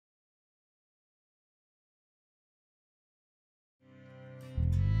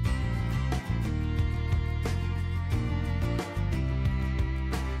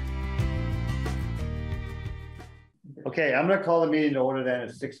Okay, I'm gonna call the meeting to order then at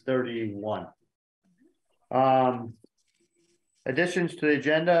 6:31. Additions to the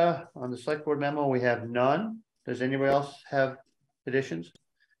agenda on the select board memo, we have none. Does anybody else have additions?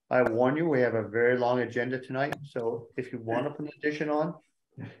 I warn you, we have a very long agenda tonight, so if you want to put an addition on,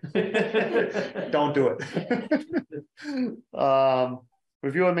 don't do it.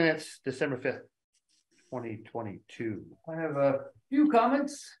 Review of minutes, December 5th, 2022. I have a few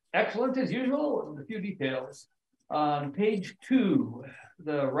comments, excellent as usual, and a few details. On page 2,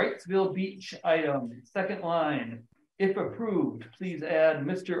 the Wrightsville Beach item, second line, if approved, please add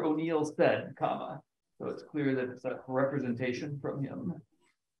Mr. O'Neill said, comma. So it's clear that it's a representation from him.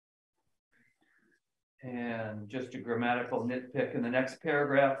 And just a grammatical nitpick in the next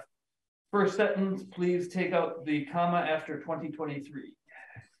paragraph. First sentence, please take out the comma after 2023.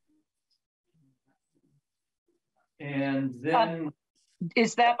 And then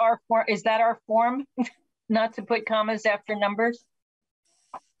is that our form? Not to put commas after numbers?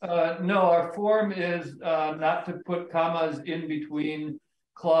 No, our form is not to put commas in between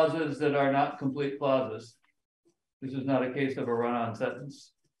clauses that are not complete clauses. This is not a case of a run-on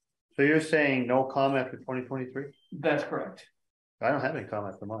sentence. So you're saying no comma after 2023? That's correct. I don't have any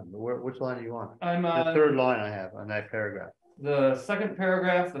comment for mine, but which line are you on? I'm on the third line I have on that paragraph. The second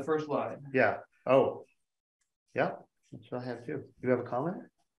paragraph, the first line. Yeah. Oh, yeah. That's what I have too. Do you have a comment?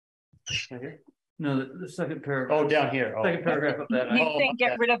 Right here? No, the second paragraph. Oh, down here. Oh. Second paragraph of that. You think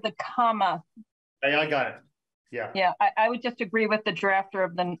get rid of the comma. Hey, I got it. Yeah. Yeah, I would just agree with the drafter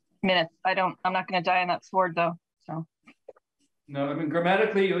of the minutes. I'm not going to die on that sword though. So. No, I mean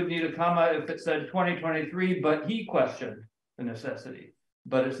grammatically you would need a comma if it said 2023, but he questioned the necessity.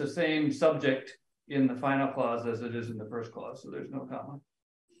 But it's the same subject in the final clause as it is in the first clause, so there's no comma.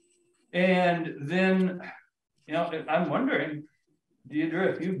 And then, you know, I'm wondering,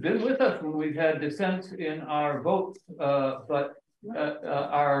 Deidre, if you've been with us when we've had dissent in our votes, but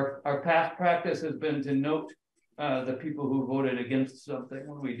our past practice has been to note the people who voted against something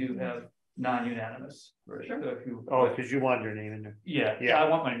when we do have non-unanimous. Sure. So because you want your name in there. Yeah, I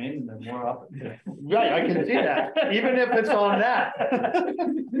want my name in there more often. Right, I can see that, even if it's on that. So if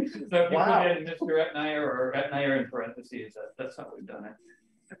you put in Mr. Etnier or Etnier in parentheses, that's how we've done it.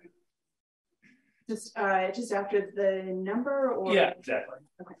 Just after the number, or yeah, exactly.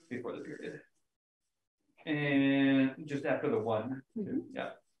 Okay. Before the period, and just after the one.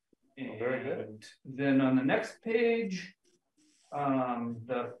 Yeah. And very good. Then on the next page,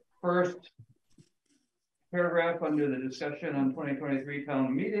 the first paragraph under the discussion on 2023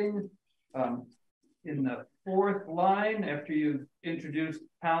 town meeting, in the fourth line after you've introduced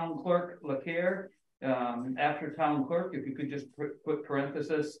town clerk LaCare, after town clerk, if you could just put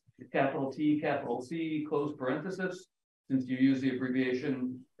parenthesis, capital T, capital C, close parenthesis. Since you use the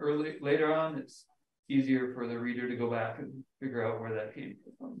abbreviation later on, it's easier for the reader to go back and figure out where that came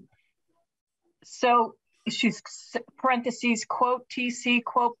from. So she's parentheses, quote, TC,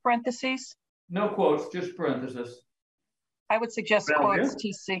 quote, parentheses? No quotes, just parenthesis. I would suggest quotes,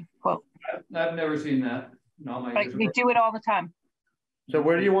 TC, quote. I've never seen that. No, we do it all the time. So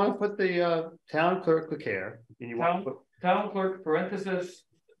where do you want to put the town clerk LaCare? Town clerk parenthesis,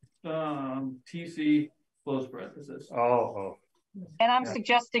 TC, close parenthesis. Oh. And I'm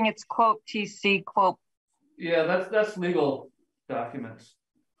suggesting it's quote, TC, quote. Yeah, that's legal documents.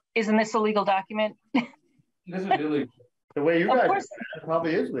 Isn't this a legal document? This is illegal. The way you guys do it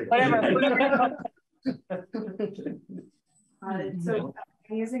probably is legal. Whatever. So are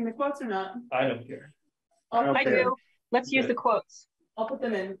you using the quotes or not? I don't care. I do. Let's use the quotes. I'll put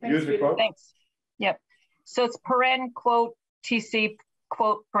them in. Thanks, use the quote. Thanks. Yep. So it's paren, quote, TC,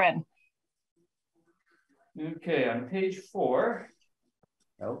 quote, paren. Okay, on page 4.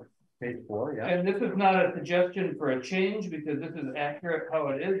 Oh, page 4, yeah. And this is not a suggestion for a change because this is accurate how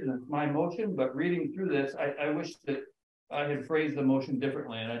it is and it's my motion, but reading through this, I wish that I had phrased the motion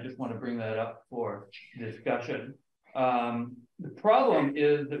differently, and I just want to bring that up for discussion. The problem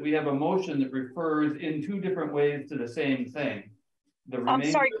is that we have a motion that refers in 2 different ways to the same thing. I'm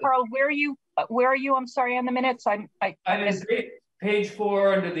sorry, Carl, where are you? I'm sorry, on the minutes. I'm in page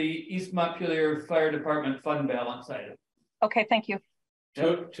 4 under the East Montpelier Fire Department fund balance item. Okay, thank you.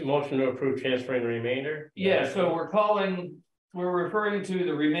 To motion to approve transferring the remainder? Yeah, so we're referring to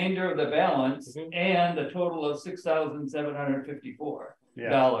the remainder of the balance and a total of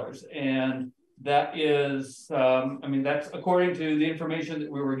 $6,754. And that is, I mean, that's according to the information that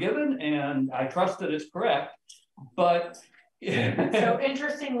we were given, and I trust that it's correct, but so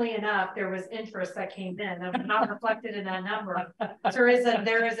interestingly enough, there was interest that came in that was not reflected in that number. There is a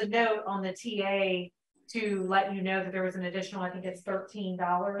note on the TA to let you know that there was an additional, I think it's $13.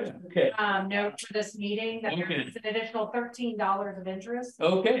 Okay, Note for this meeting that Okay. there was an additional $13 of interest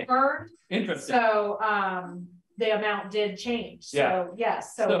okay, earned. interesting. So, the amount did change. Yeah. So,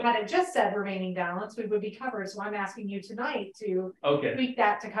 yes, so So- had it just said remaining balance, we would be covered. So I'm asking you tonight to Okay, tweak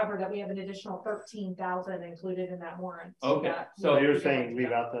that to cover that we have an additional 13,000 included in that warrant. Okay, that- so you're saying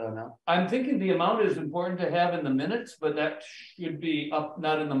leave out the amount? I'm thinking the amount is important to have in the minutes, but that should be up,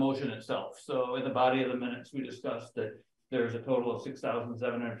 not in the motion itself. So in the body of the minutes, we discussed that there's a total of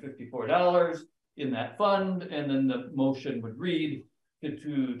 $6,754 in that fund, and then the motion would read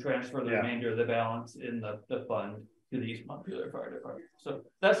to transfer the Yeah. remainder of the balance in the fund to the East Montpelier Fire Department. So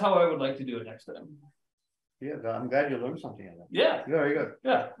that's how I would like to do it next time. Yeah, I'm glad you learned something in that. Yeah, Very good.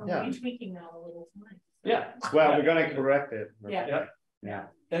 yeah, Yeah. We're tweaking that a little tonight. yeah. Well, we're gonna correct it. Yeah. Yeah.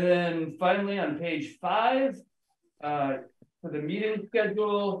 And then finally on page 5, for the meeting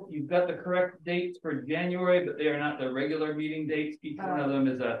schedule, you've got the correct dates for January, but they are not the regular meeting dates. Each one of them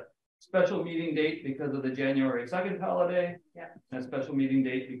is a special meeting date because of the January 2nd holiday. Yeah. And a special meeting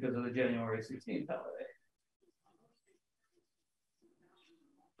date because of the January 16th holiday.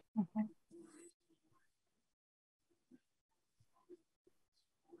 Okay.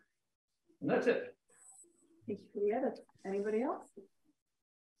 And that's it. Thank you for the edit. Anybody else?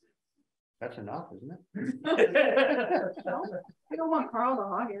 That's enough, isn't it? No? I don't want Carl to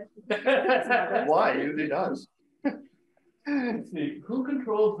hog it. Why? It usually does. Let's see, who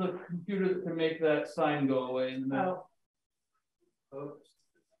controls the computer that can make that sign go away in the middle? Oh, Oops.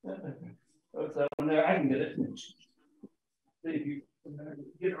 What's that one there? I can get it. See if you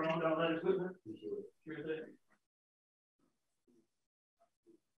get around all that equipment. Sure thing.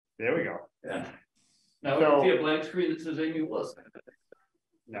 There we go. Yeah. Now we So- can see a blank screen that says Amy Wilson.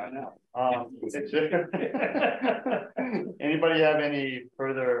 No. Anybody have any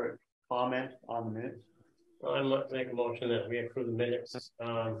further comment on the minutes? I might make a motion that we approve the minutes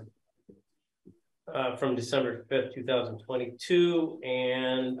from December 5th, 2022,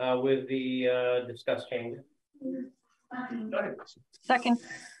 and with the discussed changes. Second,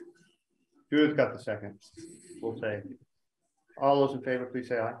 Judith got the second. We'll say. All those in favor, please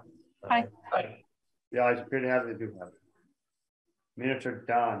say aye. Aye. The ayes appear to have it, they do have it. Minutes are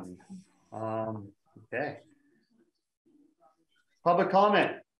done. Okay. Public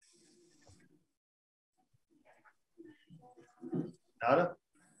comment. Nada?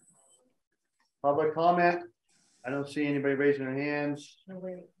 Public comment? I don't see anybody raising their hands. no,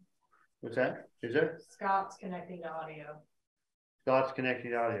 wait. What's that? Is there? Scott's connecting to audio. Scott's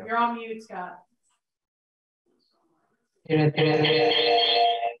connecting audio. You're on mute, Scott.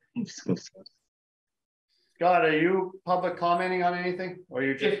 Scott, are you public commenting on anything? Or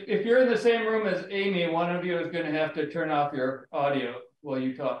you just, If you're in the same room as Amy, one of you is going to have to turn off your audio while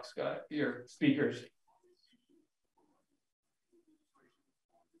you talk, Scott, your speakers.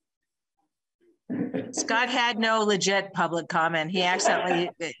 Scott had no legit public comment. He accidentally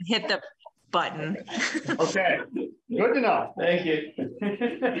hit the button. okay, good to know. Thank you.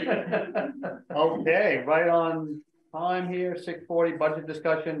 Okay, right on time here, 6:40 budget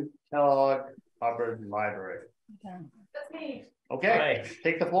discussion, Kellogg, Hubbard Library. That's me. Okay,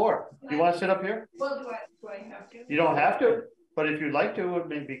 take the floor. You want to sit up here? Well, do I have to? You don't have to, but if you'd like to, it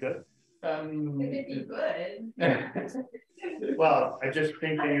may be good. It'd be good. Well, I just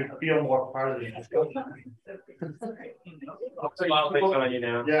think that you feel more part of the discussion. On you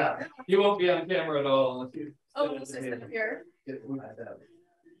now. Yeah. You won't be on camera at all unless you. Oh, we'll sit here.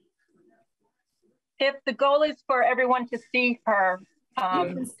 if the goal is for everyone to see her, You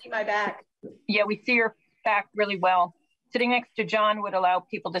can see my back. yeah, we see your back really well. Sitting next to John would allow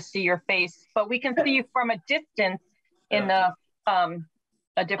people to see your face, but we can see you from a distance in the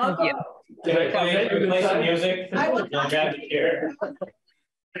a different view. Can I play some music? I would- You'll grab the chair.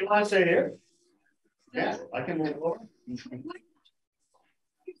 You want to stay here? Yeah, I can move over.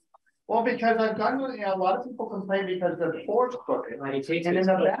 Well, because I've gotten, a lot of people complain because the board's crooked. And in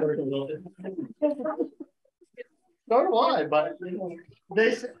the back, so do I, but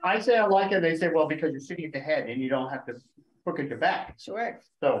I say I like it, they say, well, because you're sitting at the head and you don't have to crooked your back. Sure.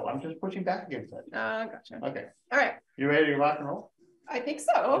 So I'm just pushing back against that. Gotcha. Okay, All right. you ready to rock and roll? I think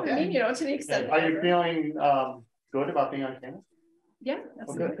so. Okay. I mean, to the extent. Are you feeling good about being on camera? Yeah, Okay.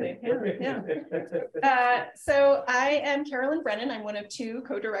 absolutely. Yeah. So I am Carolyn Brennan. I'm one of two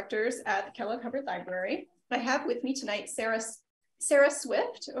co-directors at the Kellogg Hubbard Library. I have with me tonight Sarah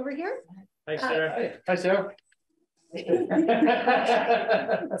Swift over here. Hi, Sarah. Hi, Sarah.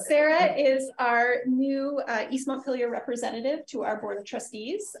 Sarah is our new East Montpelier representative to our Board of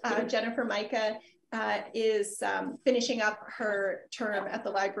Trustees. Jennifer Micah is finishing up her term at the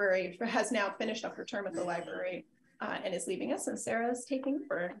library, has now finished up her term at the library and is leaving us, and Sarah's taking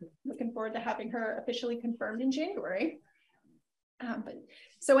over. Looking forward to having her officially confirmed in January.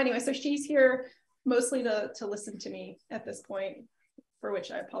 So anyway, so she's here mostly to listen to me at this point, for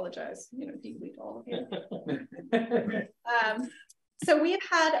which I apologize, deeply to all of you. So we've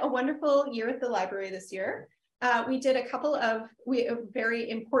had a wonderful year at the library this year. We did a couple of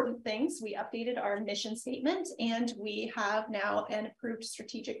very important things. We updated our mission statement, and we have now an approved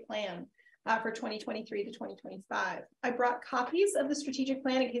strategic plan for 2023 to 2025. I brought copies of the strategic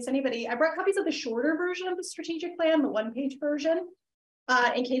plan in case I brought copies of the shorter version of the strategic plan, the one-page version.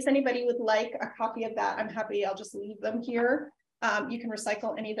 In case anybody would like a copy of that, I'm happy, I'll just leave them here. You can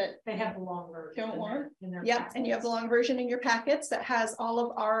recycle any that they have the long version. Don't want. Yeah, and you have the long version in your packets that has all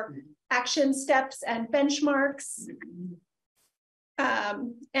of our action steps and benchmarks.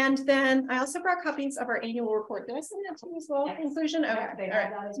 And then I also brought copies of our annual report. Did I send that to you as well? Yes. Inclusion? Okay. Yeah,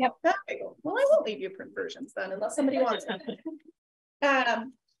 All right. Yep. Okay, cool. Well, I won't leave you print versions then, unless somebody wants it. Yeah,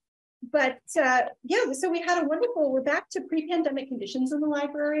 so we had we're back to pre-pandemic conditions in the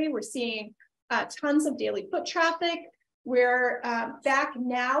library. We're seeing tons of daily foot traffic. We're back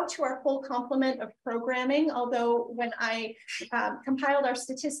now to our full complement of programming, although when I compiled our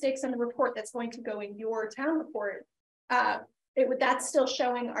statistics and the report that's going to go in your town report, that's still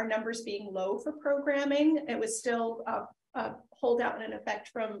showing our numbers being low for programming. It was still a holdout and an effect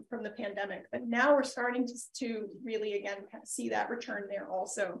from the pandemic, but now we're starting to really, again, kind of see that return there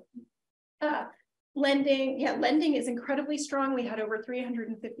also. Lending is incredibly strong. We had over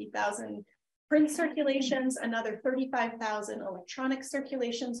 350,000 print circulations, another 35,000 electronic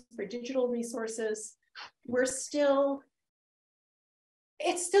circulations for digital resources. It's still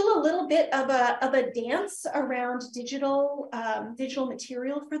a little bit of a dance around digital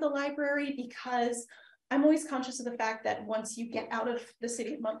material for the library, because I'm always conscious of the fact that once you get out of the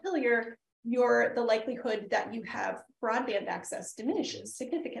city of Montpelier, the likelihood that you have broadband access diminishes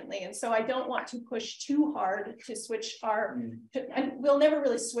significantly. And so I don't want to push too hard to switch we'll never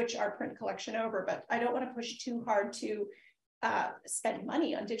really switch our print collection over, but I don't want to push too hard to spend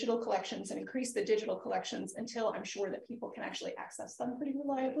money on digital collections and increase the digital collections until I'm sure that people can actually access them pretty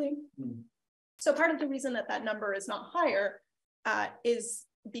reliably. So part of the reason that number is not higher is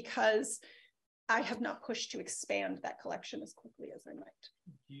because I have not pushed to expand that collection as quickly as I might.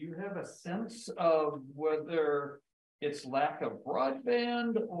 Do you have a sense of whether it's lack of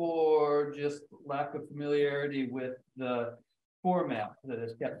broadband or just lack of familiarity with the format that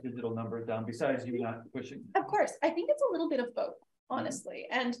has kept digital numbers down, besides you not pushing? Of course, I think it's a little bit of both, honestly.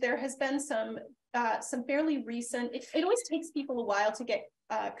 And there has been some fairly recent, it always takes people a while to get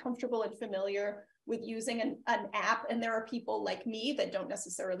comfortable and familiar with using an app, and there are people like me that don't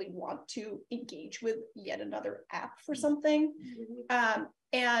necessarily want to engage with yet another app for something.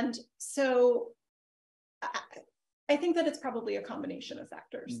 And so I think that it's probably a combination of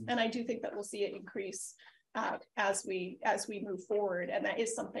factors, and I do think that we'll see it increase as we move forward, and that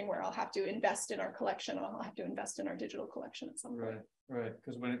is something where I'll have to invest in our collection. I'll have to invest in our digital collection at some point. Right.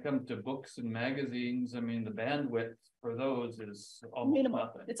 Because when it comes to books and magazines, I mean, the bandwidth for those is almost minimal.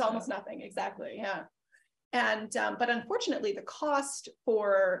 Nothing. It's almost nothing, exactly. Yeah, and but unfortunately, the cost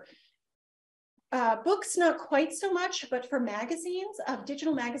for books, not quite so much, but for magazines, a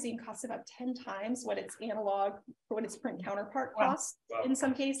digital magazine costs about 10 times what its analog, or what its print counterpart costs. Wow. In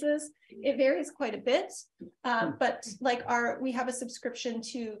some cases. It varies quite a bit, but like we have a subscription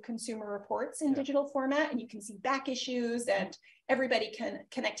to Consumer Reports in digital format, and you can see back issues, and everybody can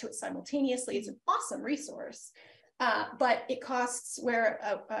connect to it simultaneously. It's an awesome resource, but it costs, where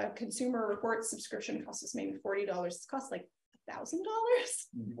a Consumer Reports subscription costs us maybe $40, it costs like $1,000.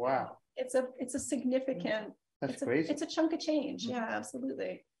 Wow. It's a significant, that's crazy. It's a chunk of change. Yeah,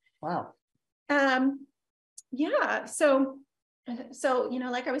 absolutely. Wow. Yeah, so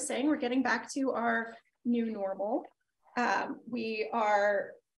like I was saying, we're getting back to our new normal. We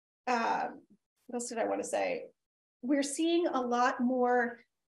are, what else did I want to say? We're seeing a lot more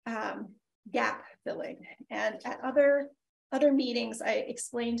gap filling, and at other meetings I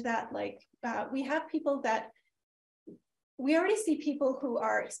explained that, like, we have people that we already see people who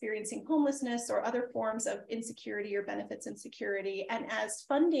are experiencing homelessness or other forms of insecurity or benefits insecurity. And as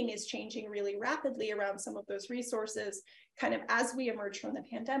funding is changing really rapidly around some of those resources, kind of as we emerge from the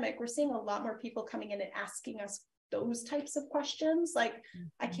pandemic, we're seeing a lot more people coming in and asking us those types of questions, like,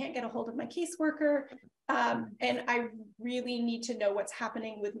 I can't get a hold of my caseworker, and I really need to know what's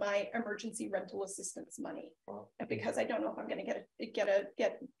happening with my emergency rental assistance money, because I don't know if I'm going to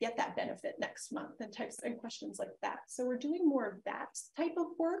get that benefit next month, and questions like that. So we're doing more of that type of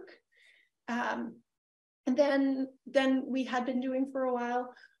work, And then we had been doing for a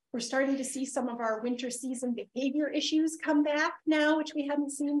while. We're starting to see some of our winter season behavior issues come back now, which we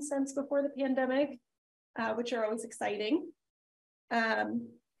hadn't seen since before the pandemic, which are always exciting.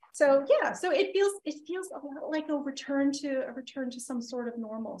 So yeah, so it feels a lot like a return to some sort of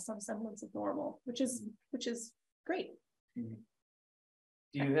normal, some semblance of normal, which is great.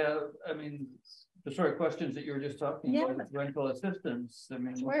 Do you have, I mean, the sort of questions that you were just talking about with rental assistance, I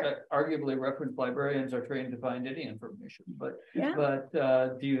mean, arguably reference librarians are trained to find any information, but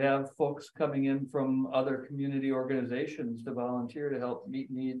do you have folks coming in from other community organizations to volunteer to help meet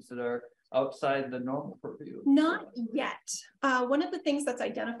needs that are outside the normal purview? Not yet. One of the things that's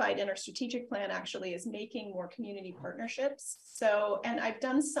identified in our strategic plan actually is making more community partnerships. So, and I've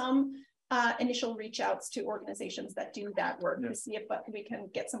done some initial reach outs to organizations that do that work to see if we can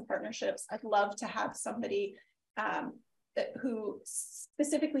get some partnerships. I'd love to have somebody who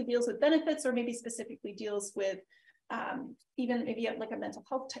specifically deals with benefits, or maybe specifically deals with even maybe like a mental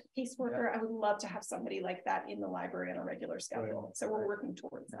health caseworker. I would love to have somebody like that in the library on a regular schedule. So we're working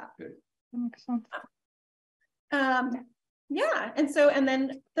towards that. Good. Yeah, and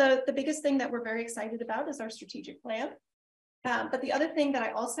then the biggest thing that we're very excited about is our strategic plan. But the other thing that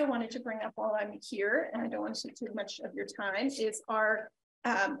I also wanted to bring up while I'm here, and I don't want to take too much of your time, is our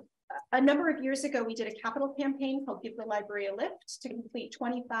a number of years ago, we did a capital campaign called Give the Library a Lift to complete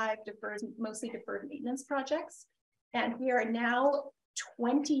 25 mostly deferred maintenance projects. And we are now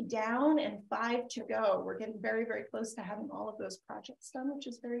 20 down and 5 to go. We're getting very, very close to having all of those projects done, which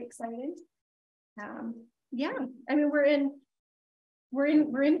is very exciting. Yeah, I mean, we're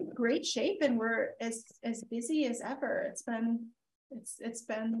in great shape, and we're as busy as ever. It's been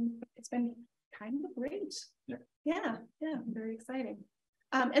kind of great. Yeah, very exciting.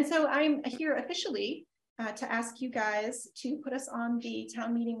 And so I'm here officially to ask you guys to put us on the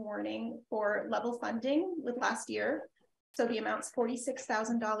town meeting warning for level funding with last year. So the amount's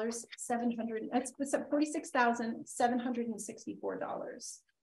 $46,764.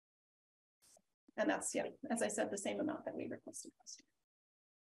 And that's, as I said, the same amount that we requested last year.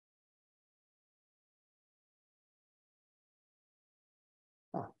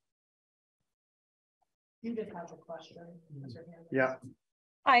 You did have a question. Yeah.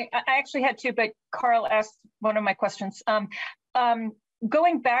 I actually had two, but Carl asked one of my questions.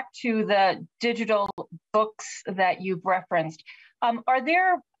 Going back to the digital books that you've referenced, are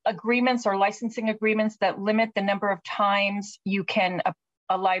there agreements or licensing agreements that limit the number of times you can,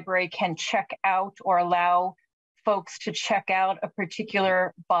 a library can check out or allow folks to check out a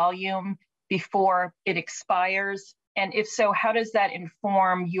particular volume before it expires? And if so, how does that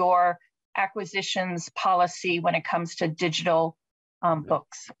inform your acquisitions policy when it comes to digital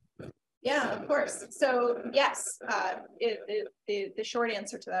books? Yeah, of course. So yes, the short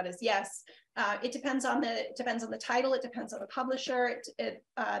answer to that is yes. It depends on the title. It depends on the publisher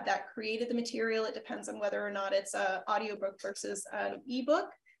that created the material. It depends on whether or not it's an audiobook versus an ebook.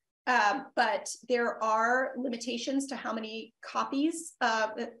 But there are limitations to how many copies.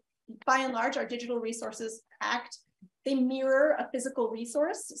 By and large, our Digital Resources Act, they mirror a physical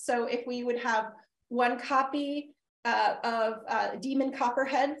resource. So if we would have one copy of Demon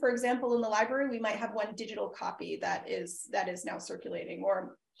Copperhead, for example, in the library, we might have one digital copy that is now circulating,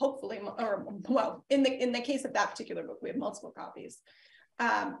 or hopefully, or well, in the case of that particular book, we have multiple copies.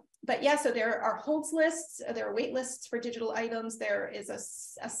 But yeah, so there are holds lists, there are wait lists for digital items, there is a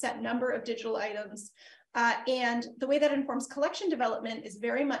set number of digital items. And the way that informs collection development is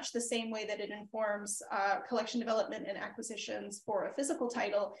very much the same way that it informs collection development and acquisitions for a physical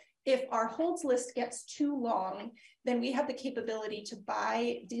title. If our holds list gets too long, then we have the capability to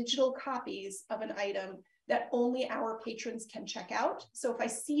buy digital copies of an item that only our patrons can check out. So if I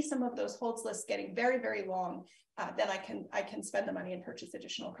see some of those holds lists getting very, very long, then I can spend the money and purchase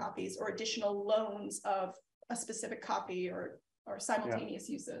additional copies or additional loans of a specific copy or simultaneous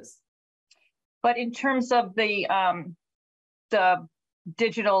uses. But in terms of the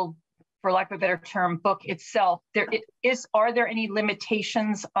digital, for lack of a better term, book itself, are there any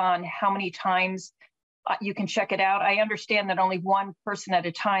limitations on how many times you can check it out? I understand that only one person at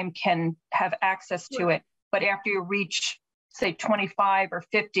a time can have access to it, but after you reach, say, 25 or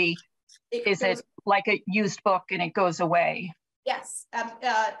 50, is it like a used book and it goes away? Yes,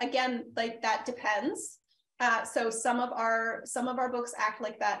 again, like that depends. So some of our books act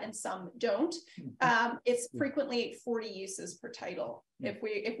like that and some don't. It's frequently 40 uses per title if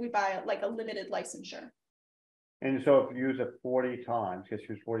we buy like a limited licensure. And so if you use it 40 times, gets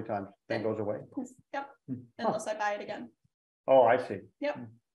used 40 times, then goes away. Yep. Unless I buy it again. Oh, I see. Yep.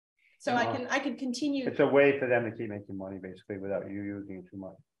 So I can continue. It's a way for them to keep making money basically without you using it too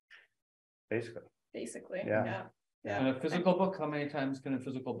much. basically, Yeah. yeah. And a physical book, how many times can a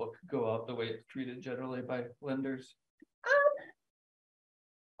physical book go out the way it's treated generally by lenders?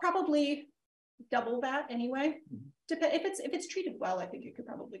 Probably double that anyway. If it's treated well, I think it could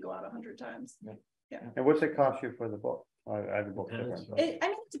probably go out 100 times. And what's it cost you for the book? I have a book.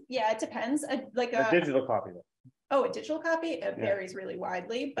 It depends. Like A digital copy though. Oh, a digital copy, it varies really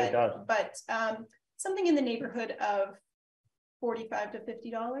widely, It does. but something in the neighborhood of $45 to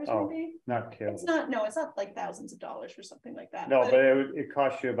 $50 maybe. Not terrible. It's not like thousands of dollars or something like that. No, but it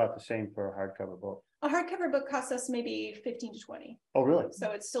costs you about the same for a hardcover book. A hardcover book costs us maybe 15 to 20. Oh, really?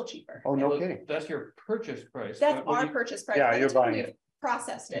 So it's still cheaper. Oh, no kidding. That's your purchase price. That's but our purchase price. Yeah, By the you're time buying we've it.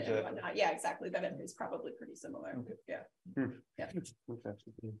 Processed it Exactly. and whatnot. Yeah, exactly. Then it is probably pretty similar. Okay. Yeah.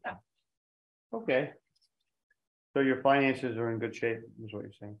 Okay. So your finances are in good shape, is what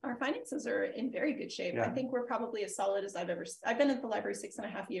you're saying? Our finances are in very good shape. I Yeah. think we're probably as solid as I've been at the library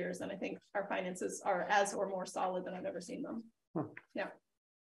 6.5 years, and I think our finances are as or more solid than I've ever seen them. Huh. Yeah.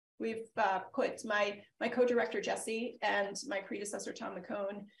 We've put my co-director Jesse and my predecessor Tom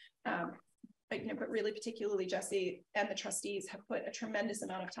McCone, but really particularly Jesse and the trustees have put a tremendous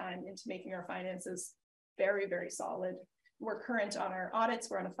amount of time into making our finances very, very solid. We're current on our audits.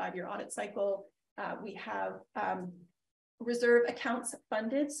 We're on a 5-year audit cycle. We have reserve accounts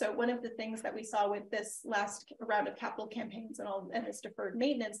funded. So one of the things that we saw with this last round of capital campaigns and this deferred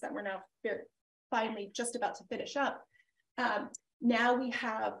maintenance that we're now finally just about to finish up. Now we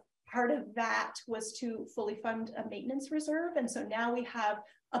have part of that was to fully fund a maintenance reserve. And so now we have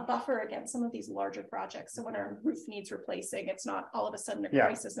a buffer against some of these larger projects. So when our roof needs replacing, it's not all of a sudden a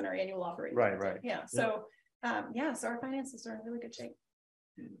crisis in our annual operating budget. Right. Yeah. So so our finances are in really good shape.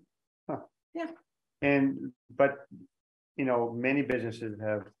 Huh. Yeah. But many businesses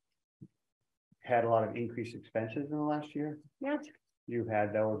have had a lot of increased expenses in the last year. Yeah. You've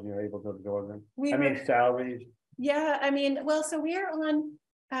had those, and you're able to absorb them. We Salaries. Yeah, well, so we're on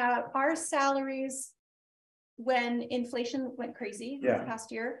our salaries when inflation went crazy this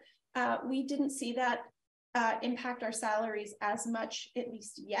past year. We didn't see that impact our salaries as much, at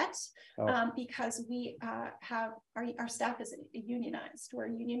least yet, because we have our staff is unionized. We're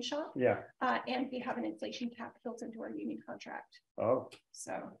a union shop, and we have an inflation cap built into our union contract. Oh,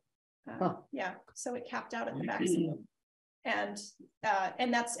 so so it capped out at the maximum, and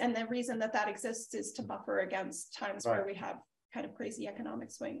the reason that exists is to buffer against times where we have kind of crazy economic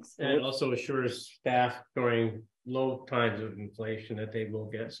swings. And it also assures staff during low times of inflation that they will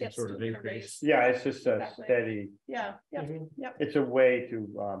get some sort of increase. Yeah, it's just a steady. Yeah. It's a way to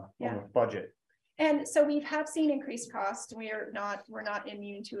almost budget. And so we have seen increased costs. We're not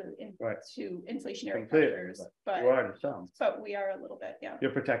immune to inflationary pressures, but you are to some. But we are a little bit, yeah.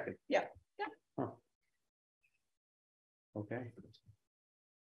 You're protected. Yeah. Huh. Okay.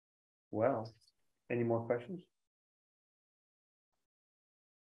 Well, any more questions?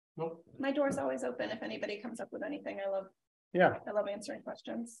 Nope. My door's always open if anybody comes up with anything. I love answering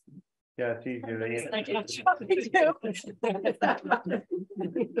questions. Yeah, it's easier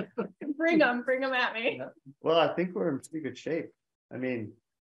Bring them at me. Well, I think we're in pretty good shape. I mean,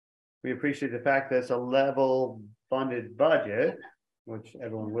 we appreciate the fact that it's a level funded budget, which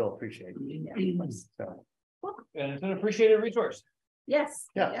everyone will appreciate. So. And it's an appreciated resource. Yes.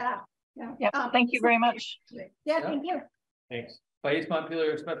 Yeah. Thank you very much. Yeah, thank you. Thanks. By East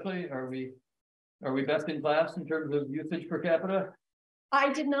Montpelier especially, are we best in class in terms of usage per capita?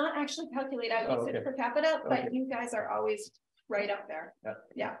 I did not actually calculate out usage per capita, but you guys are always right up there.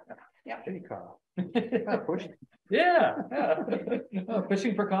 Yeah. Hey, Carl. Yeah. Oh,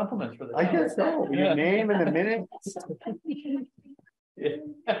 fishing for compliments for the I guess so. Your name in a minute.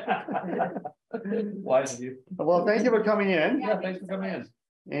 Wise of you. Well, thank you for coming in. Yeah, thanks for coming in.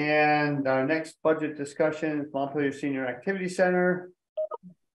 And our next budget discussion is Montpelier Senior Activity Center.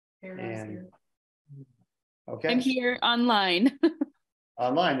 And okay, I'm here online.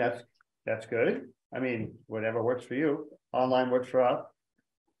 Online, that's good. I mean, whatever works for you. Online works for us.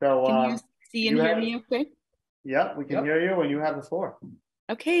 So Can you see and hear me okay? Yeah, we can hear you and you have the floor.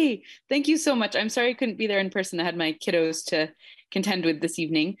 Okay, thank you so much. I'm sorry I couldn't be there in person. I had my kiddos to contend with this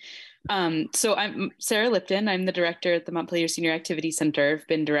evening. So I'm Sarah Lipton. I'm the director at the Montpelier Senior Activity Center. I've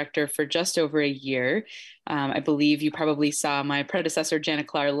been director for just over a year. I believe you probably saw my predecessor, Jana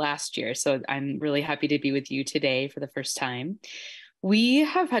Clark, last year. So I'm really happy to be with you today for the first time. We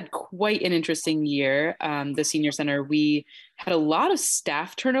have had quite an interesting year. The Senior Center, we had a lot of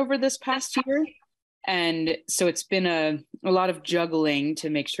staff turnover this past year. And so it's been a lot of juggling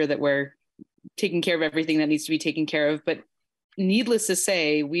to make sure that we're taking care of everything that needs to be taken care of. But needless to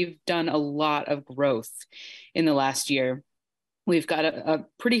say, we've done a lot of growth in the last year. We've got a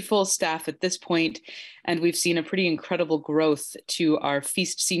pretty full staff at this point, and we've seen a pretty incredible growth to our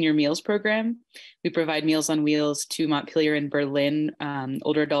Feast Senior Meals program. We provide Meals on Wheels to Montpelier and Berlin,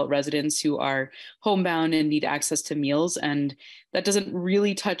 older adult residents who are homebound and need access to meals. And that doesn't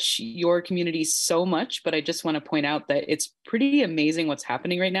really touch your community so much, but I just want to point out that it's pretty amazing what's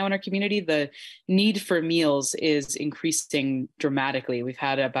happening right now in our community. The need for meals is increasing dramatically. We've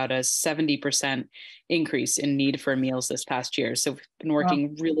had about a 70% increase in need for meals this past year. So we've been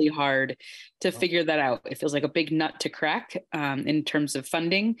working really hard to figure that out. It feels like a big nut to crack in terms of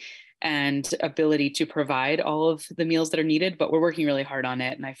funding and ability to provide all of the meals that are needed, but we're working really hard on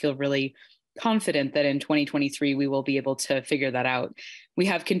it. And I feel really confident that in 2023, we will be able to figure that out. We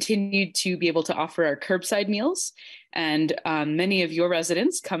have continued to be able to offer our curbside meals, and many of your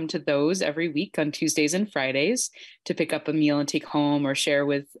residents come to those every week on Tuesdays and Fridays to pick up a meal and take home or share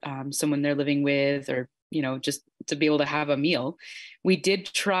with someone they're living with, or just to be able to have a meal. We did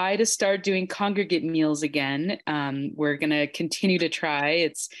try to start doing congregate meals again. We're going to continue to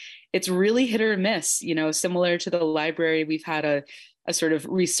try. It's really hit or miss, similar to the library. We've had a sort of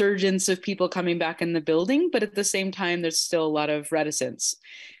resurgence of people coming back in the building, but at the same time, there's still a lot of reticence.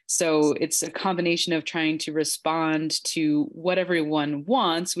 So it's a combination of trying to respond to what everyone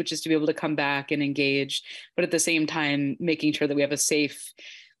wants, which is to be able to come back and engage, but at the same time, making sure that we have a safe,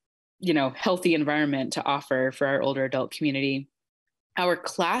 healthy environment to offer for our older adult community. Our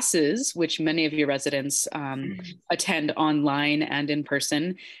classes, which many of your residents attend online and in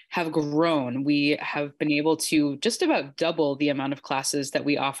person, have grown. We have been able to just about double the amount of classes that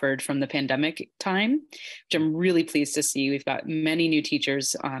we offered from the pandemic time, which I'm really pleased to see. We've got many new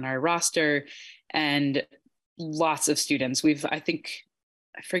teachers on our roster and lots of students. I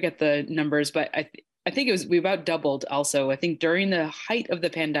forget the numbers, but I think we about doubled also. I think during the height of the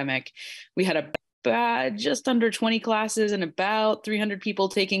pandemic, we had just under 20 classes and about 300 people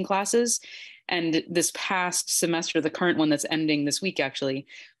taking classes. And this past semester, the current one that's ending this week, actually,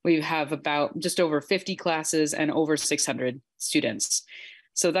 we have about just over 50 classes and over 600 students.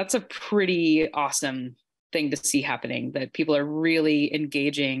 So that's a pretty awesome thing to see happening, that people are really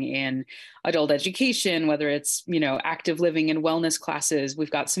engaging in adult education, whether it's, active living and wellness classes.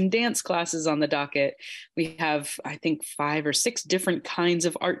 We've got some dance classes on the docket. We have, I think, 5 or 6 different kinds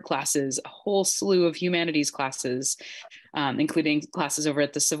of art classes, a whole slew of humanities classes, including classes over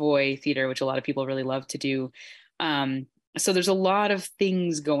at the Savoy Theater, which a lot of people really love to do. So there's a lot of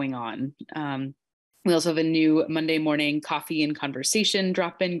things going on. We also have a new Monday morning coffee and conversation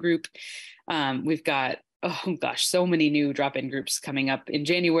drop-in group. We've got so many new drop-in groups coming up in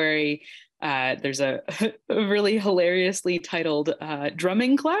January. There's a really hilariously titled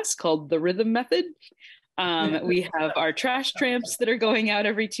drumming class called The Rhythm Method. We have our trash tramps that are going out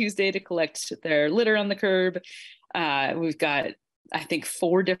every Tuesday to collect their litter on the curb. We've got, I think,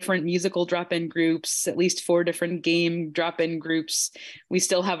 4 different musical drop-in groups, at least 4 different game drop-in groups. We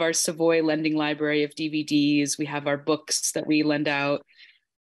still have our Savoy lending library of DVDs. We have our books that we lend out.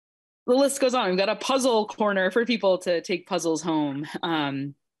 The list goes on. We've got a puzzle corner for people to take puzzles home.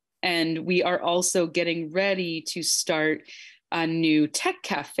 And we are also getting ready to start a new tech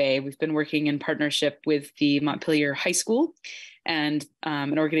cafe. We've been working in partnership with the Montpelier High School and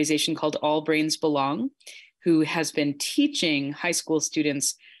an organization called All Brains Belong, who has been teaching high school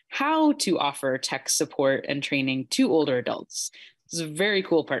students how to offer tech support and training to older adults. This is a very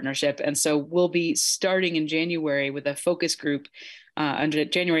cool partnership. And so we'll be starting in January with a focus group on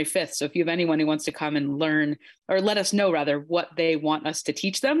January 5th. So if you have anyone who wants to come and learn, or let us know rather, what they want us to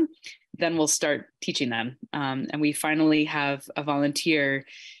teach them, then we'll start teaching them. And we finally have a volunteer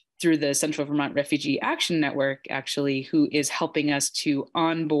through the Central Vermont Refugee Action Network, actually, who is helping us to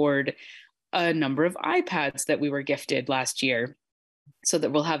onboard a number of iPads that we were gifted last year, so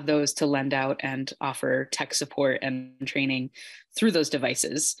that we'll have those to lend out and offer tech support and training through those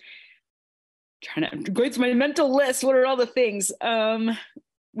devices. Going through my mental list, what are all the things?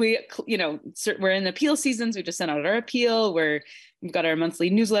 We're in the appeal seasons. We just sent out our appeal. We've got our monthly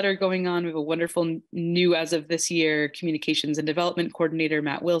newsletter going on. We have a wonderful new, as of this year, communications and development coordinator,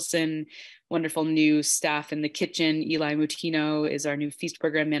 Matt Wilson. Wonderful new staff in the kitchen. Eli Mutino is our new feast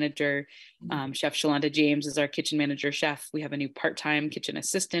program manager. Chef Shalonda James is our kitchen manager chef. We have a new part-time kitchen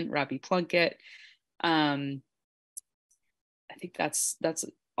assistant, Robbie Plunkett. I think that's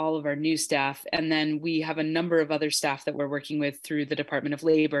all of our new staff. And then we have a number of other staff that we're working with through the Department of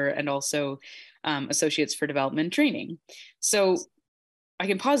Labor and also Associates for Development Training. So I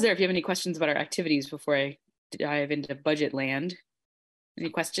can pause there if you have any questions about our activities before I dive into budget land. Any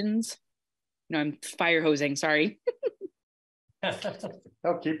questions? No, I'm fire hosing, sorry.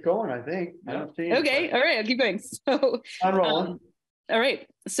 Oh, keep going, I think. I don't see it, Okay, all right, I'll keep going. So I'm rolling. all right,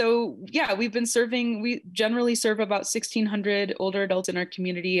 so yeah, we generally serve about 1,600 older adults in our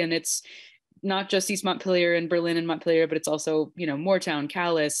community, and it's not just East Montpelier and Berlin and Montpelier, but it's also, Moortown,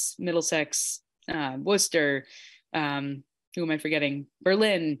 Calais, Middlesex, Worcester, who am I forgetting?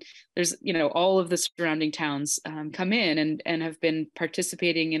 Berlin. There's, all of the surrounding towns come in and have been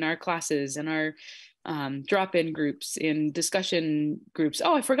participating in our classes and our drop-in groups, in discussion groups.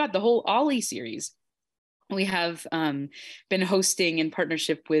 Oh, I forgot the whole Ollie series. We have been hosting in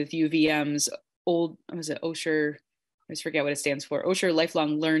partnership with UVM's Osher, I always forget what it stands for, Osher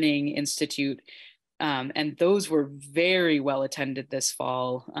Lifelong Learning Institute. And those were very well attended this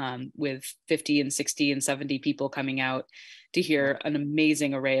fall, with 50 and 60 and 70 people coming out to hear an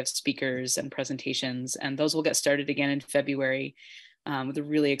amazing array of speakers and presentations. And those will get started again in February with a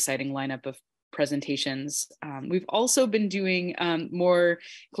really exciting lineup of presentations. We've also been doing more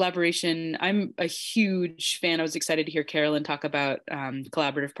collaboration. I'm a huge fan. I was excited to hear Carolyn talk about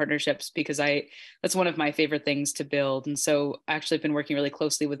collaborative partnerships, because that's one of my favorite things to build. And so actually I've been working really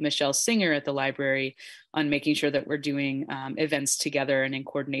closely with Michelle Singer at the library on making sure that we're doing events together and in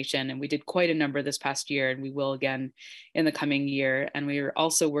coordination. And we did quite a number this past year, and we will again in the coming year. And we are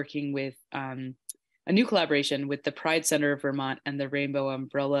also working with a new collaboration with the Pride Center of Vermont and the Rainbow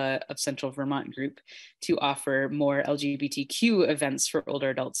Umbrella of Central Vermont group to offer more LGBTQ events for older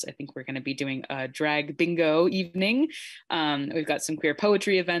adults. I think we're going to be doing a drag bingo evening. We've got some queer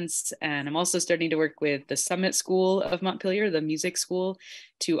poetry events, and I'm also starting to work with the Summit School of Montpelier, the music school,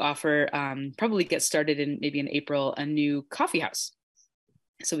 to offer, probably get started maybe in April, a new coffee house.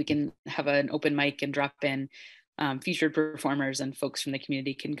 So we can have an open mic and drop in featured performers, and folks from the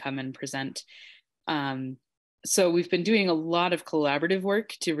community can come and present. So we've been doing a lot of collaborative work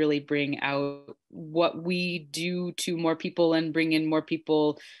to really bring out what we do to more people and bring in more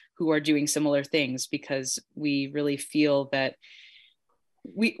people who are doing similar things, because we really feel that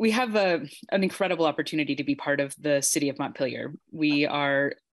we have an incredible opportunity to be part of the city of Montpelier. We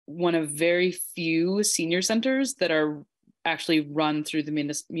are one of very few senior centers that are actually run through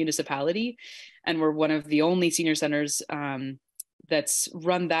the municipality, and we're one of the only senior centers that's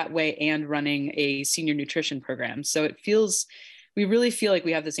run that way and running a senior nutrition program. So we really feel like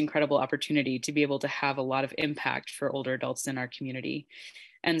we have this incredible opportunity to be able to have a lot of impact for older adults in our community.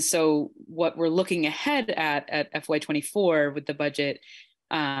 And so what we're looking ahead at FY24 with the budget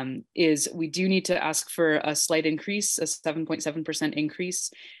is we do need to ask for a slight increase, a 7.7%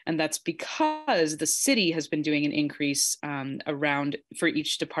 increase. And that's because the city has been doing an increase around for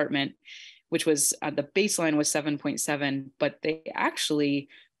each department, which was the baseline was 7.7, but they actually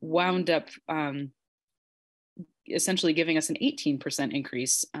wound up essentially giving us an 18%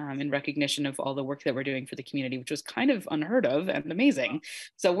 increase in recognition of all the work that we're doing for the community, which was kind of unheard of and amazing.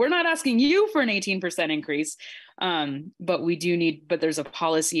 So we're not asking you for an 18% increase, but there's a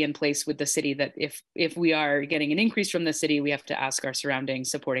policy in place with the city that if we are getting an increase from the city, we have to ask our surrounding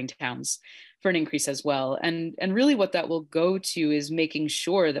supporting towns for an increase as well. And really what that will go to is making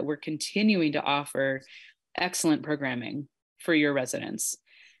sure that we're continuing to offer excellent programming for your residents.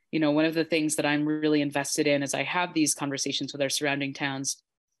 One of the things that I'm really invested in as I have these conversations with our surrounding towns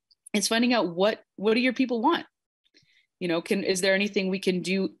is finding out what do your people want? Is there anything we can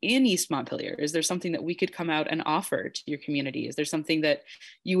do in East Montpelier? Is there something that we could come out and offer to your community? Is there something that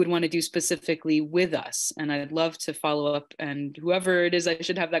you would want to do specifically with us? And I'd love to follow up, and whoever it is I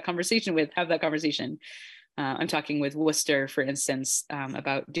should have that conversation with, have that conversation. I'm talking with Worcester, for instance,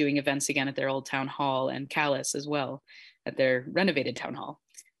 about doing events again at their old town hall, and Calais as well at their renovated town hall.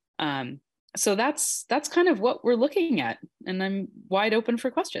 So that's kind of what we're looking at, and I'm wide open for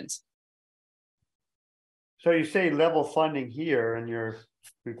questions. So you say level funding here in your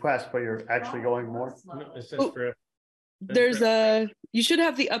request, but you're actually going more? No, it says You should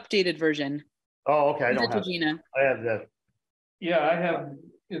have the updated version. Oh, okay. I don't have Gina. I have that. Yeah, I have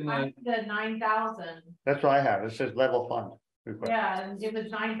in I did 9,000. That's what I have. It says level fund request. Yeah, and it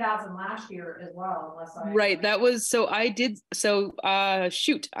was 9,000 last year as well, unless I. Right. That was, I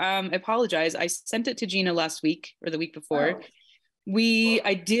apologize. I sent it to Gina last week or the week before. Oh.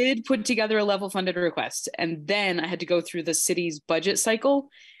 I did put together a level funded request, and then I had to go through the city's budget cycle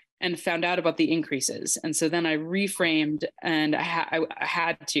and found out about the increases. And so then I reframed, and I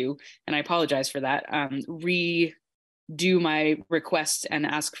had to, and I apologize for that, redo my request and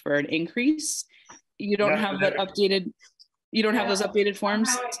ask for an increase. You don't have that updated, you don't have those updated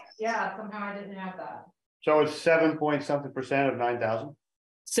forms? Somehow I didn't have that. So it's 7.something% of 9,000?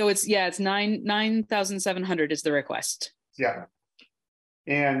 So it's 9,700 is the request. Yeah.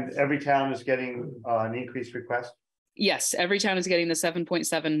 And every town is getting an increased request? Yes, every town is getting the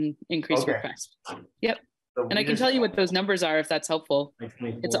 7.7 increase Okay. request. Yep. So And I can tell you what those numbers are if that's helpful.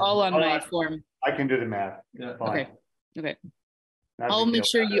 It's all on my form. I can do the math. Yeah. Fine. Okay. Not a I'll big make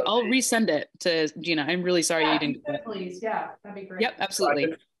deal. sure I'll resend it to Gina. I'm really sorry you didn't get it. Please, yeah, that'd be great. Yep,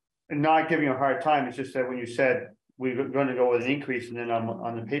 absolutely. And not giving you a hard time, it's just that when you said we were going to go with an increase and then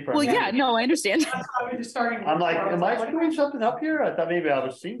on the paper. Well, yeah, no, I understand. That's why we're just starting. I'm like, am I screwing something up here? I thought maybe I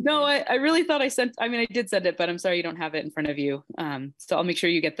was seeing. No, I really thought I did send it, but I'm sorry you don't have it in front of you. So I'll make sure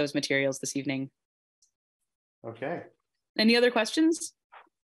you get those materials this evening. Okay. Any other questions?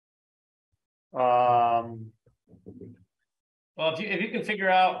 Well, if you can figure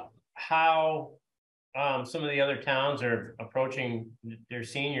out how some of the other towns are approaching their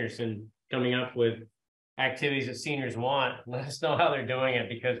seniors and coming up with activities that seniors want, let us know how they're doing it,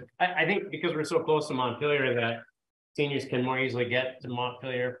 because I think because we're so close to Montpelier that seniors can more easily get to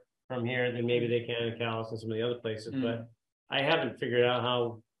Montpelier from here than maybe they can in Calais and some of the other places. But I haven't figured out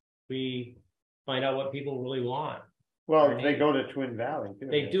how we find out what people really want. Well, they go to Twin Valley too.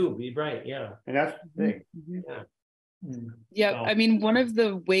 They do, right? Yeah. And that's big. Yeah. Yeah, So- I mean, one of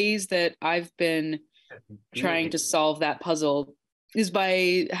the ways that I've been trying to solve that puzzle is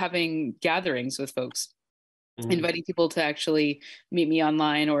by having gatherings with folks, inviting people to actually meet me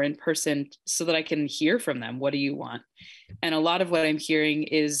online or in person so that I can hear from them. What do you want? And a lot of what I'm hearing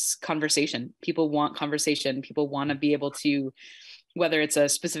is conversation. People want conversation. People want to be able to, whether it's a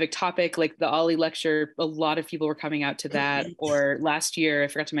specific topic like the Ollie lecture, a lot of people were coming out to that. Or last year, I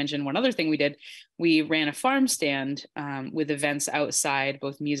forgot to mention one other thing we did. We ran a farm stand with events outside,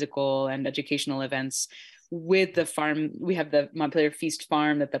 both musical and educational events. With the farm, we have the Montpelier Feast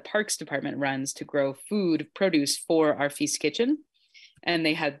Farm that the Parks Department runs to grow food, produce for our Feast Kitchen. And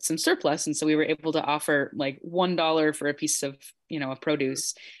they had some surplus. And so we were able to offer like $1 for a piece of, of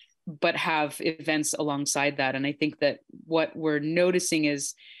produce, but have events alongside that. And I think that what we're noticing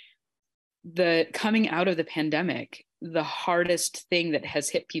is the coming out of the pandemic, the hardest thing that has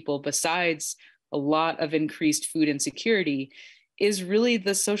hit people besides a lot of increased food insecurity is really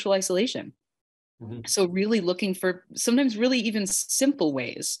the social isolation. So really looking for sometimes really even simple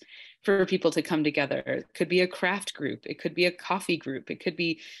ways for people to come together. It could be a craft group. It could be a coffee group. It could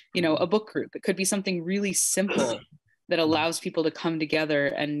be, a book group. It could be something really simple that allows people to come together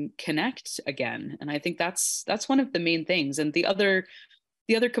and connect again. And I think that's one of the main things. And the other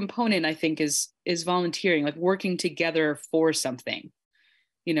component I think is volunteering, like working together for something,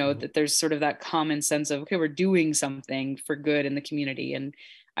 that there's sort of that common sense of, okay, we're doing something for good in the community. And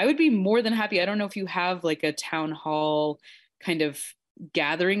I would be more than happy. I don't know if you have like a town hall kind of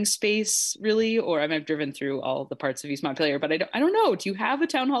gathering space really, or I've driven through all the parts of East Montpelier, but I don't know. Do you have a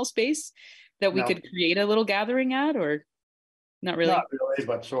town hall space that we could create a little gathering at, or not really? Not really,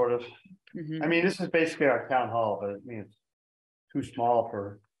 but sort of. I mean, this is basically our town hall, but I mean, it's too small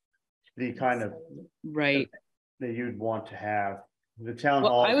for the kind of right that you'd want to have. The town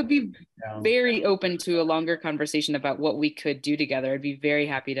well, hall. I would be very open to a longer conversation about what we could do together. I'd be very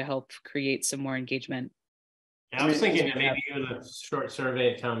happy to help create some more engagement. I was thinking that maybe even a short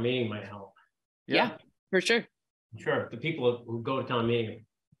survey at town meeting might help. Yeah, for sure. Sure. The people who go to town meeting are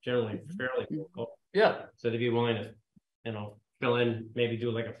generally fairly local. Yeah. So they'd be willing to, fill in, maybe do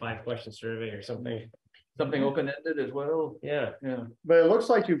like a 5-question survey or something. Something open-ended as well. Yeah. Yeah. But it looks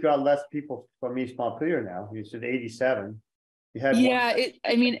like you've got less people from East Montpelier now. You said 87. You had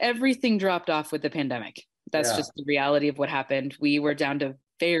everything dropped off with the pandemic. That's just the reality of what happened. We were down to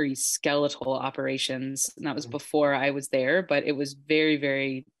very skeletal operations, and that was before I was there, but it was very,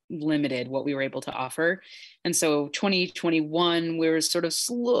 very limited what we were able to offer. And so 2021, we were sort of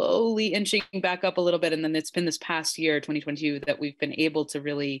slowly inching back up a little bit. And then it's been this past year, 2022, that we've been able to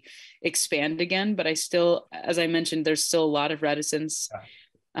really expand again. But I still, as I mentioned, there's still a lot of reticence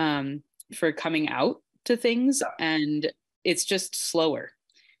for coming out to things. And it's just slower,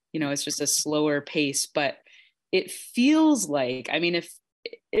 it's just a slower pace, but it feels like, I mean,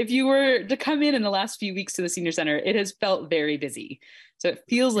 if you were to come in the last few weeks to the senior center, it has felt very busy. So it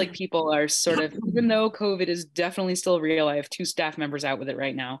feels like people are sort of, even though COVID is definitely still real, I have 2 staff members out with it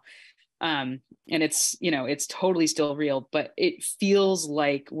right now. And it's, it's totally still real, but it feels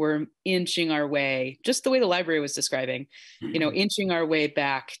like we're inching our way, just the way the library was describing, inching our way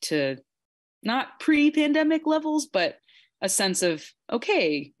back to not pre-pandemic levels, but a sense of,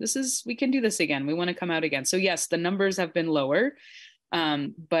 okay, we can do this again. We want to come out again. So yes, the numbers have been lower,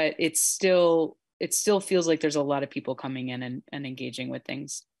 but it still feels like there's a lot of people coming in and engaging with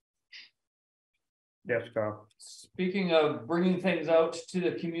things. Yes, Carl. Speaking of bringing things out to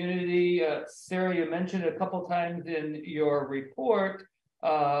the community, Sarah, you mentioned a couple times in your report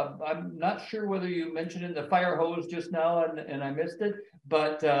I'm not sure whether you mentioned in the fire hose just now and I missed it,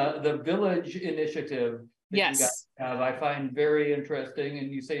 but the village initiative that you guys have, I find very interesting.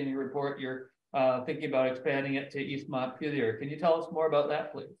 And you say in your report you're thinking about expanding it to East Montpelier. Can you tell us more about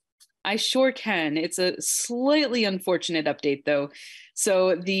that, please? I sure can. It's a slightly unfortunate update, though.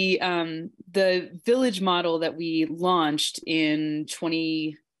 So the village model that we launched in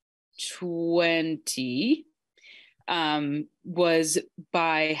 2020 was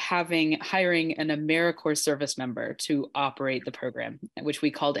by hiring an AmeriCorps service member to operate the program, which we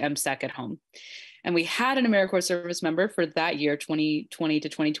called MSAC at Home. And we had an AmeriCorps service member for that year, 2020 to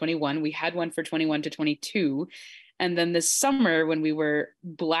 2021. We had one for 21 to 22. And then this summer, when we were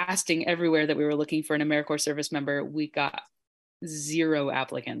blasting everywhere that we were looking for an AmeriCorps service member, we got 0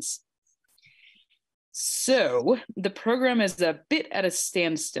 applicants. So the program is a bit at a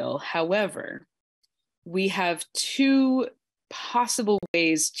standstill. However, we have 2 possible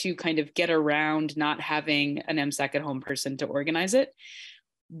ways to kind of get around not having an MSAC at Home person to organize it.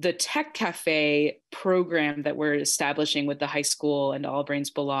 The Tech Cafe program that we're establishing with the high school and All Brains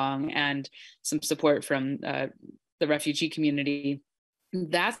Belong and some support from the refugee community,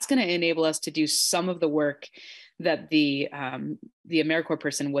 that's going to enable us to do some of the work that the AmeriCorps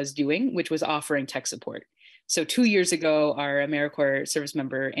person was doing, which was offering tech support. So 2 years ago, our AmeriCorps service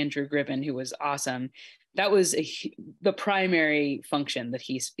member, Andrew Gribben, who was awesome, that was the primary function that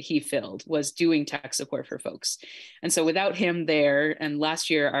he filled, was doing tech support for folks. And so without him there, and last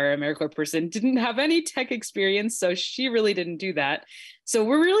year our AmeriCorps person didn't have any tech experience, so she really didn't do that. So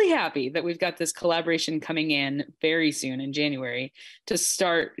we're really happy that we've got this collaboration coming in very soon in January to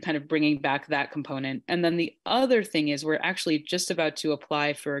start kind of bringing back that component. And then the other thing is we're actually just about to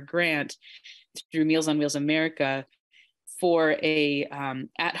apply for a grant through Meals on Wheels America for a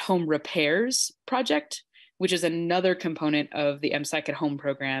at-home repairs project, which is another component of the MSAC at Home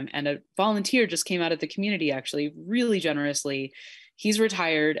program. And a volunteer just came out of the community, actually, really generously. He's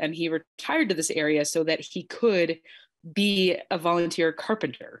retired, and he retired to this area so that he could be a volunteer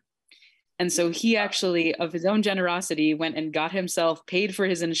carpenter. And so he actually, of his own generosity, went and got himself paid for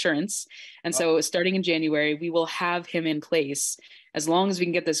his insurance. And so starting in January, we will have him in place. As long as we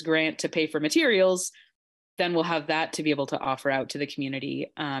can get this grant to pay for materials, then we'll have that to be able to offer out to the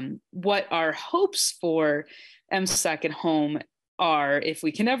community. What our hopes for MSAC at Home are, if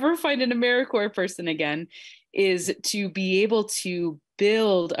we can ever find an AmeriCorps person again, is to be able to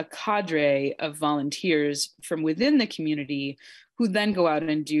build a cadre of volunteers from within the community who then go out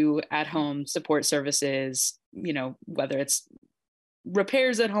and do at-home support services, you know, whether it's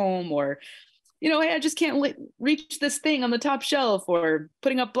repairs at home or, you know, hey, I just can't reach this thing on the top shelf, or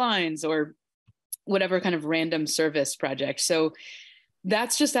putting up blinds, or whatever kind of random service project. So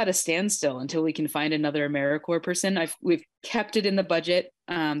that's just at a standstill until we can find another AmeriCorps person. We've kept it in the budget.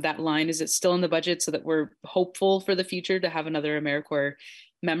 That line is still in the budget so that we're hopeful for the future to have another AmeriCorps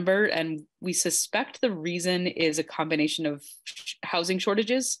member. And we suspect the reason is a combination of housing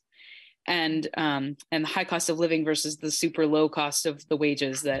shortages and the high cost of living versus the super low cost of the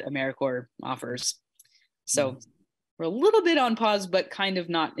wages that AmeriCorps offers. So we're a little bit on pause, but kind of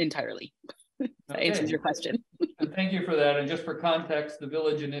not entirely. That answers your question. And thank you for that. And just for context, the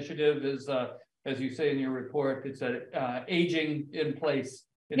Village Initiative is, as you say in your report, it's an aging in place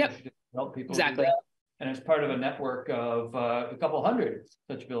initiative to help people. Exactly. And it's part of a network of a couple hundred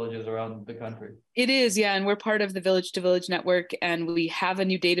such villages around the country. It is, yeah. And we're part of the Village to Village network, and we have a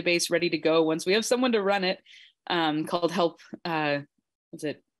new database ready to go once we have someone to run it, called Help. Was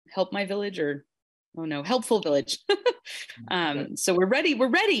it Help My Village, or oh no, Helpful Village. So we're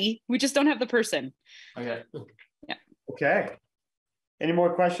ready. We just don't have the person. Okay. Yeah. Okay. Any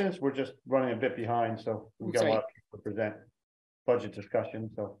more questions? We're just running a bit behind, so we've got a lot of people to present budget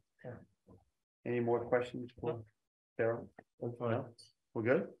discussion. So any more questions for Sarah? No? We're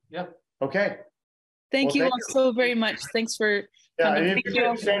good? Yeah. Okay. Thank you all so very much. Thanks for coming.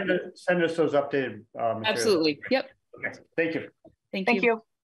 Send us those updated materials. Absolutely. Yep. Okay. Thank you. Thank you.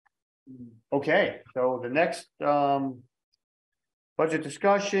 Okay, so the next budget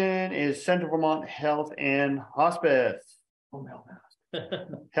discussion is Central Vermont Health and Hospice. Home health.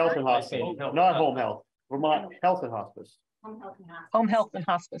 Health and hospice, not home health. Vermont Health and Hospice. Home health and hospice. Home health and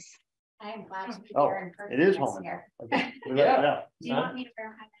hospice. I am glad to be Oh, here in person. it is this home. year. Okay. Yeah. Do you want me to wear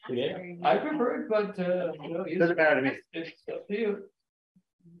my mask? Yeah. I prefer it, but you know, Doesn't matter to me. It's up to you.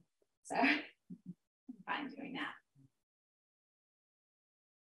 So I'm fine doing that.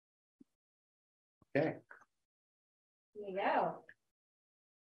 Okay. Here you go.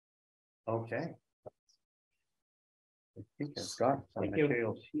 Okay. I think I've got some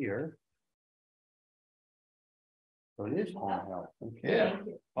materials here. So it is home health. Okay. Yeah.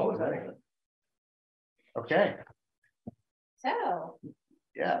 Oh, is that? Okay. So,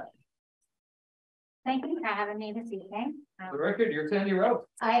 Yeah. thank you for having me this evening. The record, you're Sandy Rowe.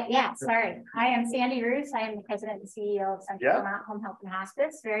 Sorry. I am Sandy Roos. I am the president and CEO of Central Vermont Home Health and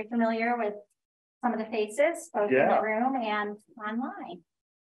Hospice. Very familiar with some of the faces, both in the room and online.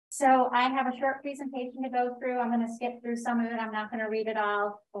 So I have a short presentation to go through. I'm going to skip through some of it. I'm not going to read it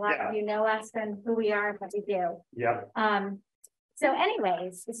all. A lot of you know us and who we are, what we do. Yeah. So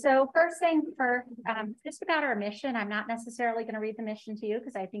anyways, so first thing for just about our mission, I'm not necessarily going to read the mission to you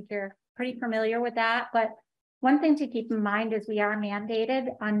because I think you're pretty familiar with that. But one thing to keep in mind is we are mandated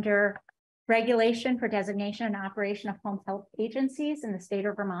under regulation for designation and operation of home health agencies in the state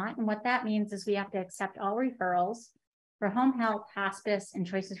of Vermont. And what that means is we have to accept all referrals for home health, hospice, and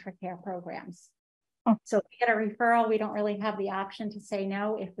choices for care programs. So if we get a referral, we don't really have the option to say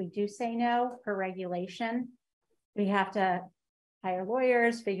no. If we do say no for regulation, we have to hire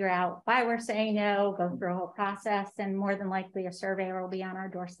lawyers, figure out why we're saying no, go through a whole process, and more than likely a surveyor will be on our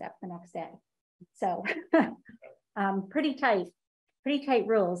doorstep the next day. So pretty tight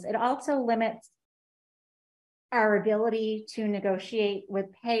rules. It also limits our ability to negotiate with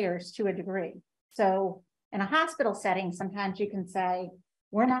payers to a degree. So in a hospital setting, sometimes you can say,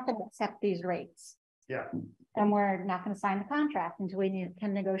 we're not going to accept these rates. Yeah. And we're not going to sign the contract until we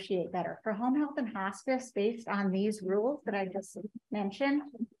can negotiate better. For home health and hospice, based on these rules that I just mentioned,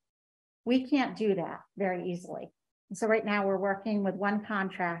 we can't do that very easily. And so right now we're working with one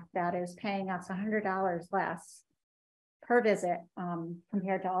contract that is paying us $100 less per visit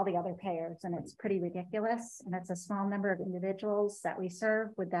compared to all the other payers. And it's pretty ridiculous. And it's a small number of individuals that we serve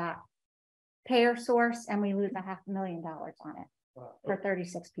with that payer source, and we lose $500,000 on it for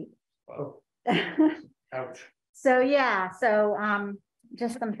 36 people. Wow. Ouch. So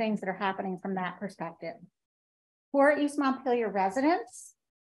just some things that are happening from that perspective. For East Montpelier residents,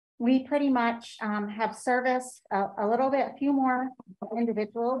 we pretty much have serviced a few more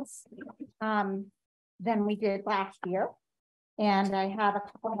individuals than we did last year. And I have a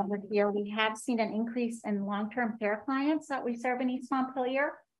couple numbers here. We have seen an increase in long-term care clients that we serve in East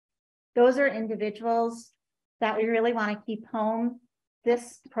Montpelier. Those are individuals that we really want to keep home.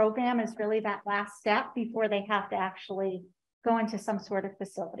 This program is really that last step before they have to actually go into some sort of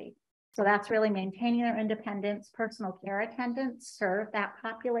facility. So that's really maintaining their independence. Personal care attendants serve that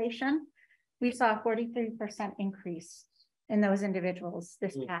population. We saw a 43% increase in those individuals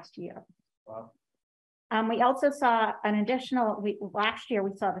this past year. Wow. We also saw an additional, last year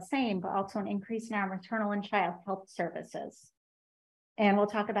we saw the same, but also an increase in our maternal and child health services. And we'll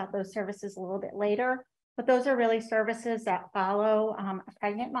talk about those services a little bit later, but those are really services that follow a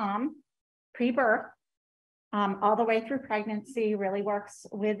pregnant mom pre-birth all the way through pregnancy, really works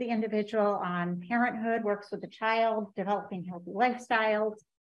with the individual on parenthood, works with the child, developing healthy lifestyles.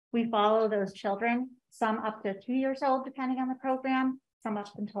 We follow those children, some up to 2 years old, depending on the program, some up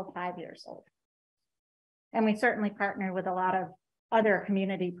until 5 years old. And we certainly partner with a lot of other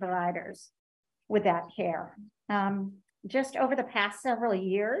community providers with that care. Just over the past several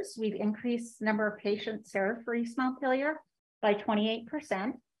years, we've increased the number of patients served for East Montpelier by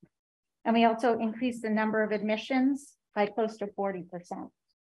 28%. And we also increased the number of admissions by close to 40%.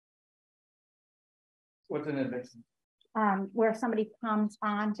 What's an admission? Where somebody comes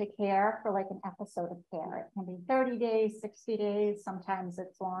on to care for like an episode of care. It can be 30 days, 60 days, sometimes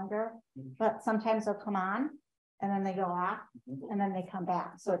it's longer, but sometimes they'll come on and then they go off and then they come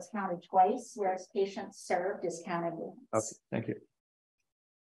back. So it's counted twice, whereas patients served is counted once. Okay, thank you.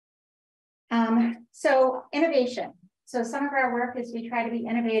 So innovation. So some of our work is we try to be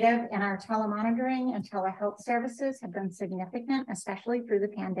innovative, and our telemonitoring and telehealth services have been significant, especially through the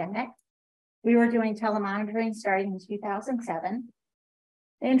pandemic. We were doing telemonitoring starting in 2007.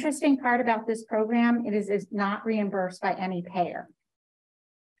 The interesting part about this program, it is not reimbursed by any payer.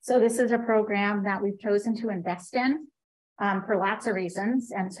 So this is a program that we've chosen to invest in for lots of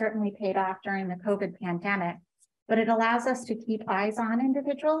reasons, and certainly paid off during the COVID pandemic, but it allows us to keep eyes on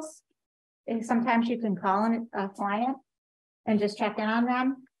individuals. And sometimes you can call a client and just check in on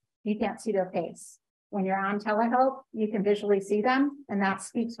them. You can't see their face. When you're on telehealth, you can visually see them, and that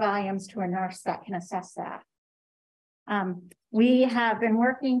speaks volumes to a nurse that can assess that. We have been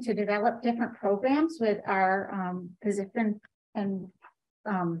working to develop different programs with our physician and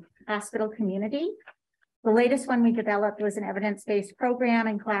hospital community. The latest one we developed was an evidence-based program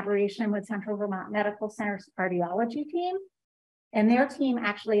in collaboration with Central Vermont Medical Center's cardiology team. And their team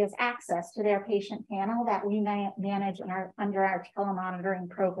actually has access to their patient panel that we manage under our telemonitoring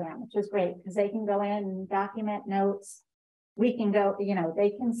program, which is great because they can go in and document notes, we can go, you know,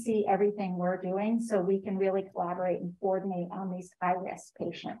 they can see everything we're doing, so we can really collaborate and coordinate on these high-risk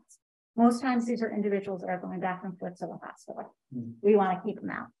patients. Most times these are individuals that are going back and forth to the hospital. We want to keep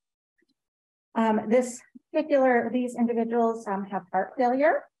them out. These individuals have heart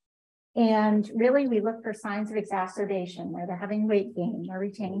failure, and really we look for signs of exacerbation where they're having weight gain or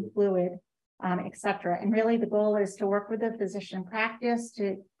retaining fluid, etc. And really the goal is to work with the physician practice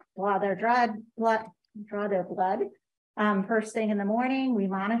to draw their blood first thing in the morning. We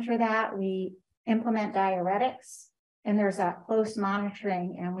monitor that, we implement diuretics, and there's a close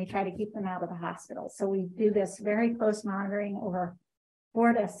monitoring, and we try to keep them out of the hospital. So we do this very close monitoring over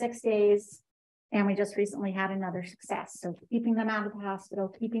 4 to 6 days. And we just recently had another success. So keeping them out of the hospital,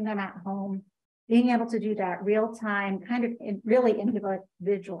 keeping them at home, being able to do that real time, kind of really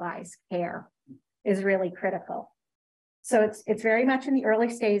individualized care is really critical. So it's very much in the early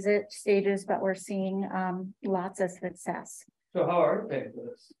stages, but we're seeing lots of success. So how are you paying for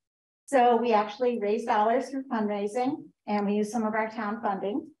this? So we actually raise dollars through fundraising, and we use some of our town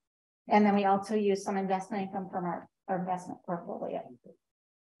funding. And then we also use some investment income from our investment portfolio.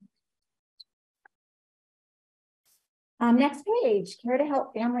 Next page, Care to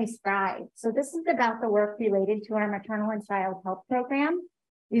Help Families Thrive. So this is about the work related to our maternal and child health program.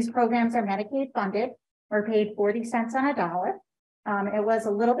 These programs are Medicaid funded. We're paid 40 cents on a dollar. It was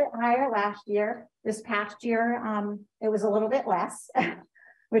a little bit higher last year. This past year, it was a little bit less,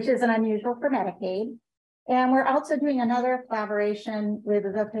 which is unusual for Medicaid. And we're also doing another collaboration with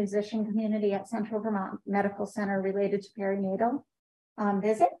the physician community at Central Vermont Medical Center related to perinatal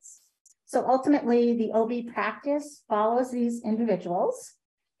visits. So ultimately, the OB practice follows these individuals,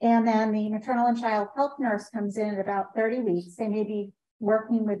 and then the maternal and child health nurse comes in at about 30 weeks. They may be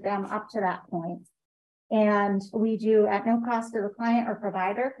working with them up to that point. And we do at no cost to the client or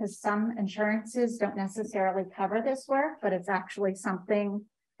provider, because some insurances don't necessarily cover this work, but it's actually something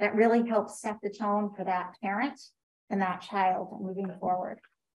that really helps set the tone for that parent and that child moving forward.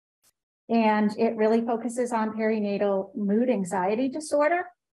 And it really focuses on perinatal mood anxiety disorder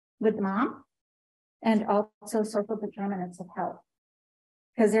with mom, and also social determinants of health.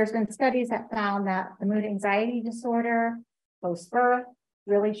 Because there's been studies that found that the mood anxiety disorder post-birth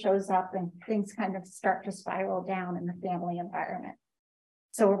really shows up and things kind of start to spiral down in the family environment.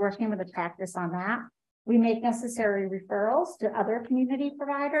 So we're working with the practice on that. We make necessary referrals to other community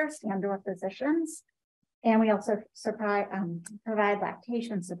providers and or physicians. And we also provide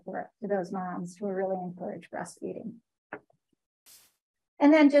lactation support to those moms who are really encourage breastfeeding.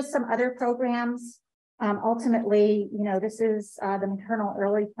 And then just some other programs. Ultimately, you know, this is the Maternal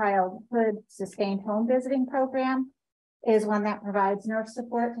Early Childhood Sustained Home Visiting Program is one that provides nurse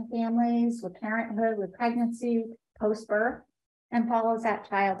support to families with parenthood, with pregnancy, post-birth, and follows that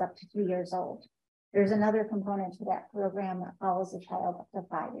child up to 2 years old. There's another component to that program that follows the child up to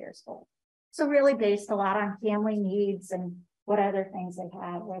 5 years old. So really based a lot on family needs and what other things they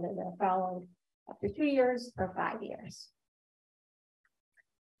have, whether they're followed up to 2 years or 5 years.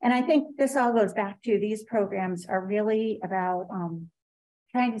 And I think this all goes back to these programs are really about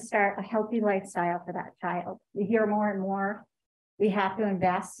trying to start a healthy lifestyle for that child. We hear more and more we have to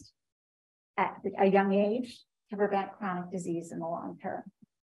invest at a young age to prevent chronic disease in the long term.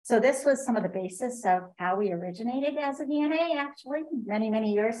 So this was some of the basis of how we originated as a VNA, actually, many,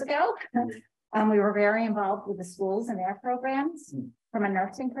 many years ago. We were very involved with the schools and their programs from a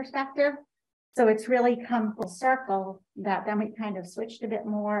nursing perspective. So it's really come full circle that then we kind of switched a bit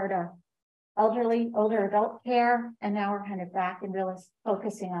more to older adult care. And now we're kind of back and really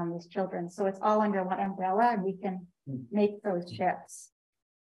focusing on these children. So it's all under one umbrella, and we can make those shifts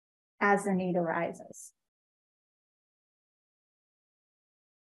as the need arises.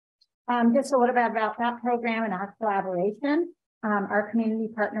 Just a little bit about that program and our collaboration. Our community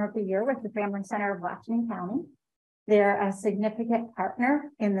partner of the year with the Family Center of Washington County. They're a significant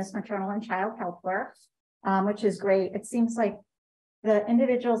partner in this maternal and child health work, which is great. It seems like the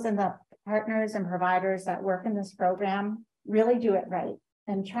individuals and the partners and providers that work in this program really do it right.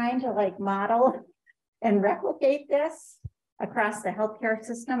 And trying to like model and replicate this across the healthcare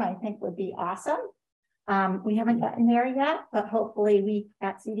system, I think would be awesome. We haven't gotten there yet, but hopefully we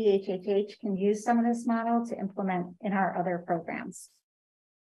at CDHHH can use some of this model to implement in our other programs.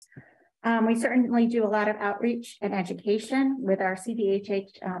 We certainly do a lot of outreach and education with our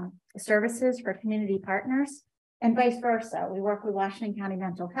CDHH services for community partners and vice versa. We work with Washington County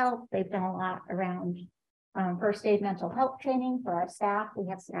Mental Health. They've done a lot around first aid mental health training for our staff. We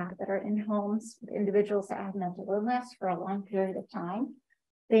have staff that are in homes with individuals that have mental illness for a long period of time.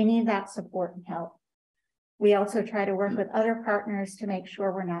 They need that support and help. We also try to work with other partners to make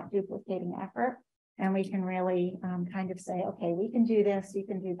sure we're not duplicating effort. And we can really kind of say, okay, we can do this, you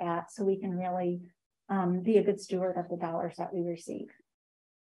can do that. So we can really be a good steward of the dollars that we receive.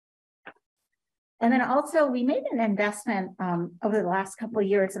 And then also we made an investment over the last couple of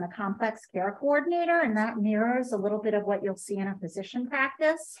years in a complex care coordinator, and that mirrors a little bit of what you'll see in a physician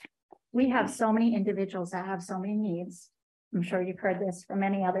practice. We have so many individuals that have so many needs. I'm sure you've heard this from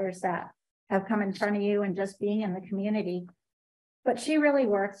many others that have come in front of you and just being in the community. But she really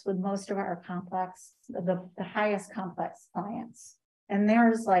works with most of our complex, the highest complex clients. And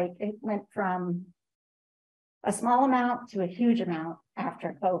there's like, it went from a small amount to a huge amount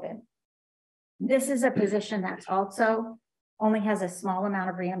after COVID. This is a position that's also only has a small amount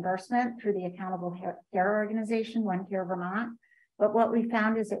of reimbursement through the Accountable Care Organization, One Care Vermont. But what we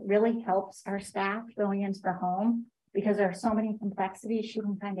found is it really helps our staff going into the home because there are so many complexities. She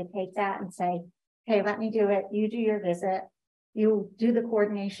can kind of take that and say, hey, let me do it. You do your visit. You do the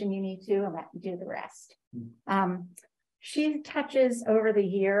coordination you need to, and let me do the rest. She touches over the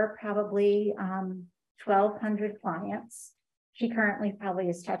year, probably 1,200 clients. She currently probably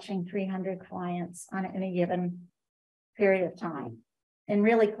is touching 300 clients on any given period of time, and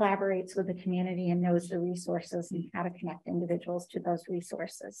really collaborates with the community and knows the resources and how to connect individuals to those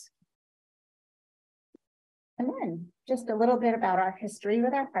resources. And then just a little bit about our history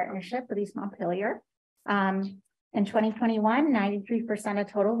with our partnership with East Montpelier. In 2021, 93%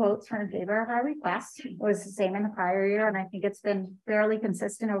 of total votes were in favor of our request. It was the same in the prior year, and I think it's been fairly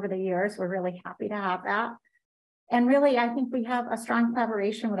consistent over the years. We're really happy to have that. And really, I think we have a strong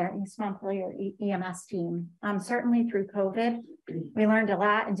collaboration with our East Montpelier EMS team. Certainly through COVID, we learned a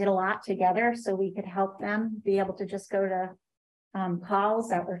lot and did a lot together so we could help them be able to just go to calls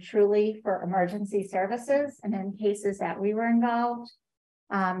that were truly for emergency services. And in cases that we were involved,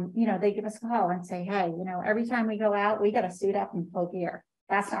 you know, they give us a call and say, hey, you know, every time we go out, we got to suit up in full gear.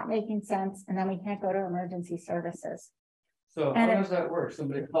 That's not making sense. And then we can't go to emergency services. So how does that work?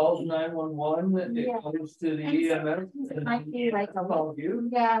 Somebody calls 911, it goes to the EMS, it might be like a call you?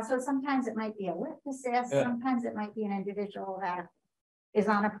 Yeah, so sometimes it might be a lift assist, sometimes it might be an individual that is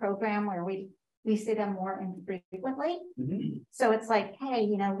on a program where we see them more infrequently. So it's like, hey,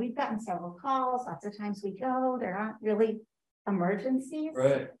 you know, we've gotten several calls, lots of times we go, there aren't really emergencies.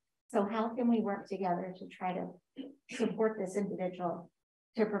 Right. So how can we work together to try to support this individual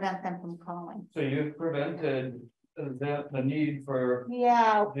to prevent them from calling? So you've prevented the need for the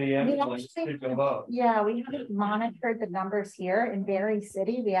ambulance to go up. Yeah, we haven't monitored the numbers here in Berry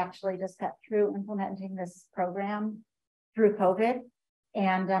City. We actually just got through implementing this program through COVID,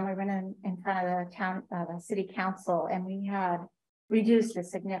 and we went in front of the town, the city council, and we had reduced a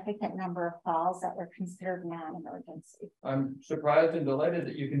significant number of calls that were considered non-emergency. I'm surprised and delighted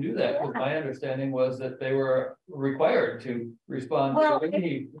that you can do that, because my understanding was that they were required to respond to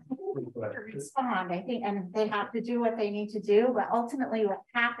any respond, I think, and they have to do what they need to do. But ultimately, what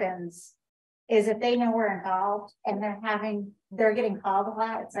happens is if they know we're involved and they're getting called a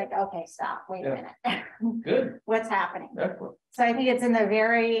lot, it's like, okay, stop, wait a minute. Good. What's happening? Excellent. So I think it's in the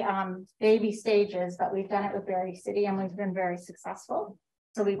very baby stages, but we've done it with Berry City and we've been very successful.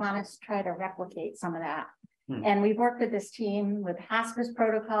 So we want to try to replicate some of that. And we've worked with this team with hospice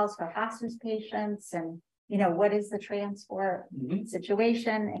protocols for hospice patients, and you know, what is the transport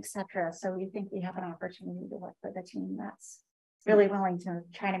situation, etc. So we think we have an opportunity to work with a team that's really willing to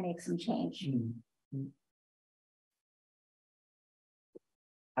try to make some change.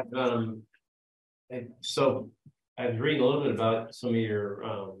 So I was reading a little bit about some of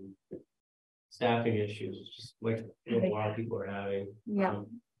your staffing issues, just like a lot of people are having. Yeah. Do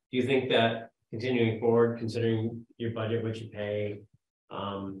you think that continuing forward, considering your budget, what you pay,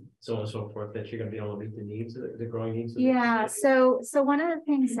 so on and so forth, that you're going to be able to meet the needs of the growing needs? Yeah. So one of the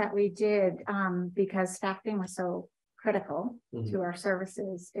things that we did, because staffing was so critical to our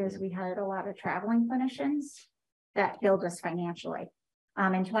services, is we hired a lot of traveling clinicians that killed us financially.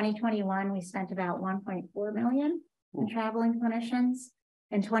 In 2021, we spent about 1.4 million in traveling clinicians.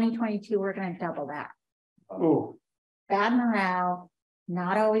 In 2022, we're going to double that. Oh, Bad morale,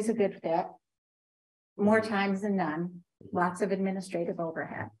 not always a good fit. More times than none, lots of administrative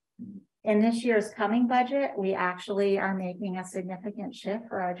overhead. In this year's coming budget, we actually are making a significant shift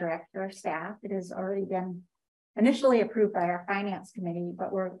for our director of staff. It has already been initially approved by our finance committee,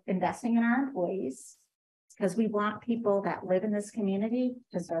 but we're investing in our employees because we want people that live in this community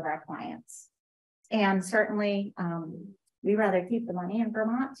to serve our clients. And certainly, we rather keep the money in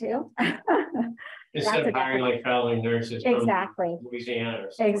Vermont too. Instead of hiring like traveling nurses exactly from Louisiana.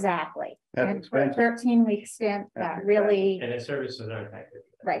 Exactly. That's and for a 13-week stint that really. And the services aren't that good.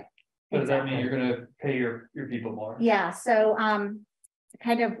 Right. But does that mean you're going to pay your people more? Yeah. So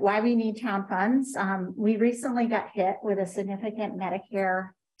kind of why we need town funds. We recently got hit with a significant Medicare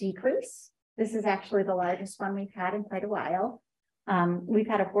decrease. This is actually the largest one we've had in quite a while. We've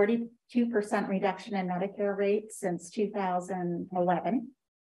had a 42% reduction in Medicare rates since 2011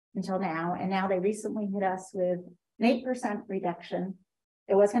 until now. And now they recently hit us with an 8% reduction.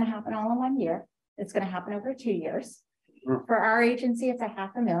 It was going to happen all in 1 year. It's going to happen over 2 years. For our agency, it's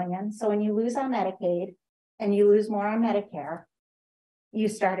 $500,000. So when you lose on Medicaid and you lose more on Medicare, you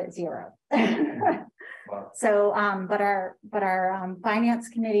start at zero. Wow. So, but our finance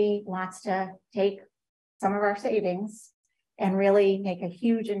committee wants to take some of our savings and really make a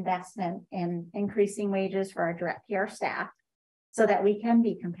huge investment in increasing wages for our direct care staff so that we can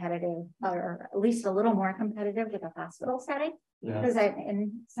be competitive, or at least a little more competitive with a hospital setting. Yeah. Because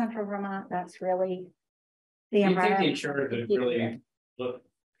in central Vermont, that's really the You think the environment. insurers would really look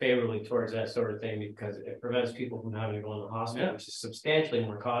favorably towards that sort of thing because it prevents people from having to go in the hospital, which is substantially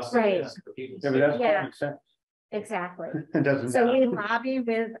more costly. Right. For people. Yeah, but that's Yeah. makes sense. Exactly. It doesn't. So we lobby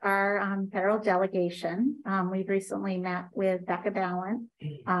with our federal delegation. We've recently met with Becca Ballant.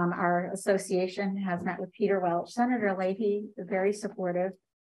 Our association has met with Peter Welch. Senator Leahy is very supportive.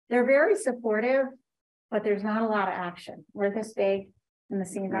 They're very supportive, but there's not a lot of action. We're this big and the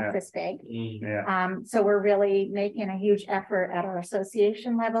scene's not this big. Yeah. So we're really making a huge effort at our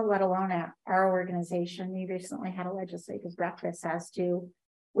association level, let alone at our organization. We recently had a legislative breakfast as to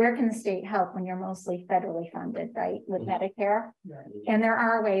where can the state help when you're mostly federally funded, right, with Medicare? And there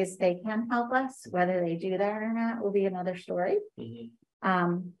are ways they can help us. Whether they do that or not will be another story.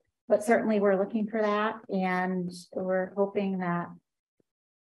 But certainly we're looking for that, and we're hoping that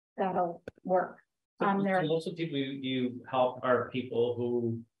that'll work. So most of the people you help are people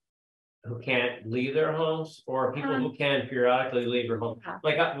who can't leave their homes, or people who can periodically leave their home.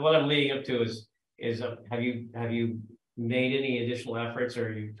 Like what I'm leading up to is have you made any additional efforts, or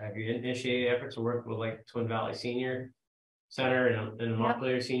have you initiated efforts to work with like Twin Valley Senior Center and the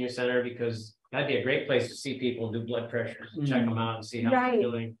Montpelier Senior Center, because that'd be a great place to see people and do blood pressures and check them out and see how they're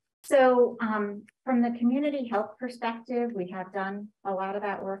feeling. So from the community health perspective, we have done a lot of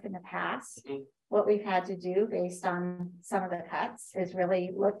that work in the past. What we've had to do based on some of the cuts is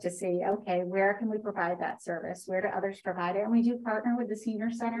really look to see, okay, where can we provide that service? Where do others provide it? And we do partner with the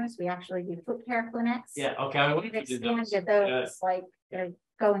senior centers. We actually do foot care clinics. Yeah, okay. I We've expanded those, like they're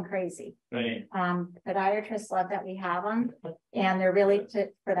going crazy. Right. Podiatrists love that we have them, and they're really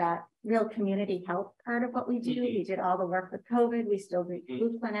for that real community health part of what we do. We did all the work with COVID. We still do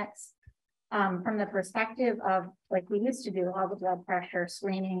flu clinics. From the perspective of, like, we used to do all the blood pressure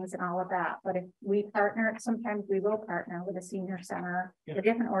screenings and all of that, but if we partner, sometimes we will partner with a senior center or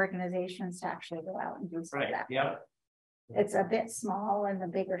different organizations to actually go out and do some of that. Yeah. It's a bit small in the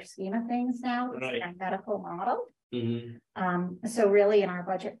bigger scheme of things now. It's a medical model. So really in our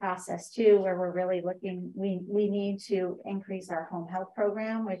budget process too, where we're really looking, we need to increase our home health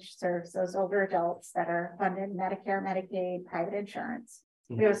program, which serves those older adults that are funded Medicare, Medicaid, private insurance.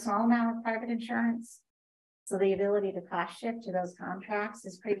 We have a small amount of private insurance, so the ability to cost shift to those contracts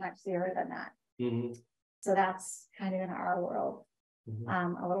is pretty much zero than that. So that's kind of in our world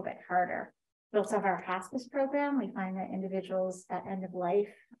a little bit harder. We also have our hospice program. We find that individuals at end of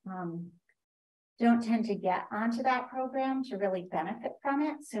life don't tend to get onto that program to really benefit from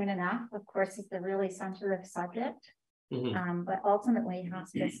it soon enough. Of course, it's a really sensitive subject, but ultimately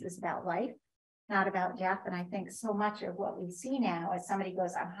hospice is about life, not about death. And I think so much of what we see now is somebody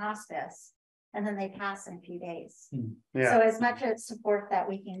goes on hospice and then they pass in a few days. So as much as support that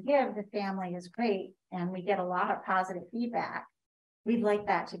we can give the family is great, and we get a lot of positive feedback, we'd like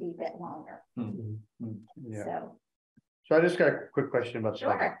that to be a bit longer. So I just got a quick question about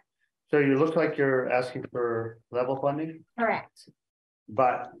that. So you look like you're asking for level funding? Correct.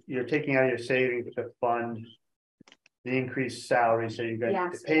 But you're taking out your savings to fund the increased salary, so you're going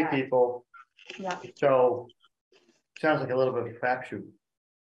to pay people. So sounds like a little bit of a crapshoot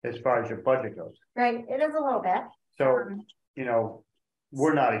as far as your budget goes. Right, it is a little bit. So, you know,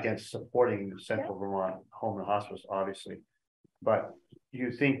 we're not against supporting Central Vermont Home and Hospice, obviously, but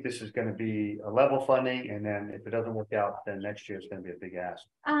you think this is going to be a level funding, and then if it doesn't work out, then next year is going to be a big ask?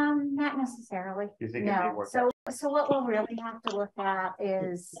 Not necessarily. You think it may work out? So what we'll really have to look at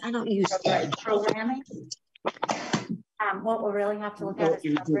is programming. What we'll really have to look at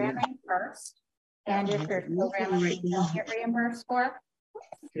is programming first, and if there's programming we don't get reimbursed for.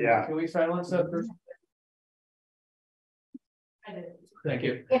 Can we silence that first? Thank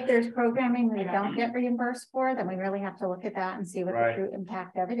you. If there's programming we don't get reimbursed for, then we really have to look at that and see what the true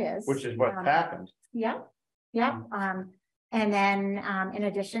impact of it is. Which is what happened. And then in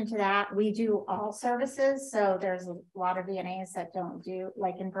addition to that, we do all services. So there's a lot of VNAs that don't do,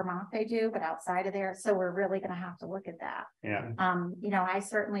 like in Vermont they do, but outside of there. So we're really going to have to look at that. Yeah. You know, I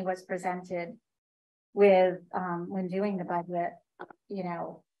certainly was presented with when doing the budget, you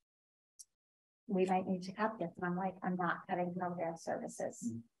know, we might need to cut this. And I'm like, I'm not cutting program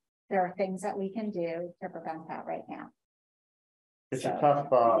services. There are things that we can do to prevent that right now. It's So, a tough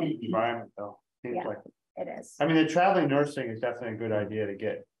environment though. Seems Yeah. like. It is. I mean, the traveling nursing is definitely a good idea to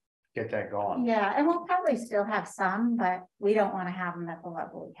get that going. Yeah, and we'll probably still have some, but we don't want to have them at the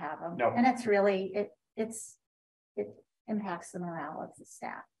level we have them. No. And it's really, it impacts the morale of the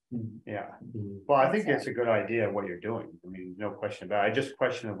staff. Yeah. Well, I think it's a good idea what you're doing. I mean, no question about it. I just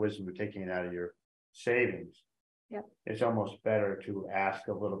question the wisdom of taking it out of your savings. Yep. It's almost better to ask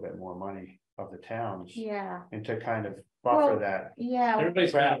a little bit more money of the towns. Yeah. And to kind of buffer Well, that. Yeah.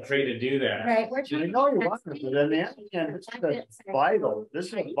 Everybody's not free to do that. Right. We're I trying know to you're welcome, but in the end, it's vital. This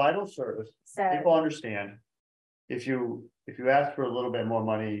is a vital service. So, People understand. If you ask for a little bit more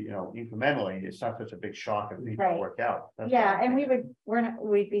money, you know, incrementally, it's not such a big shock if things don't Right. work out. That's yeah, all. and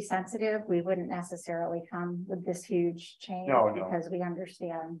we'd be sensitive. We wouldn't necessarily come with this huge change No. because we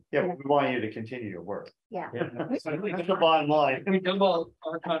understand. Yeah, you but know, we want you to continue your work. Yeah. That's the bottom line. We double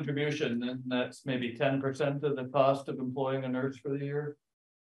our contribution, then that's maybe 10% of the cost of employing a nurse for the year,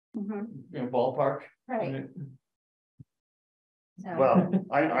 Mhm. you know, ballpark. Right. So, Well,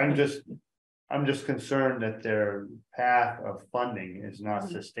 I'm just concerned that their path of funding is not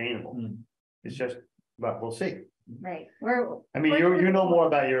sustainable. It's just, but we'll see. right. I mean, you know more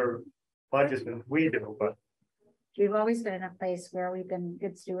about your budgets than we do, but We've always been in a place where we've been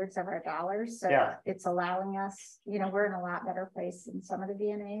good stewards of our dollars, so Yeah. it's allowing us, you know, we're in a lot better place than some of the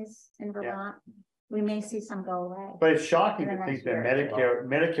VNAs in Vermont. We may see some go away. but it's shocking In to the think next that year.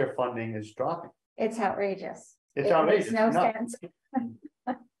 Medicare funding is dropping. It's outrageous. It's It outrageous. makes no Nuts. sense.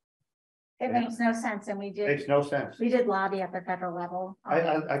 It makes no sense, and we Makes no sense. did lobby at the federal level.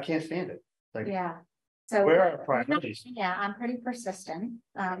 I can't stand it. Like, Yeah. So. where are priorities? Yeah, I'm pretty persistent.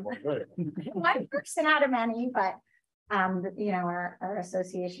 Well, good. One person out of many, but you know, our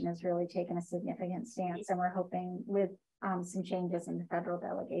association has really taken a significant stance, and we're hoping with some changes in the federal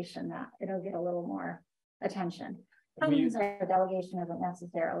delegation that it'll get a little more attention. Sometimes our delegation isn't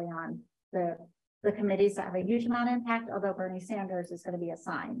necessarily on the committees that have a huge amount of impact, although Bernie Sanders is going to be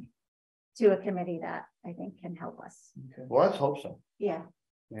assigned to a committee that I think can help us. Okay. Well, let's hope so. Yeah.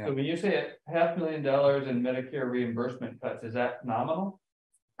 Yeah. So when you say $500,000 in Medicare reimbursement cuts, is that nominal?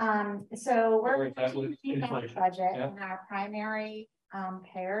 So Or we're is that with keeping our inflation? budget, Yeah. and our primary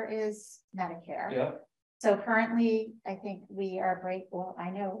payer is Medicare. Yeah, So currently, I think I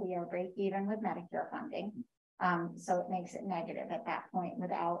know we are break even with Medicare funding. So it makes it negative at that point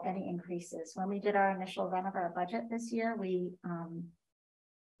without any increases. When we did our initial run of our budget this year, we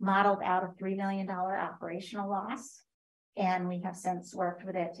modeled out a $3 million operational loss. And we have since worked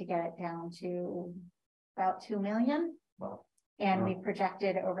with it to get it down to about 2 million. Wow. And we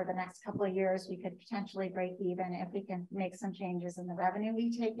projected over the next couple of years, we could potentially break even if we can make some changes in the revenue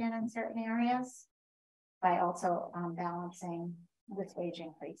we take in certain areas, by also balancing this wage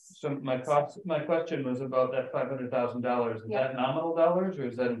increase. so my question was about that $500,000. Is Yeah. that nominal dollars or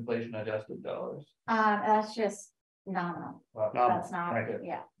is that inflation adjusted dollars? That's just nominal. Wow. That's not, right.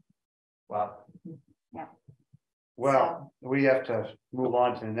 yeah. Wow. Well, we have to move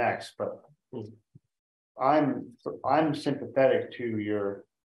on to the next, but I'm sympathetic to your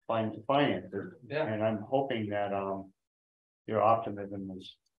finances. Yeah. And I'm hoping that your optimism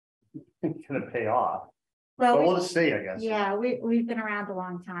is gonna pay off. But Well, we'll just see, I guess. yeah, we've been around a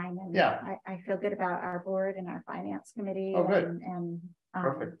long time, and Yeah. I feel good about our board and our finance committee. Oh, good. And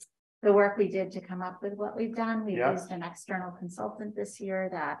Perfect. the work we did to come up with what we've done. We've Yeah. used an external consultant this year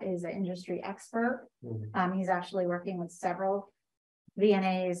that is an industry expert. Mm-hmm. He's actually working with several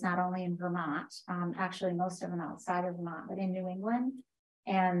VNAs, not only in Vermont, actually most of them outside of Vermont, but in New England.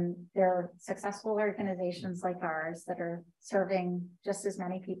 And they're successful organizations like ours that are serving just as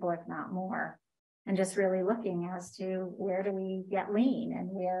many people, if not more. And just really looking as to where do we get lean and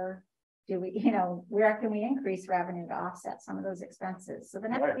where do we, you know, where can we increase revenue to offset some of those expenses? So the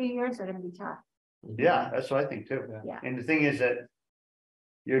next Right. few years are going to be tough. Yeah, that's what I think too. Yeah. And the thing is that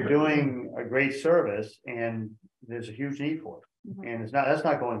you're doing a great service and there's a huge need for it. Mhm. And that's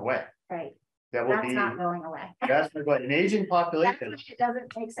not going away. Right. That will That's be, not going away. that's not going, an aging population. It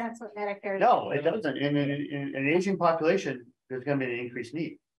doesn't make sense with Medicare. No, it doesn't. In an aging population, there's gonna be an increased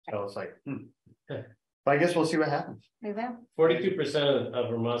need. So it's like, But I guess we'll see what happens. We will. 42% of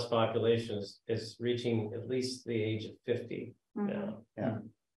Vermont's population is reaching at least the age of 50 Mhm. now. Yeah.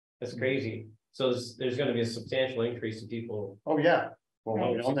 That's crazy. So there's gonna be a substantial increase in people. Oh, yeah. Well,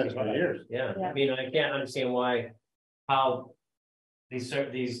 Right. we've known that for years. Yeah, Yeah. I mean, I can't understand how the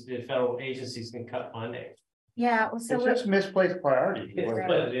federal agencies can cut funding. Yeah, well, so It's just misplaced priority. It's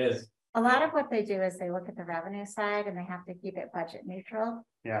what it is. a lot of what they do is they look at the revenue side and they have to keep it budget neutral,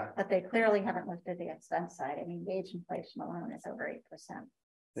 Yeah, but they clearly haven't looked at the expense side. I mean, wage inflation alone is over 8%.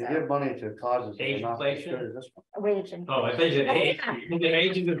 they give money to causes. that are Age not as inflation? good as this one. Wage Oh, I inflation. think the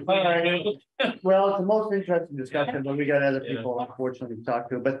agent is fine. Well, it's the most interesting discussion, but we got other people unfortunately to talk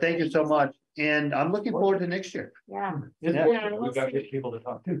to, but thank you so much. And I'm looking forward to next year. Yeah. Yeah. Yeah, We've got good people to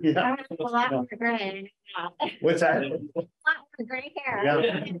talk to. Yeah. I have a lot more gray. What's that? A lot more gray hair.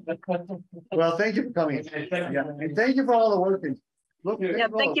 Yeah. Well, thank you for coming. Yeah, and thank you for all the work. Look, Yeah,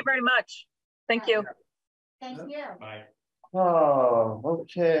 thank you very much. Thank you. Thank you. Bye. Oh,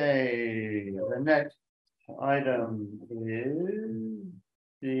 okay. The next item is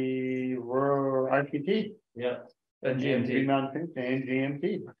the rural RPT. Yeah, and Green GMT. Mountain and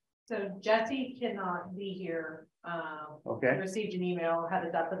GMT. So Jesse cannot be here. Okay. Received an email, had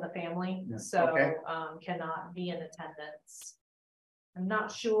a death in the family, Yeah. so, Okay. cannot be in attendance. I'm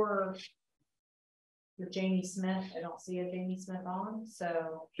not sure. With Jamie Smith, I don't see a Jamie Smith on,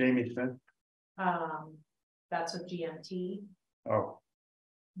 so, Jamie Smith. that's with GMT. Oh,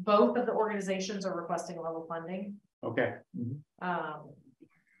 Both of the organizations are requesting level funding. okay.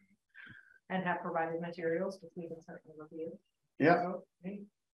 And have provided materials, which we can certainly review. Yeah, Okay.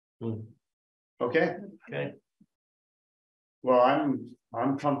 okay. Okay. Well,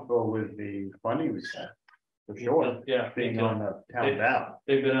 I'm comfortable with the funding we set, for sure, Yeah. being on the town ballot.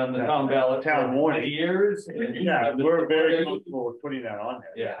 They've been on the town ballot Town for warning. 20 years. Yeah, we're very comfortable with putting that on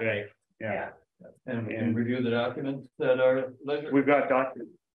there. Yeah, Right. Yeah, and we can review the documents that are leisure. we've got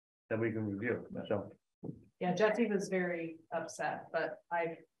documents that we can review, so. Yeah, Jesse was very upset, but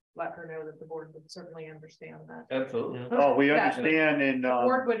I let her know that the board would certainly understand that. Absolutely. Oh, we That understand and, The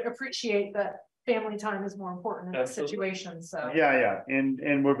board would appreciate that family time is more important in this Absolutely. situation, so. yeah,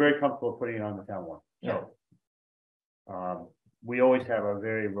 and we're very comfortable putting it on the town one. Yeah. We always have a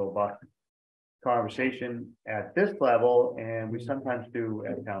very robust conversation at this level, and we sometimes do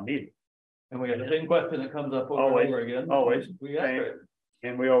at town meeting. And we have the same question that comes up over Always, and over again. always. We answer it.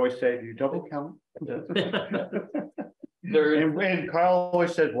 And we always say, do you double count? There is, And Kyle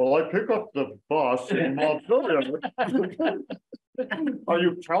always says, well, I pick up the bus in Montpelier. Are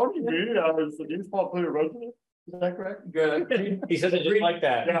you counting me as an East Montpelier resident? Is that correct? He says it just like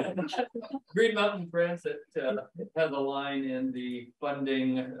that. Yeah. Green Mountain Transit has a line in the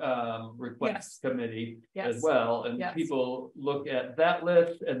funding request committee as Yes. well. And Yes. people look at that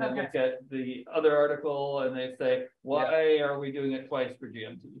list and then Okay. look at the other article and they say, why are we doing it twice for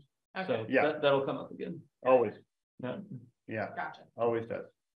GMT? Okay, So Yeah. that'll come up again. Always, Yeah. yeah, gotcha. always does.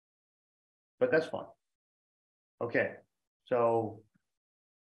 But that's fun. Okay, so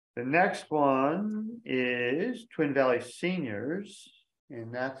the next one is Twin Valley Seniors,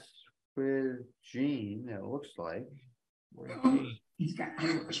 and that's with Gene, it looks like. He's got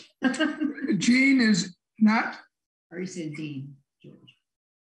George. Gene is not, or he said Dean. George.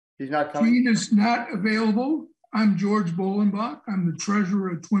 He's not coming? Gene is not available. I'm George Bolenbach. I'm the treasurer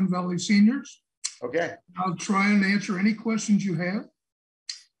of Twin Valley Seniors. Okay, I'll try and answer any questions you have.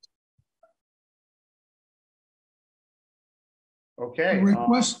 okay.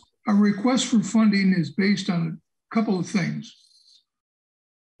 A request for funding is based on a couple of things.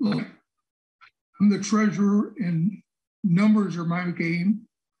 Look, I'm the treasurer and numbers are my game.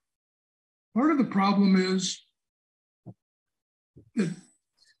 Part of the problem is that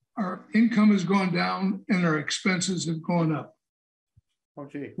our income has gone down and our expenses have gone up. Oh,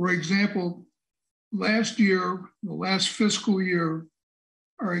 gee. For example, last year, the last fiscal year,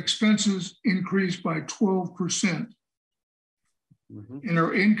 our expenses increased by 12%. And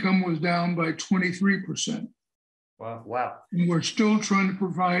our income was down by 23%. Wow. And we're still trying to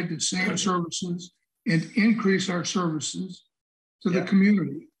provide the same services and increase our services to the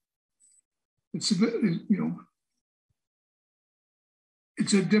community. It's a bit,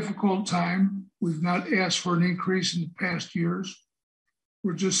 it's a difficult time. We've not asked for an increase in the past years.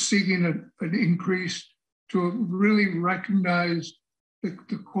 We're just seeking an increase to really recognize that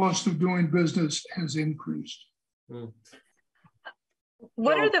the cost of doing business has increased.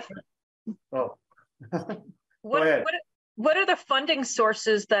 What are the Oh. what are the funding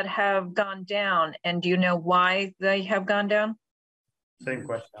sources that have gone down, and do you know why they have gone down? Same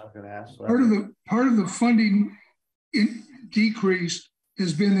question I was gonna ask. Part of the funding decrease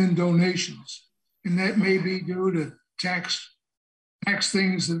has been in donations, and that may be due to tax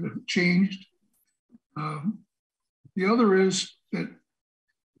things that have changed. The other is that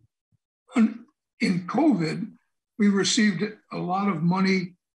in COVID, we received a lot of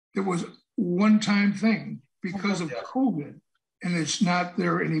money that was one-time thing because of COVID, and it's not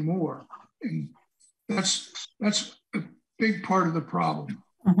there anymore. And that's a big part of the problem.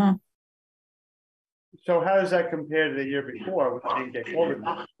 Mhm. So how does that compare to the year before when we didn't get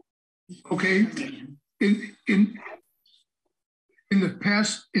COVID? Okay, in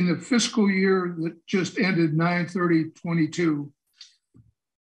the fiscal year that just ended 9/30/22,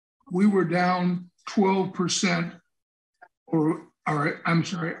 we were down 12%, or our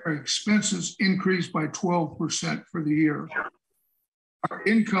expenses increased by 12% for the year. Our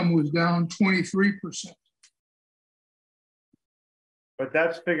income was down 23%. But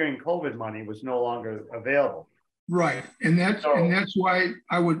that's figuring COVID money was no longer available. Right, and that's why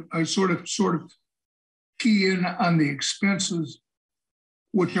I sort of key in on the expenses,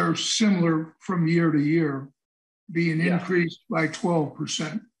 which are similar from year to year, being increased by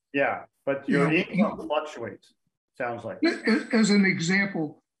 12%. Yeah, but your income fluctuates, sounds like. As an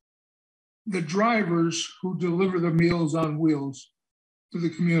example, the drivers who deliver the Meals on Wheels to the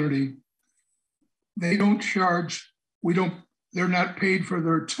community, they don't charge, they're not paid for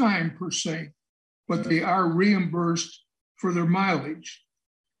their time per se, but they are reimbursed for their mileage.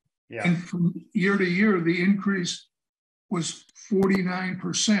 Yeah. And from year to year, the increase was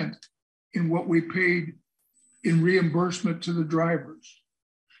 49% in what we paid in reimbursement to the drivers.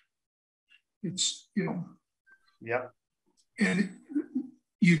 It's, yeah. And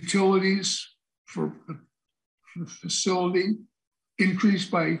utilities for the facility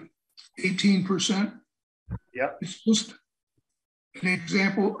increased by 18%. Yep. It's just an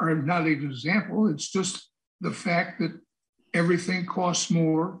example, or not an example, it's just the fact that everything costs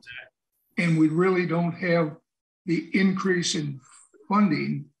more and we really don't have the increase in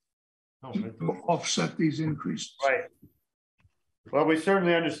funding to offset these increases. Right. Well, we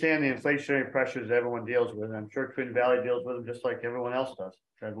certainly understand the inflationary pressures everyone deals with. I'm sure Twin Valley deals with them just like everyone else does.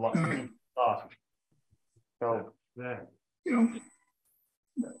 There's a lot of cost. So,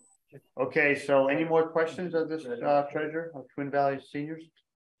 okay, so any more questions of this treasurer of Twin Valley seniors?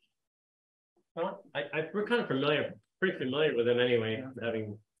 Well, we're kind of pretty familiar with them anyway,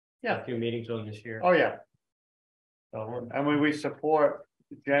 having a few meetings on this year. Oh, yeah. So, and we support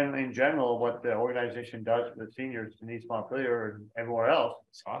in general what the organization does for the seniors in East Montpelier and everywhere else.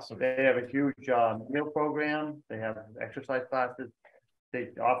 It's awesome. They have a huge meal program. They have exercise classes. They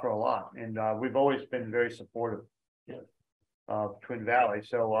offer a lot, and we've always been very supportive of Twin Valley.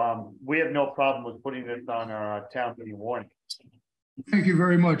 So we have no problem with putting this on our town meeting warning. Thank you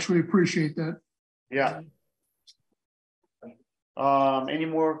very much. We appreciate that. Yeah. Any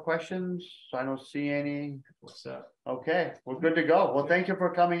more questions? I don't see any. What's that? Okay, we're good to go. Well, thank you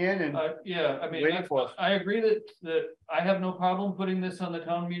for coming in and yeah, I mean, I agree that I have no problem putting this on the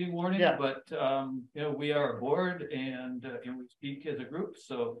town meeting warning, but we are a board and we speak as a group,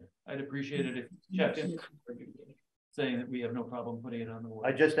 so I'd appreciate it if you checked in saying that we have no problem putting it on the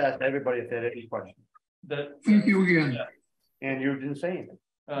warning. I just asked everybody if they had any questions. Thank you again. And you didn't say anything.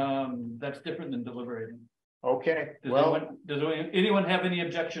 That's different than deliberating. Okay. Does anyone have any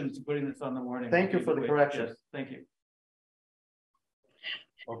objections to putting this on the warning? Thank you for the correction. Yes, thank you.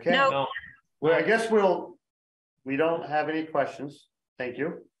 Okay. No. Well, I guess we don't have any questions. Thank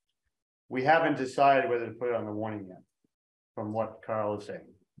you. We haven't decided whether to put it on the warning yet, from what Carl is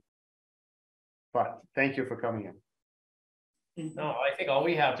saying. But thank you for coming in. No, I think all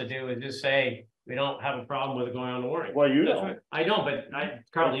we have to do is just say we don't have a problem with it going on the warning. Well, you don't. I don't, but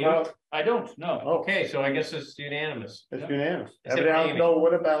Carl, you? I don't know. Okay, so I guess it's unanimous. It's unanimous. No,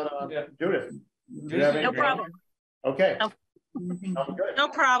 what about Judith? No problem. Okay. No. Good. No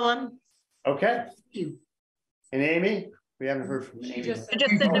problem. Okay. And Amy, we haven't heard from Amy.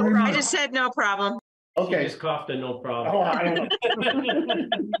 I just said no problem. Okay. She just coughed a no problem. Oh, I don't know.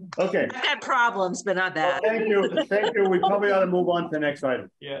 Okay. I've had problems, but not that. Well, thank you. Thank you. We probably ought to move on to the next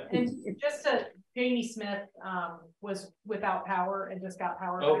item. Yeah. And just Jamie Smith was without power and just got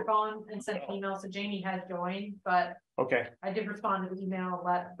power back on and sent an email. So Jamie has joined, but okay. I did respond to the email,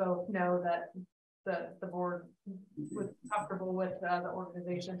 let both know that the board was comfortable with the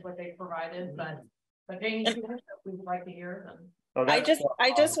organizations, what they provided, but Jamie Smith, we would like to hear them. Oh, I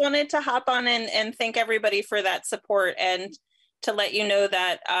just wanted to hop on and thank everybody for that support and to let you know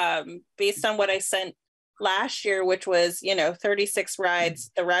that based on what I sent last year, which was 36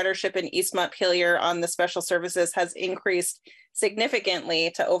 rides, the ridership in East Montpelier on the special services has increased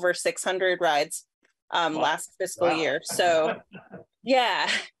significantly to over 600 rides last fiscal year. So yeah,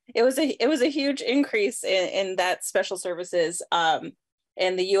 it was a huge increase in that special services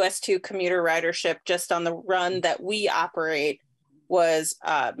and the US2 commuter ridership just on the run that we operate was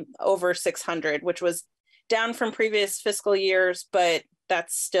over 600, which was down from previous fiscal years, but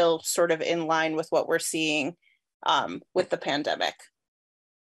that's still sort of in line with what we're seeing with the pandemic.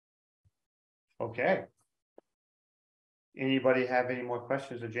 Okay. Anybody have any more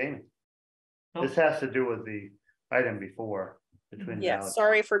questions of Jamie? Nope. This has to do with the item before the Twin Yeah, Valley.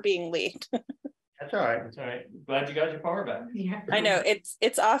 sorry for being late. That's all right. That's all right. Glad you got your power back. Yeah. I know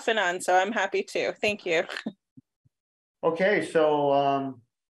it's off and on, so I'm happy too. Thank you. Okay, so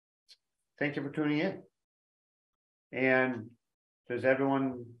thank you for tuning in. And does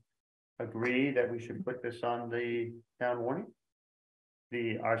everyone agree that we should put this on the town warning?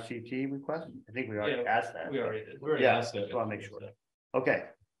 The RCT request? I think we already asked that. We already did. We already Yeah, asked it. just want to make sure. Okay.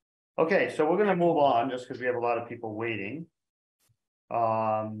 Okay, so we're gonna move on just because we have a lot of people waiting.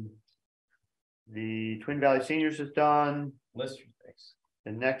 The Twin Valley Seniors is done. Lister, thanks.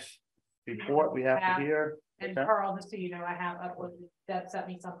 The next report we have to hear. And Carl, just so you know, I have uploaded, Deb sent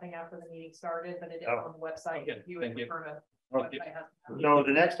me something after the meeting started, but it is on the website. Okay, You would thank you. prefer to. Okay. So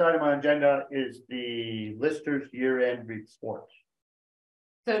the next item on agenda is the Listers year-end report.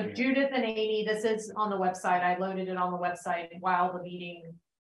 So Judith and Amy, this is on the website. I loaded it on the website while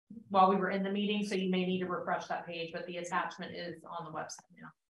we were in the meeting, so you may need to refresh that page, but the attachment is on the website now.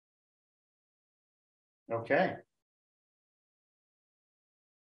 Okay.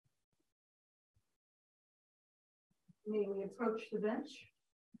 May we approach the bench?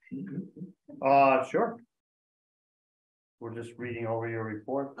 Sure. We're just reading over your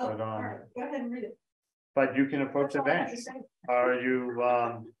report, but Go ahead and read it. but you can approach the That's all I have bench. to say. Are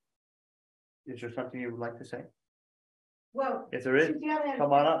you is there something you would like to say? Well, If there is, since you haven't had a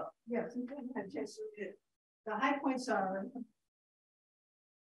come on chance- up. Yeah, since you haven't had a chance to look at it, the high points are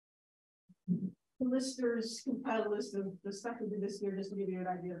the listers compiled a list of the stuff we did this year, just to give you an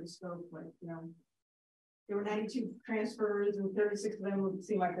idea of the scope, like, you know. There were 92 transfers and 36 of them would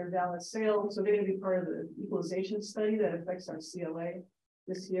seem like they're valid sales, so they're gonna be part of the equalization study that affects our CLA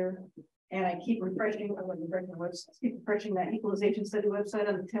this year. And I keep refreshing, keep refreshing that equalization study website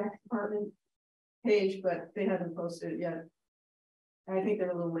on the tax department page, but they haven't posted it yet. And I think they're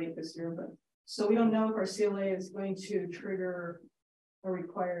a little late this year, but so we don't know if our CLA is going to trigger a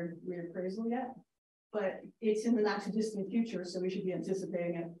required reappraisal yet, but it's in the not too distant future, so we should be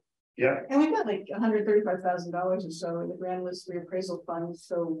anticipating it. Yeah. And we've got like $135,000 or so in the grand list reappraisal fund,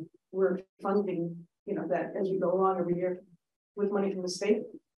 so we're funding, you know, that as we go along every year with money from the state.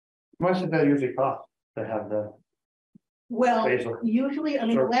 How much does that usually cost to have the Well, appraisal? usually, I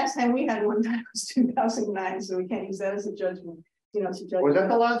mean, Sure. the last time we had one time was 2009, so we can't use that as a judgment, you know, to judge. Was that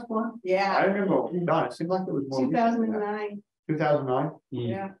the last one? I Yeah, remember, God, it seemed like it was more. 2009, 2009?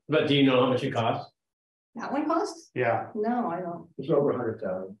 yeah. But do you know how much it costs? That one costs? Yeah, No, I don't. it's over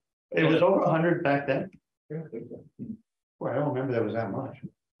 100,000. It was over 100 back then? Yeah, I think so. Well, I don't remember that was that much.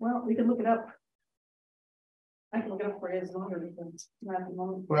 Well, we can look it up. I can look it up for you as longer because not at the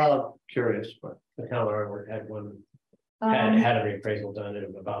moment. Well, I'm curious, but. The town where I worked had one, Um, had a reappraisal done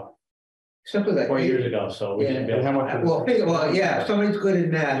in about Except for that. 4 years ago, so we didn't. And how much? Well, yeah, somebody's good in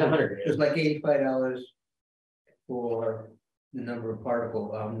math. 100. It's like $85 for the number of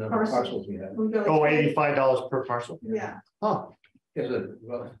parcels we have. we go like- Oh, $85 per parcel? Yeah. Huh, It's a,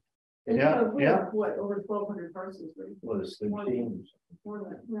 well, And Yeah, we yeah. have, what, over 1,200 parcels, right? well, it's 13. More than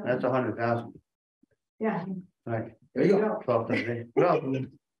that, yeah. that's 100,000. Yeah, Right. There you go. 12 to well,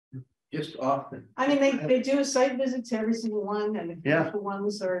 Just often. I mean, they do a site visit to every single one and the Yeah. commercial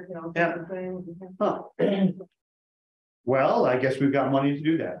ones are, you know, Yeah. different things. huh. Well, I guess we've got money to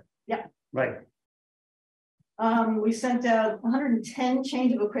do that. Yeah. Right. We sent out 110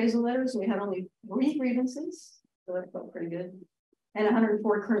 change of appraisal letters. We had only 3 grievances, so that felt pretty good. And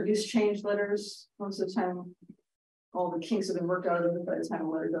 104 current use change letters. Most of the time, all the kinks have been worked out of it by the time a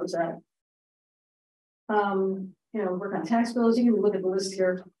letter goes out. You know, work on tax bills. You can look at the list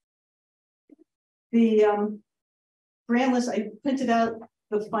here. The grand list, I printed out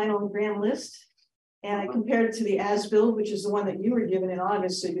the final grand list. And I compared it to the as-built, which is the one that you were given in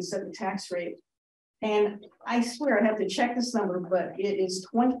August, so you could set the tax rate. And I swear I have to check this number, but it is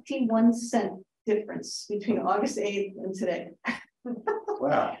 21-cent difference between August 8th and today.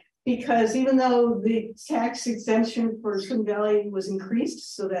 Wow. Because even though the tax exemption for Twin Valley was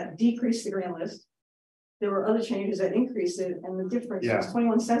increased, so that decreased the grand list, there were other changes that increased it, and the difference was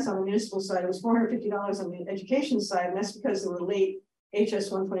 21 cents on the municipal side. It was $450 on the education side, and that's because there were late HS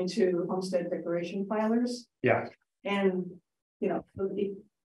 122 homestead declaration filers. Yeah. And, you know, it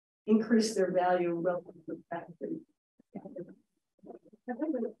increased their value relative to the fact that.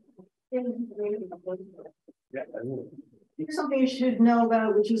 Here's something you should know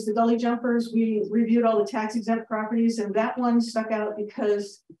about, which is the gully jumpers. We reviewed all the tax exempt properties, and that one stuck out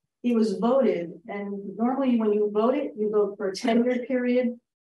because it was voted. And normally when you vote it, you vote for a 10-year period.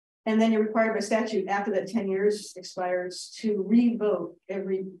 And then you're required by statute after that 10 years expires to re-vote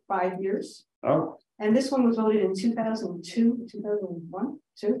every 5 years. Oh. And this one was voted in 2002, 2001,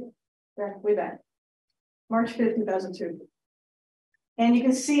 way back. March 5th, 2002. And you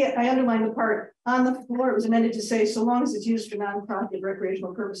can see it, I underlined the part on the floor. It was amended to say, so long as it's used for nonprofit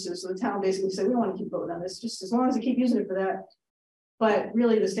recreational purposes. So the town basically said, we don't want to keep voting on this, just as long as they keep using it for that. But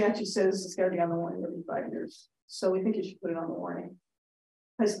really the statute says it's got to be on the warning every 5 years. So we think you should put it on the warning.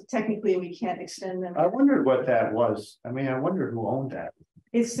 Because technically we can't extend them. I wondered what that was. I mean, I wondered who owned that.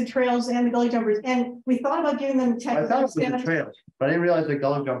 It's the trails and the gully jumpers. And we thought about giving them tax. I thought it was the trails, but I didn't realize the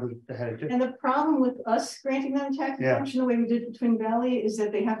gully jumpers had it too. And the problem with us granting them tax exemption the way we did between Valley is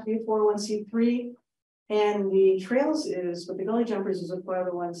that they have to be a 401c3. And the trails is, but the gully jumpers is a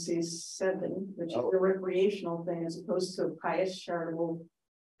 501c7, which is a recreational thing as opposed to a pious charitable.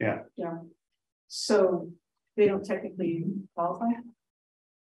 Yeah. Yeah. So they don't technically qualify.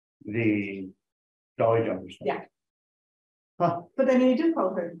 The gully jumpers. Yeah. Huh. But I mean, you do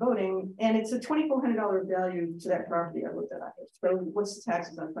qualify for voting, and it's a $2,400 value to that property. I looked at it. So what's the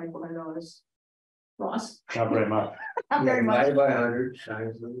taxes on $2,400? Ross? Not very much. Not very much. Divided by 100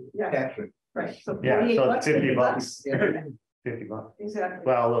 times the tax rate. Right. So yeah, so it's 50 bucks. bucks. Yeah. 50 bucks. Exactly.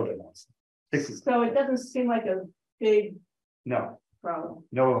 Well, a little bit more. 60. So it doesn't seem like a big problem.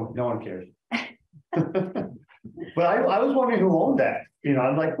 No one cares. But I was wondering who owned that. You know,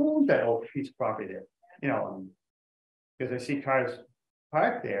 I'm like, who owns that old piece of property there? You know, because I see cars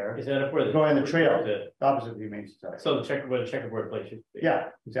parked there. Is that up where the going the trail opposite the Humane Society? So the checkerboard place used to be. Yeah,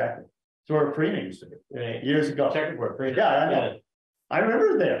 exactly. So where Preening used to be right. Years ago. Checkerboard. Yeah, I know. Yeah. I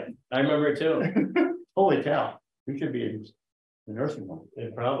remember it there. I remember it too. Holy cow! We should be in the nursing home. Yeah,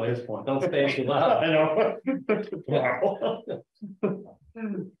 probably at this point. Don't stay too loud. I know. Wow.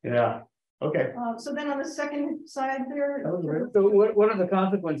 Yeah. Okay. So then on the second side there. So what are the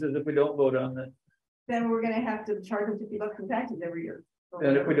consequences if we don't vote on this? Then we're going to have to charge them $50 in taxes every year.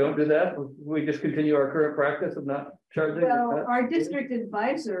 And if we don't do that, we just continue our current practice of not charging? Well, our district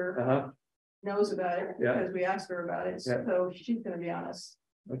advisor knows about it because we asked her about it. Yeah. So she's going to be honest.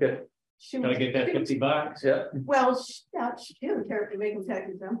 Okay. Gotta get that $50. Yeah. Well, she doesn't care if you make them tax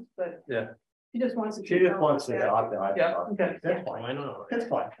exempt, but she just wants to. She just wants to opt out. Yeah. Okay. That's fine. Why not? That's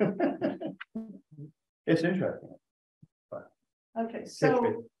fine. It's interesting. Okay,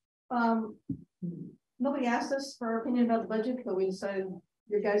 so nobody asked us for our opinion about the budget, but we decided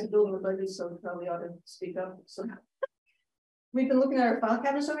your guys are building a budget, so we probably ought to speak up. So we've been looking at our file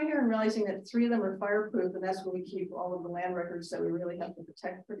cabinets over here and realizing that 3 of them are fireproof, and that's where we keep all of the land records that we really have to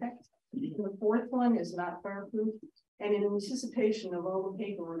protect. And the 4th one is not fireproof, and in anticipation of all the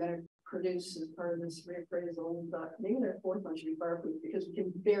paper we're going to produce as part of this reappraisal, but maybe that 4th one should be fireproof because we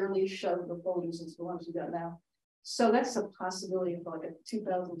can barely shove the folders into the ones we got now. So that's a possibility for like a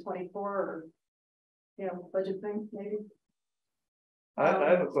 2024 or budget thing, maybe. I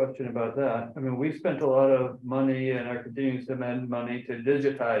have a question about that. I mean, we spent a lot of money and are continuing to spend money to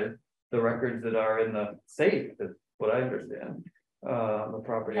digitize the records that are in the safe, that's what I understand. The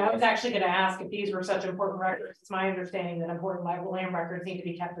property. Yeah, I was actually going to ask if these were such important records. It's my understanding that important land records need to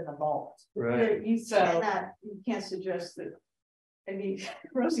be kept in the vault. Right. You can't suggest that. I mean,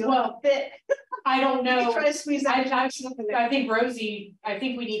 Rosie will fit. I don't know. Try to squeeze that. I think Rosie, I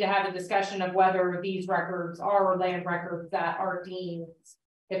think we need to have a discussion of whether these records are land records that are deemed,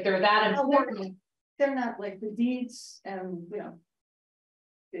 if they're that important. They're not like the deeds and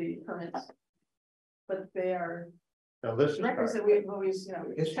the permits, but they are records that we've always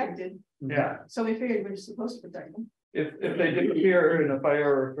protected. Yeah. So we figured we're supposed to protect them. If they disappear in a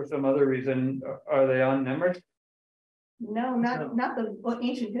fire or for some other reason, are they on NEMRIC? No, not the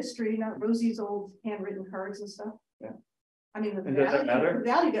ancient history, not Rosie's old handwritten cards and stuff. Yeah. I mean, the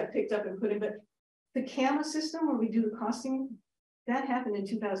value got picked up and put in, but the CAMA system where we do the costing, that happened in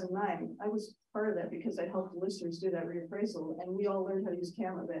 2009. I was part of that because I helped the listeners do that reappraisal, and we all learned how to use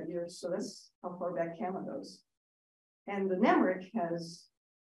CAMA that year. So that's how far back CAMA goes. And the NEMRIC has,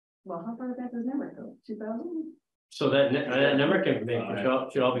 well, how far back does NEMRIC go? 2000? So that NEMRIC information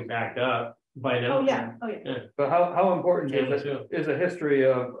should all be backed up by now. Oh yeah. But how important is a history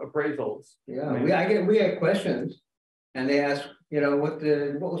of appraisals? Yeah, I mean, we had questions, and they asked, what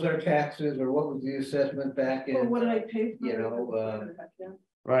was our taxes or what was the assessment back in? Well, what did I pay for?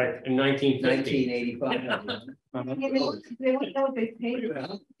 Right in 1985. They want to know what they paid.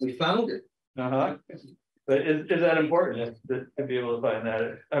 We found it. But is that important to be able to find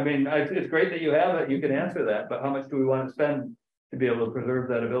that? I mean, it's great that you have it, you can answer that, but how much do we want to spend to be able to preserve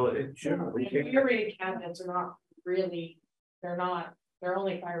that ability? Sure. Your rated cabinets are not really, they're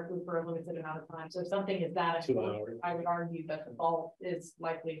only fireproof for a limited amount of time. So if something is that important, I would argue that the vault is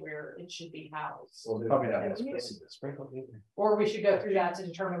likely where it should be housed. Well, probably not. Or we should go through that to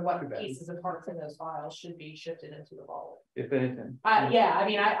determine what pieces and parts in those files should be shifted into the vault. If anything. Yeah, I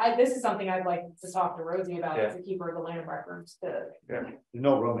mean, this is something I'd like to talk to Rosie about as a keeper of the land records. There's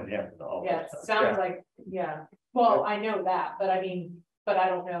no room in there for all. Yeah, it sounds like, well, I know that, but I mean, but I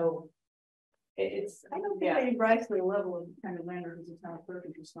don't know. I don't think they rise to the level of kind of land as a town clerk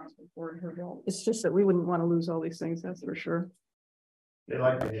is responsible for her bill. It's just that we wouldn't want to lose all these things, that's for sure. They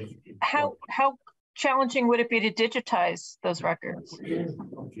like How challenging would it be to digitize those records?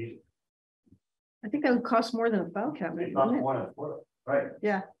 Oh, geez. I think that would cost more than a file cabinet. Right.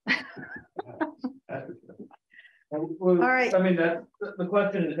 Yeah. All right. I mean, that the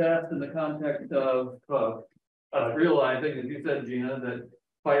question is asked in the context of realizing, as you said, Gina, that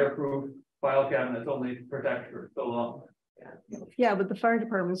fireproof file cabinets only protect for so long. Yeah, but the fire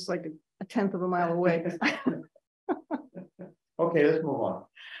department's like a 1/10 of a mile away. Okay, let's move on.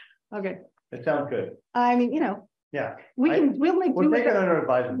 Okay. It sounds good. I mean, Yeah. we'll make do with it under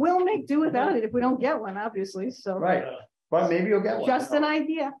advisement. We'll make do without it if we don't get one, obviously. So Right. But maybe you'll get one. Just an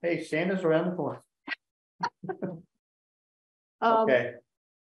idea. Hey, Santa's around the corner. Okay.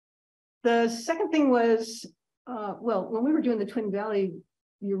 The second thing was, well, when we were doing the Twin Valley,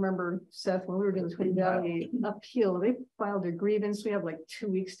 you remember, Seth, when we were doing the Twin Valley appeal, they filed their grievance. We have like 2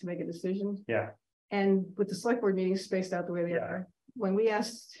 weeks to make a decision. Yeah. And with the select board meetings spaced out the way they are, when we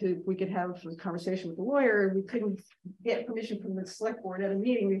asked if we could have a conversation with the lawyer, we couldn't get permission from the select board at a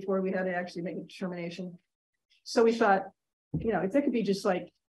meeting before we had to actually make a determination. So we thought, if there could be just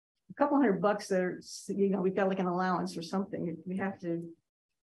like a couple $100 there, we've got like an allowance or something. We have to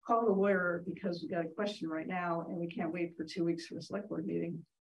call the lawyer because we've got a question right now and we can't wait for 2 weeks for a select board meeting.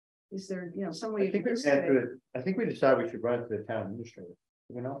 Is there, some way? I think we decided we should run it to the town administrator,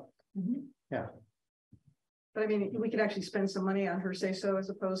 Yeah. But I mean, we could actually spend some money on her say so as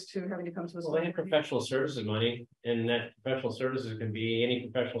opposed to having to come to us. Well, they have professional services money, and that professional services can be any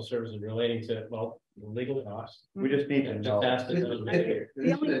professional services relating to, legal costs. We just need to know. This is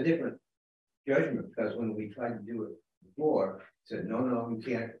a different judgment, because when we tried to do it before, said, no, we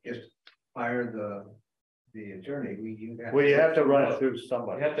can't just hire the attorney. You have to run it through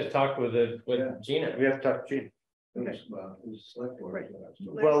somebody. You have to talk with Gina. We have to talk to Gina. Okay. Select board. Right.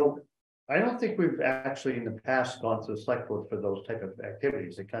 Well, I don't think we've actually in the past gone to the select board for those type of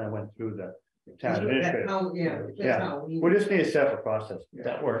activities. It kind of went through the town administrator. We just need a separate process.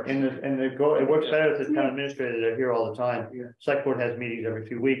 That works. And it works better with the town administrator. They're here all the time. Select board has meetings every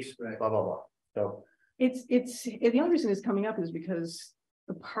few weeks, blah, blah, blah. So it's the only reason it's coming up is because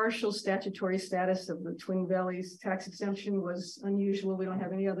the partial statutory status of the Twin Valleys tax exemption was unusual. We don't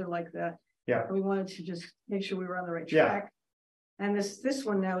have any other like that. Yeah. We wanted to just make sure we were on the right track. And this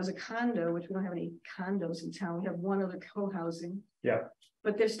one now is a condo, which we don't have any condos in town. We have one other co-housing. Yeah.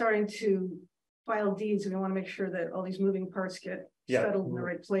 But they're starting to file deeds, and we want to make sure that all these moving parts get settled in the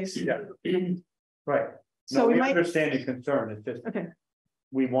right place. Yeah. Right. So we might understand your concern. It's just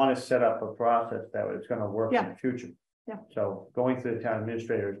we want to set up a process that it's going to work in the future. Yeah. So going through the town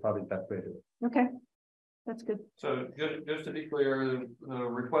administrator is probably the best way to do it. Okay. That's good. So just to be clear, the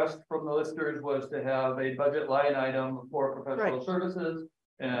request from the listers was to have a budget line item for professional services.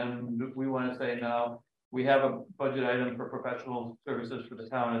 And we want to say now we have a budget item for professional services for the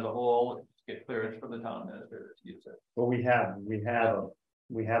town as a whole. Let's get clearance from the town administrator to use it. Well, we have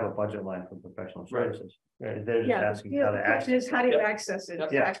a budget line for professional services. Right. They're just asking how to access. How do you access it?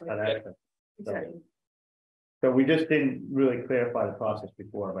 Exactly. How to access it. Exactly. So we just didn't really clarify the process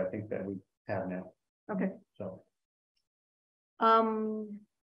before, but I think that we have now. Okay. So.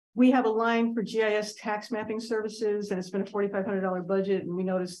 We have a line for GIS tax mapping services, and it's been a $4,500 budget. And we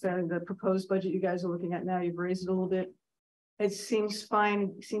noticed that in the proposed budget you guys are looking at now, you've raised it a little bit. It seems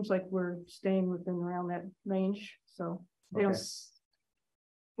fine. It seems like we're staying within around that range. So they don't.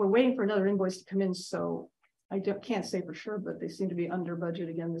 We're waiting for another invoice to come in, so I can't say for sure, but they seem to be under budget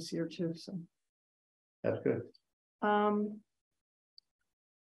again this year too. So that's good.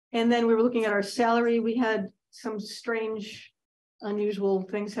 And then we were looking at our salary. We had some strange, unusual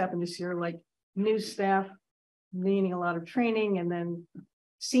things happen this year, like new staff needing a lot of training, and then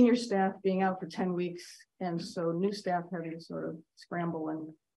senior staff being out for 10 weeks. And so new staff having to sort of scramble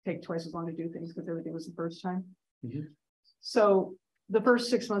and take twice as long to do things because everything was the first time. So the first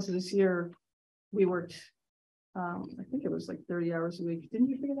 6 months of this year, we worked I think it was like 30 hours a week. Didn't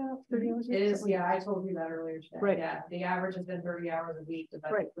you figure that out? 30 hours a week? It is, yeah, I told you that earlier today. Right. Yeah, the average has been 30 hours a week,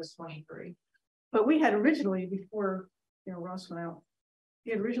 but Right. it was 23. But we had originally, before, Ross went out,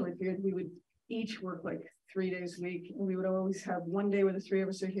 we had originally figured we would each work like 3 days a week, and we would always have one day where the 3 of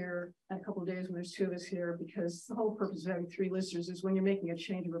us are here and a couple of days when there's 2 of us here, because the whole purpose of having 3 listers is when you're making a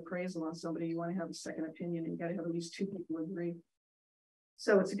change of appraisal on somebody, you want to have a second opinion, and you got to have at least 2 people agree.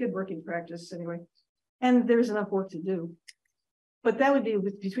 So it's a good working practice anyway, and there's enough work to do. But that would be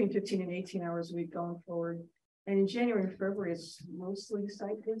between 15 and 18 hours a week going forward. And in January and February, it's mostly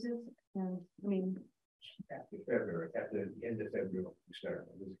site visits. And I mean, After February, after the end of February, we start.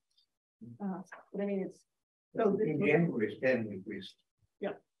 but I mean, it's So in January, it's 10 increase.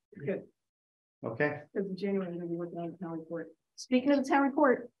 Yeah, good. Okay. Because in January, we're going to be working on the town report. Speaking of the town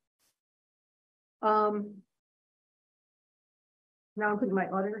report, now I'm putting my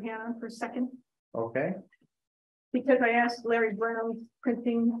auditor hat on for a second. Okay. Because I asked Larry Burnham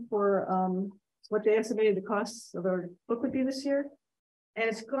printing for what they estimated the costs of our book would be this year. And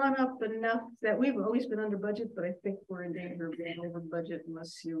it's gone up enough that we've always been under budget, but I think we're in danger of being over budget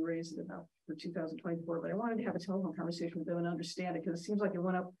unless you raise it enough for 2024. But I wanted to have a telephone conversation with them and understand it, because it seems like it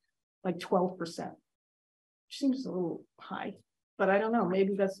went up like 12%. Which seems a little high, but I don't know.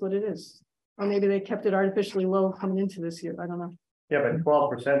 Maybe that's what it is. Or maybe they kept it artificially low coming into this year. I don't know. Yeah, but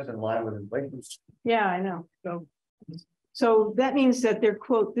 12% is in line with inflation. Yeah, I know. So that means that their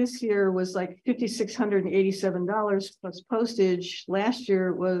quote this year was like $5,687 plus postage. Last year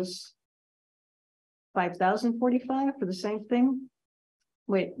it was $5,045 for the same thing.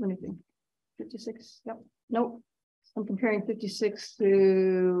 Wait, let me think. 56. Yep. Nope. I'm comparing 56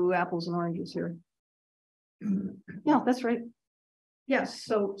 to apples and oranges here. No, that's right. Yes.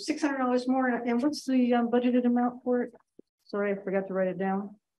 So $600 more. And what's the budgeted amount for it? Sorry, I forgot to write it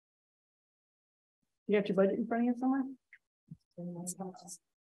down. You got your budget in front of you somewhere?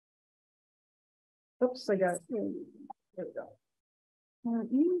 Oops, I got it. There we go.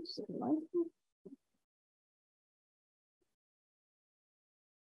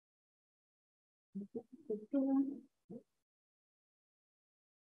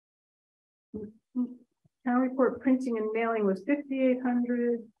 Town report printing and mailing was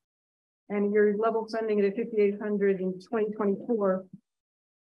 5,800, and your level funding at 5,800 in 2024.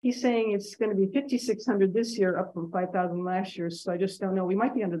 He's saying it's going to be 5,600 this year, up from 5,000 last year. So I just don't know. We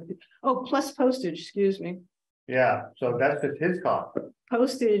might be under the, plus postage, excuse me. Yeah, so that's just his cost.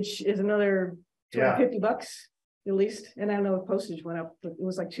 Postage is another $250 at least. And I don't know if postage went up, but it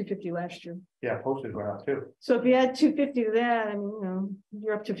was like $250 last year. Yeah, postage went up too. So if you add $250 to that, I mean,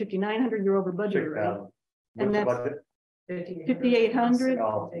 you're up to 5,900, you're over budget. Right? And that's 5,800.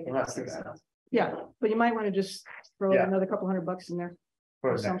 No, not too bad. Yeah, but you might want to just throw another couple $100 in there.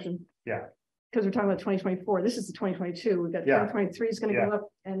 Or something. Yeah. Because we're talking about 2024. This is the 2022. We've got 2023 is going to go up,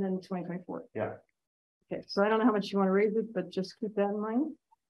 and then 2024. Yeah. Okay. So I don't know how much you want to raise it, but just keep that in mind.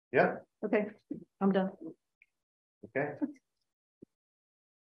 Yeah. Okay. I'm done. Okay.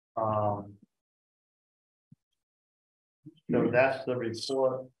 So that's the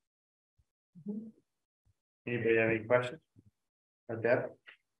report. Anybody have any questions? Deb?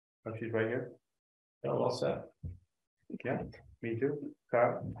 Oh, she's right here. Oh, well said. Yeah. Me too.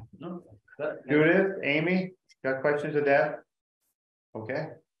 Carl? No. Judith, Amy, got questions of Deb? Okay.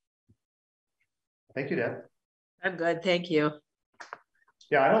 Thank you, Deb. I'm good, thank you.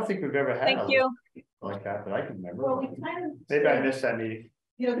 Yeah, I don't think we've ever had Thank you. like that, but I can remember. Well, we kind of Maybe I missed that meeting.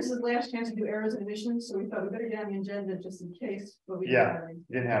 This is the last chance to do errors and omissions, so we thought we better get on the agenda just in case. But we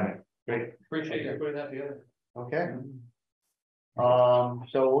didn't have it. Great. Appreciate you putting that together. Okay.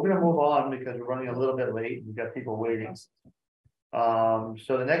 So we're gonna move on because we're running a little bit late. We've got people waiting.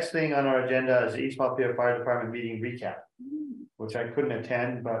 So the next thing on our agenda is the East Montpelier Fire Department meeting recap, which I couldn't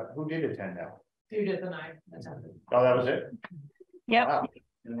attend, but who did attend now? Judith and I attended. Oh, that was it? Yep. Wow.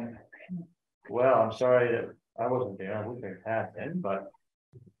 Well, I'm sorry that I wasn't there. I wish I had been, but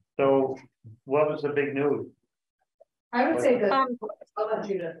so what was the big news? I would say that I'll let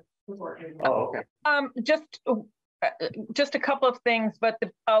Judith report. Oh, okay. Just a couple of things, but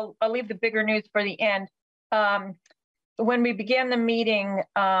I'll leave the bigger news for the end. When we began the meeting,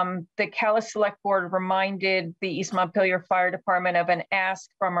 the Calais Select Board reminded the East Montpelier Fire Department of an ask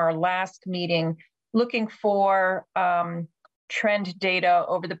from our last meeting, looking for trend data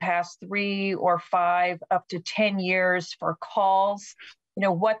over the past 3 or 5 up to 10 years for calls,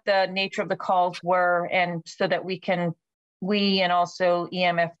 what the nature of the calls were, and so that we and also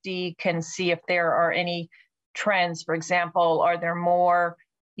EMFD can see if there are any trends. For example, are there more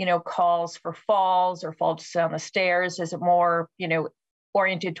calls for falls or falls down the stairs? Is it more,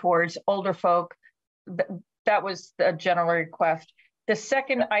 oriented towards older folk? that was the general request. The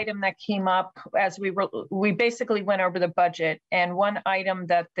second item that came up as we basically went over the budget, and one item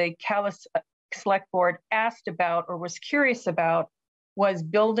that the Calais Select Board asked about or was curious about was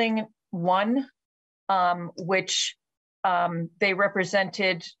Building 1, which they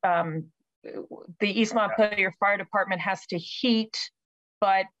represented. The East Montpelier Fire Department has to heat,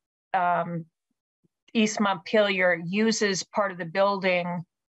 but East Montpelier uses part of the building.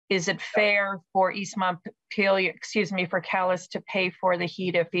 Is it fair for East Montpelier, for Calais to pay for the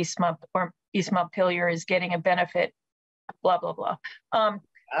heat if East Montpelier is getting a benefit? Blah, blah, blah.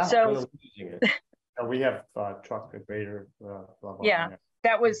 So we have truck grader, blah, blah. Yeah,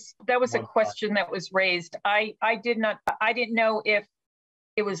 that was a question that was raised. I didn't know if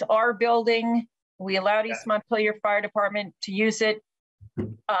it was our building. We allowed East Montpelier Fire Department to use it.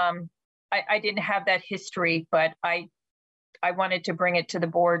 I didn't have that history, but I wanted to bring it to the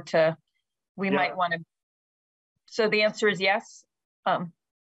board we might want to. So the answer is yes.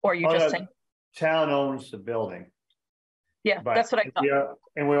 Or you just saying? Town owns the building. Yeah, that's what I thought.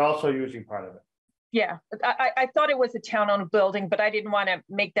 And we're also using part of it. Yeah, I thought it was a town-owned building, but I didn't want to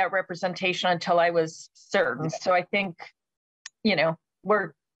make that representation until I was certain. So I think,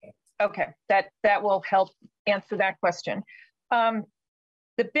 we're okay. That will help answer that question.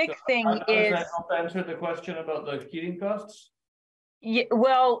 The big thing is. Does that help answer the question about the heating costs? Yeah,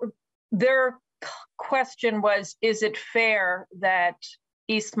 well, their question was, is it fair that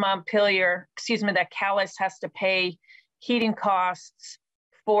East Montpelier, that Calais has to pay heating costs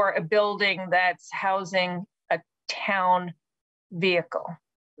for a building that's housing a town vehicle?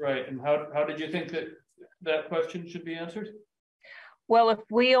 Right, and how did you think that question should be answered? Well, if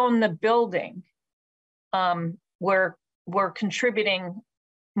we own the building, we're contributing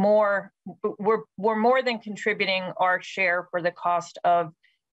more. We're more than contributing our share for the cost of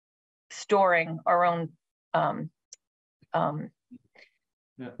storing our own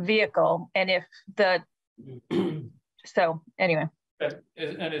vehicle, and if so anyway.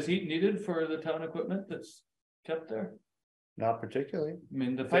 And is heat needed for the town equipment that's kept there? Not particularly. I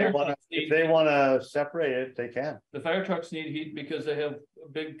mean, if they want to separate it, they can. The fire trucks need heat because they have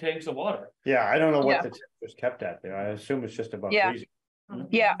big tanks of water. Yeah, I don't know what the temperature's kept at there. I assume it's just about freezing.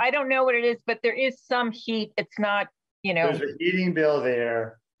 Yeah, I don't know what it is, but there is some heat. It's not, There's a heating bill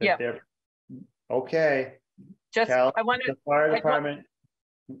there. Yeah. Okay. I want to. The fire department.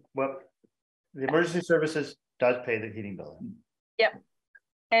 Well, the emergency services does pay the heating bill. Yep.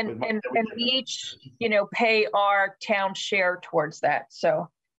 And we each, pay our town share towards that. So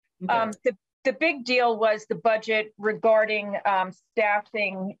the big deal was the budget regarding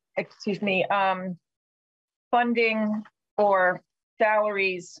staffing, funding or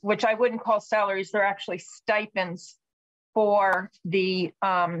salaries, which I wouldn't call salaries, they're actually stipends for the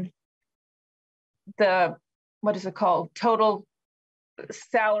what is it called? Total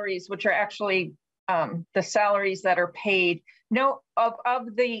salaries, which are actually the salaries that are paid. No,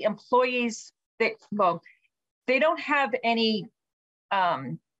 of the employees they don't have any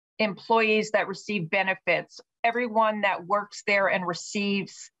employees that receive benefits. Everyone that works there and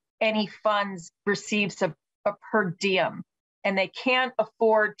receives any funds receives a per diem, and they can't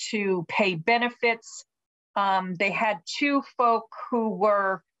afford to pay benefits. They had two folk who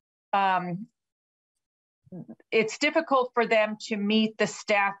were, it's difficult for them to meet the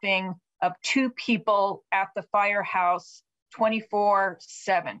staffing of two people at the firehouse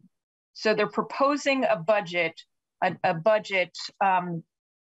 24/7. So they're proposing a budget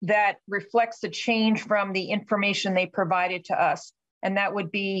that reflects a change from the information they provided to us. And that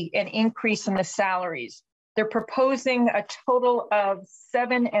would be an increase in the salaries. They're proposing a total of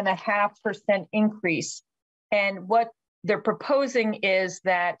 7.5% increase. And what they're proposing is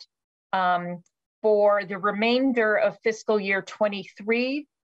that for the remainder of fiscal year 23,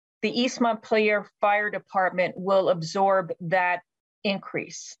 the East Montpelier Fire Department will absorb that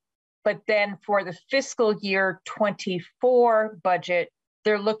increase. But then for the fiscal year 24 budget,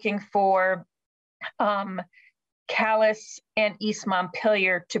 they're looking for Calais and East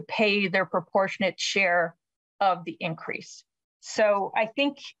Montpelier to pay their proportionate share of the increase. So I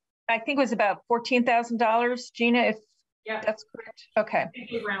think it was about $14,000, Gina, if that's correct. Okay. I think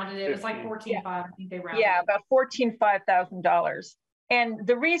they rounded it. It was like $14,500. I think they rounded it. Yeah, about $5,000. And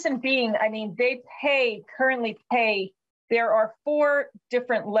the reason being, I mean, they currently pay, there are 4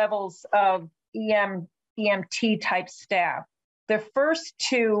 different levels of EMT type staff. The first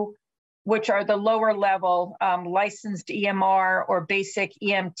 2, which are the lower level licensed EMR or basic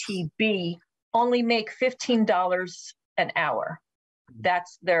EMTB, only make $15 an hour.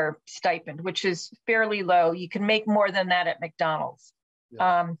 That's their stipend, which is fairly low. You can make more than that at McDonald's.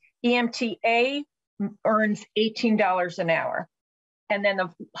 Yes. EMTA earns $18 an hour. And then the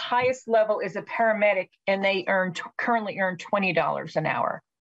highest level is a paramedic, and they currently earn $20 an hour.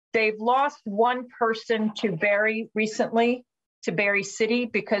 They've lost one person to Barry recently, to Barry City,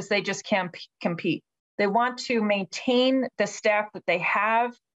 because they just can't compete. They want to maintain the staff that they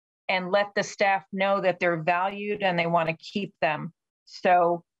have and let the staff know that they're valued and they want to keep them.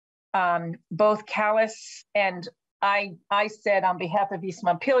 So both Callis and I said on behalf of East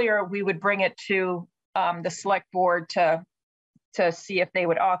Montpelier, we would bring it to the select board to see if they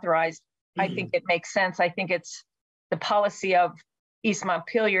would authorize. I think it makes sense. I think it's the policy of East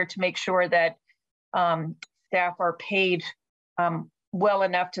Montpelier to make sure that staff are paid well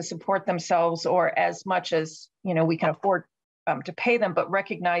enough to support themselves, or as much as we can afford to pay them, but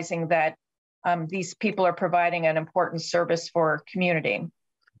recognizing that these people are providing an important service for our community.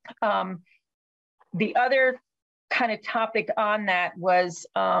 The other kind of topic on that was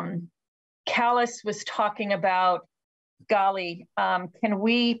Callis was talking about, golly, can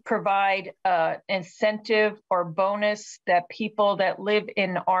we provide incentive or bonus that people that live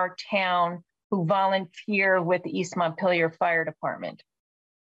in our town who volunteer with the East Montpelier Fire Department?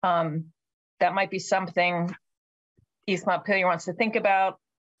 That might be something East Montpelier wants to think about,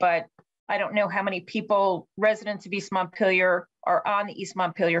 but I don't know how many people, residents of East Montpelier, are on the East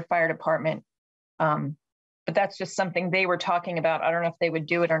Montpelier Fire Department. But that's just something they were talking about. I don't know if they would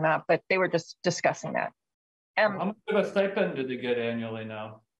do it or not, but they were just discussing that. How much of a stipend do they get annually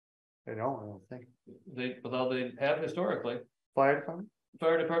now? They don't, I don't think. They have historically. Fire department?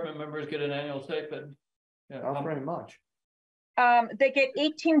 Fire department members get an annual stipend. Yeah, not very much. They get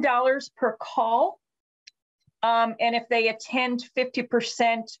 $18 per call. And if they attend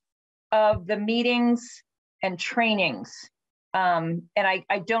 50% of the meetings and trainings. And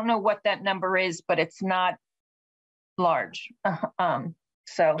I don't know what that number is, but it's not large.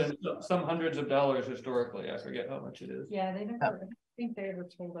 So some hundreds of dollars historically. I forget how much it is. Yeah, they never. I think they ever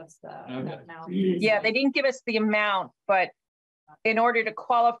told us that. Okay. Yeah, they didn't give us the amount, but in order to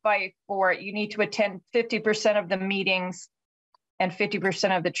qualify for it, you need to attend 50% of the meetings and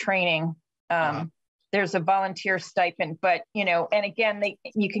 50% of the training. There's a volunteer stipend, but and again,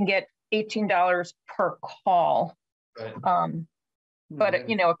 you can get $18 per call. Right. But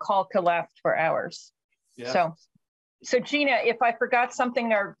a call could last for hours. Yeah. So Gina, if I forgot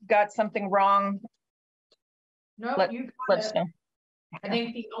something or got something wrong, no, let us know. I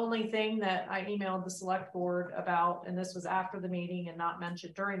think the only thing that I emailed the select board about, and this was after the meeting and not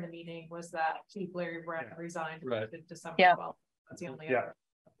mentioned during the meeting, was that Chief Larry Brett resigned in December 12th. That's the only other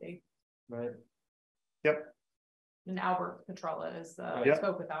update. Right. Yep. And Albert Petrella is I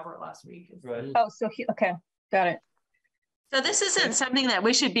spoke with Albert last week. Right. Oh, so okay, got it. So this isn't something that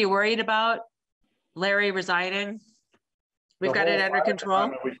we should be worried about, Larry resigning? We've got it under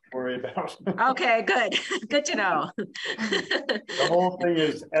control. We should worry about. Okay, good. Good to know. The whole thing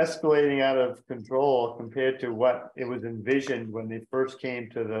is escalating out of control compared to what it was envisioned when they first came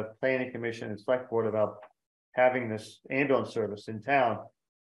to the planning commission and select board about having this ambulance service in town.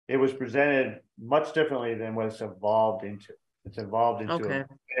 It was presented much differently than what it's evolved into. It's evolved into a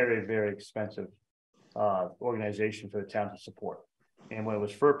very, very expensive organization for the town to support. And when it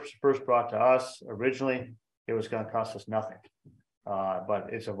was first brought to us originally, it was going to cost us nothing, but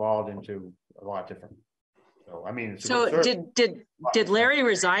it's evolved into a lot different. So I mean, so did Larry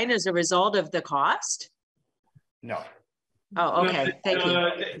resign as a result of the cost? No. Oh, okay. Thank you.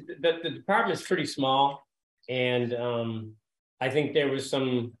 The department is pretty small, and I think there was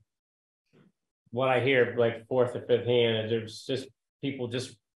some, what I hear like fourth or fifth hand, there's just people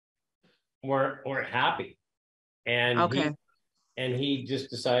just weren't happy, and he just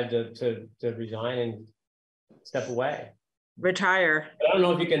decided to resign and step away, retire. I don't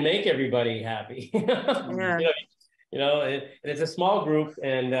know if you can make everybody happy. Yeah. And it's a small group,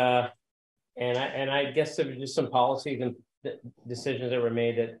 and I guess there were just some policies and decisions that were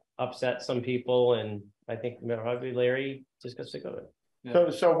made that upset some people, and I think probably Larry just got sick of it. Yeah.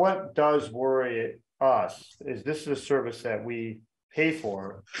 So what does worry us is this is a service that we pay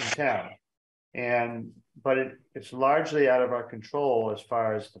for in town, but it's largely out of our control as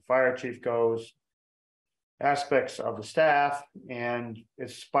far as the fire chief goes, aspects of the staff, and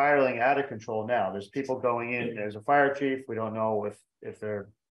it's spiraling out of control now. There's people going in as a fire chief. We don't know if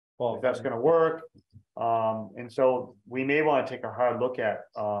that's going to work. And so we may want to take a hard look at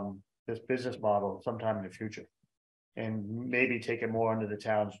this business model sometime in the future, and maybe take it more under the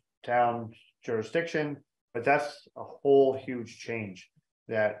town jurisdiction. But that's a whole huge change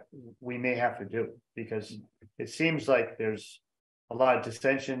that we may have to do, because it seems like there's a lot of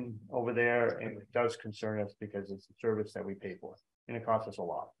dissension over there, and it does concern us because it's a service that we pay for and it costs us a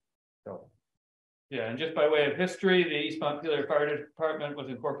lot. So Yeah, and just by way of history, the East Montpelier Fire Department was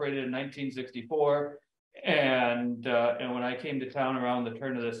incorporated in 1964. And when I came to town around the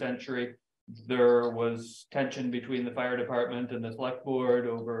turn of the century, there was tension between the fire department and the select board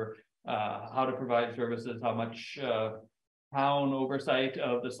over how to provide services, how much town oversight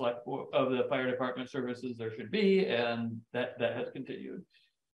of the select board, of the fire department services there should be, and that has continued.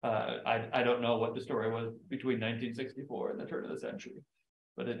 I don't know what the story was between 1964 and the turn of the century,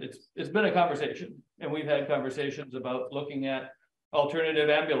 but it's been a conversation, and we've had conversations about looking at alternative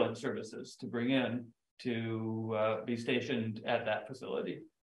ambulance services to bring in to be stationed at that facility.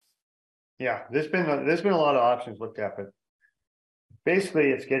 Yeah, there's been a lot of options looked at, but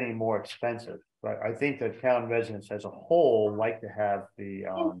basically it's getting more expensive. But I think that town residents as a whole like to have the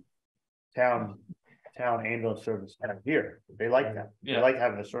town ambulance service out here. They like that. Yeah. They like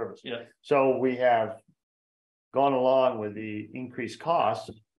having the service. Yeah. So we have gone along with the increased costs,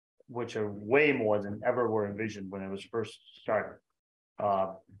 which are way more than ever were envisioned when it was first started.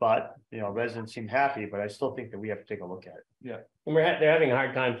 But residents seem happy, but I still think that we have to take a look at it. Yeah, and they're having a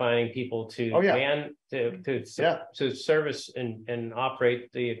hard time finding people to to service and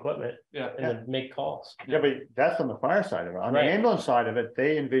operate the equipment. Yeah, and to make calls. Yeah, but that's on the fire side of it. On the ambulance side of it,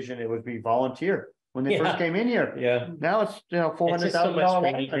 they envision it would be volunteer when they first came in here. Yeah. Now it's $400,000 so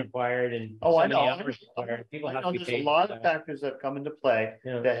much required and I know. hours required. People have to be there's paid a lot of factors that come into play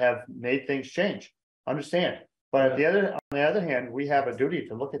that have made things change. Understand. But on the other hand, we have a duty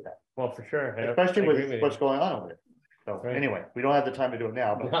to look at that. Well, for sure. Especially with what's going on over there. So anyway, we don't have the time to do it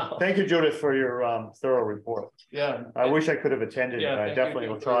now, but thank you, Judith, for your thorough report. Yeah. I wish I could have attended, but I definitely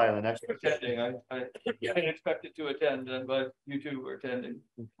will try on the next one. I didn't expect it to attend, but you two were attending.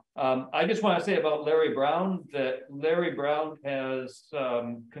 I just want to say about Larry Brown that Larry Brown has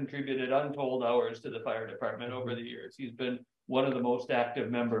contributed untold hours to the fire department over the years. He's been one of the most active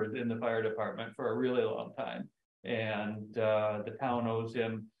members in the fire department for a really long time. And the towns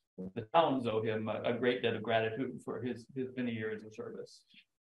owe him a great debt of gratitude for his many years of service.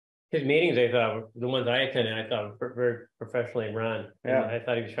 His meetings, I thought, the ones I attended, I thought were very professionally run. Yeah. And I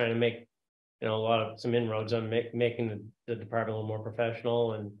thought he was trying to make, some inroads on making the department a little more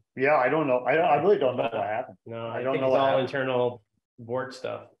professional. And yeah, I don't know. I really don't know what happened. No, I don't know. It's all internal board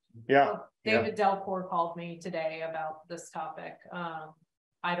stuff. Yeah. David Delcourt called me today about this topic.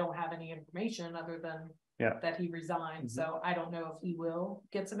 I don't have any information other than that he resigned. So I don't know if he will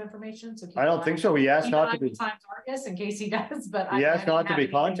get some information. So I don't think so. He asked not to be Times Argus in case he does, but he asked not to be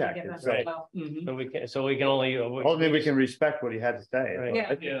contacted. Right. So we can only hopefully we can respect what he had to say.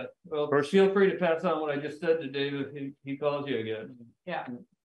 Right. Yeah. Well, feel free to pass on what I just said to David if he calls you again. Yeah.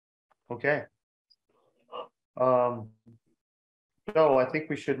 Okay. So I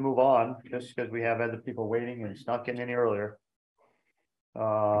think we should move on just because we have other people waiting and it's not getting any earlier.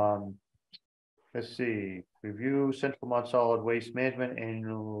 Let's see, review Central Vermont Solid Waste Management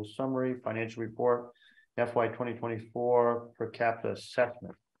Annual Summary Financial Report FY 2024 per capita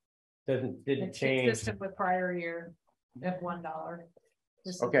assessment. Didn't it's change. Consistent with prior year at $1.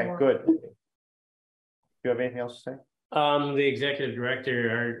 Okay, good. Do you have anything else to say? The executive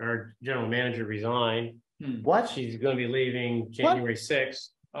director, our general manager resigned. What? She's going to be leaving January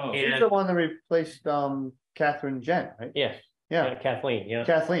 6th. Oh, she's the one that replaced Catherine Gent, right? Yes. Yeah. Kathleen. Yeah.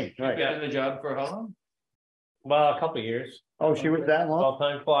 Kathleen. Right. You've been in the job for how long? Well, a couple of years. Oh, she was that long? Well,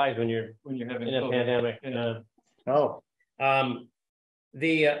 time flies when you're having in a pandemic.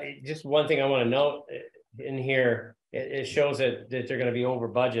 Just one thing I want to note in here, it shows that they're going to be over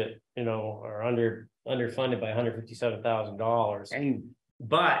budget, or underfunded by $157,000.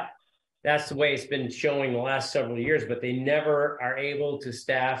 But that's the way it's been showing the last several years, but they never are able to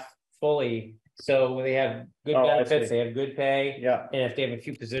staff fully. So they have good benefits, they have good pay. Yeah. And if they have a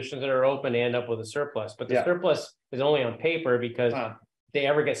few positions that are open, they end up with a surplus. But the surplus is only on paper because if they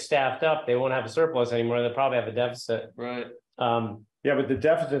ever get staffed up, they won't have a surplus anymore. They'll probably have a deficit. Right. Yeah, but the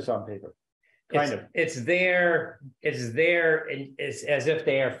deficit's on paper. It's there, and it's as if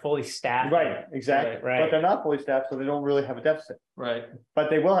they are fully staffed. Right, exactly. Right. But they're not fully staffed, so they don't really have a deficit. Right. But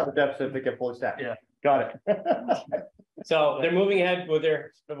they will have a deficit if they get fully staffed. Yeah. Got it. So they're moving ahead with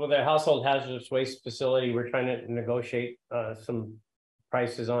their household hazardous waste facility. We're trying to negotiate some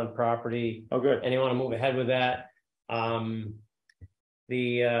prices on property. Oh, good. And they want to move ahead with that. All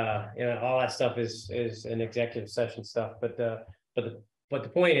that stuff is an executive session stuff. But the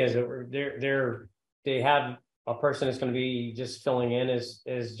point is that they have a person that's going to be just filling in as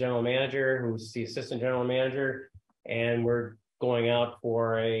general manager, who's the assistant general manager, and we're going out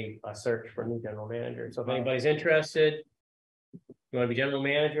for a search for a new general manager. So if anybody's interested, you want to be general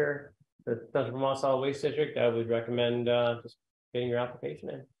manager, the Central Vermont Solid Waste District, I would recommend just getting your application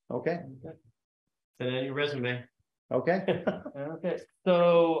in. Okay. Send in your resume. Okay. Okay,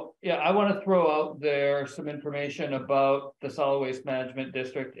 so yeah, I want to throw out there some information about the solid waste management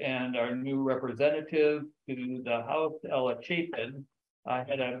district and our new representative to the House, Ella Chapin. I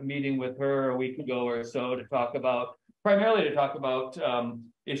had a meeting with her a week ago or so to talk about, primarily to talk about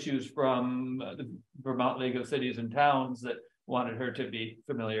issues from the Vermont League of Cities and Towns that wanted her to be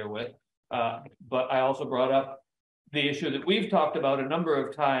familiar with. But I also brought up the issue that we've talked about a number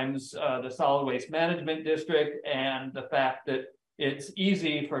of times, the solid waste management district, and the fact that it's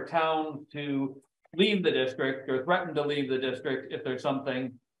easy for towns to leave the district or threaten to leave the district if there's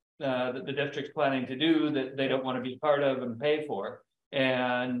something that the district's planning to do that they don't want to be part of and pay for.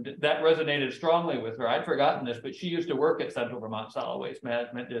 And that resonated strongly with her. I'd forgotten this, but she used to work at Central Vermont Solid Waste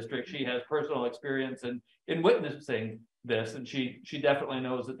Management District. She has personal experience in witnessing this, and she definitely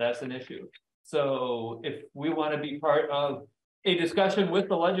knows that that's an issue. So if we want to be part of a discussion with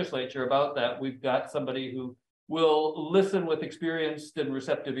the legislature about that, we've got somebody who will listen with experienced and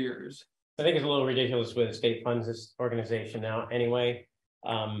receptive ears. I think it's a little ridiculous with the state funds this organization now anyway.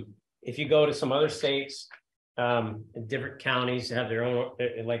 If you go to some other states, different counties have their own,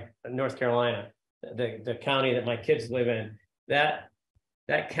 like North Carolina, the county that my kids live in, that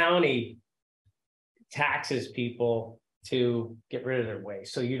county taxes people to get rid of their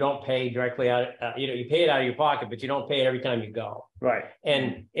waste. So you don't pay directly out, you pay it out of your pocket, but you don't pay it every time you go. Right.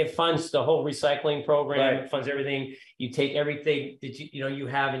 And it funds the whole recycling program. Right. It funds everything. You take everything that you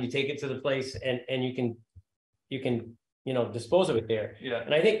have and you take it to the place and you can dispose of it there. Yeah.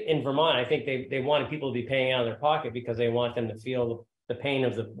 And I think in Vermont, I think they wanted people to be paying out of their pocket because they want them to feel the pain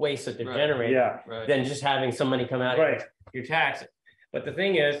of the waste that they're generating, than just having some money come out of your tax. But the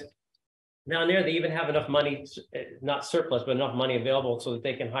thing is, down there, they even have enough money, not surplus, but enough money available so that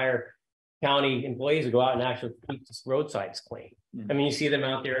they can hire county employees to go out and actually keep the roadsides clean. I mean, you see them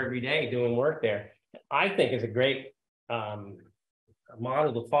out there every day doing work there. I think it's a great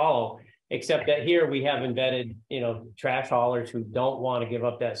model to follow, except that here we have embedded, trash haulers who don't want to give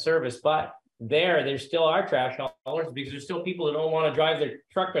up that service, but there still are trash haulers because there's still people that don't want to drive their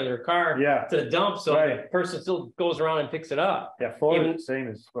truck or their car to the dump. So the person still goes around and picks it up. Yeah, Florida, same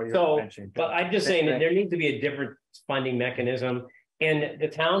as what you're mentioning. But I'm just saying that there needs to be a different funding mechanism. And the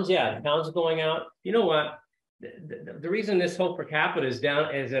towns, the towns are going out. You know what? The reason this whole per capita is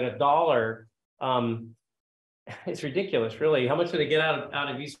down is at $1. It's ridiculous, really. How much do they get out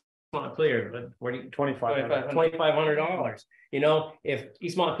of East Montpelier? $2,500. If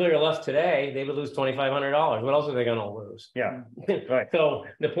East Montpelier left today, they would lose $2,500. What else are they going to lose? Yeah, right. So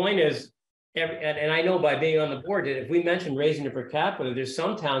the point is, and I know by being on the board that if we mention raising the per capita, there's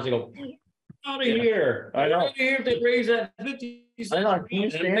some towns that go out of here. I know. Out of here if they raise that 50 cents. I know. I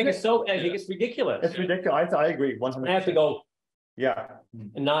think it's ridiculous. It's ridiculous. I agree. 100%. I have to go. Yeah.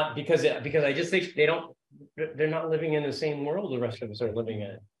 Not because I just think they're not living in the same world the rest of us are living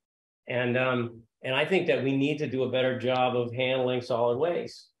in. And I think that we need to do a better job of handling solid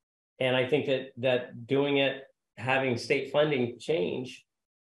waste. And I think that doing it, having state funding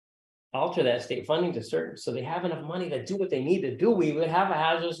alter that state funding to certain, so they have enough money to do what they need to do. We would have a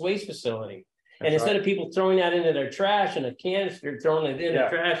hazardous waste facility. And instead of people throwing that into their trash and a canister, throwing it in the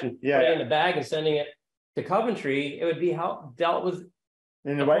trash and putting it in the bag and sending it to Coventry, it would be dealt with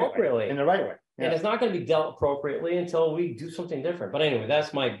appropriately. In the right way. Yeah. And it's not going to be dealt appropriately until we do something different. But anyway,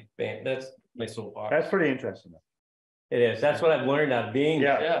 that's my soapbox. That's pretty interesting. It is. That's what I've learned out of being.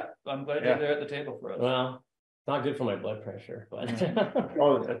 Yeah. I'm glad you're there at the table for us. Well, it's not good for my blood pressure, but. So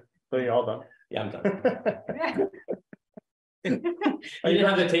you're all done? Yeah, I'm done. You didn't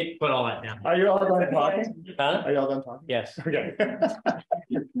have to put all that down. Are you all done talking? Huh? Are you all done talking? Yes. Okay.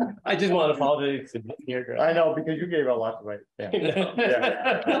 I just want to apologize here. I know, because you gave a lot to write.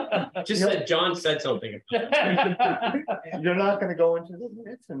 Just said John said something. You're not going to go into the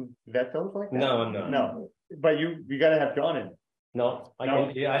minutes and vet those like that? No. But you got to have John in. No,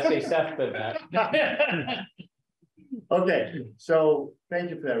 I say Seth for that. Okay, so thank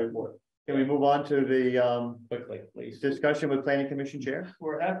you for that report. Can we move on to the quickly, please, discussion with Planning Commission Chair?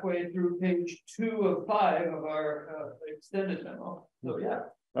 We're halfway through page 2 of 5 of our extended memo. So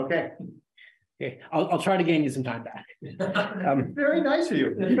Okay. Okay, I'll try to gain you some time back. Very nice of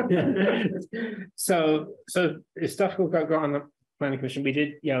you. So stuff will go on the Planning Commission. We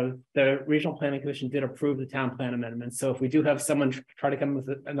did, the Regional Planning Commission did approve the town plan amendment. So if we do have someone try to come with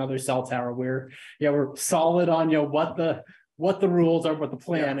another cell tower, we're solid on what the rules are, what the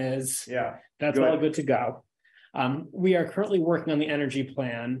plan is. Yeah, that's all good to go. We are currently working on the energy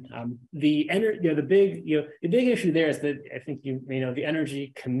plan. The big issue there is that I think the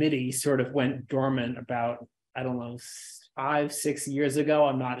energy committee sort of went dormant about, I don't know, 5-6 years ago.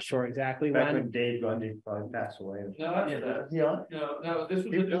 I'm not sure exactly Back when. when Dave Grundy probably passed away. No, after that. Yeah. No, this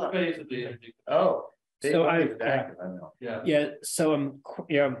was the new phase of the energy. Oh. Dave So Grundy was active, I know. Yeah. So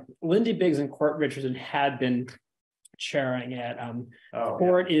Lindy Biggs and Court Richardson had been chairing it.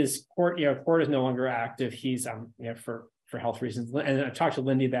 Court is no longer active. He's for health reasons. And I talked to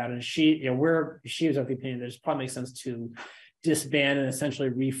Lindy about it, and she was of the opinion that it probably makes sense to disband and essentially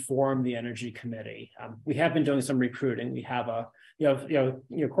reform the energy committee. We have been doing some recruiting. We have a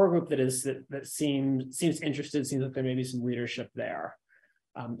core group that seems interested. Seems like there may be some leadership there.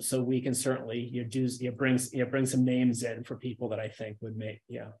 So we can certainly bring some names in for people that I think would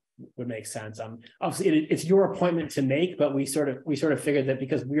make sense. Obviously it's your appointment to make, but we sort of figured that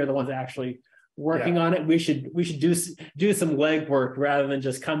because we are the ones actually working on it, we should do some legwork rather than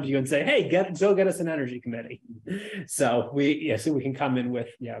just come to you and say, hey, go get us an energy committee. So we can come in with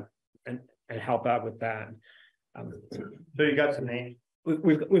and help out with that. So you got some names.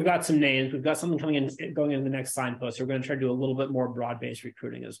 We've got some names. We've got something going in the next signpost. So we're going to try to do a little bit more broad-based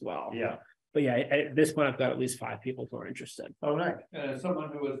recruiting as well. Yeah. But at this point, I've got at least 5 people who are interested. Oh, nice. And as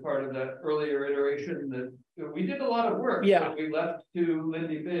someone who was part of that earlier iteration, that we did a lot of work. Yeah. So we left to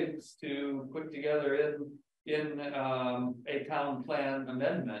Lindy Biggs to put together in a town plan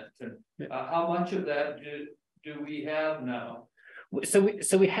amendment. And how much of that do we have now? So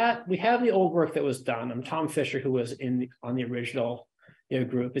we have the old work that was done. Tom Fisher, who was on the original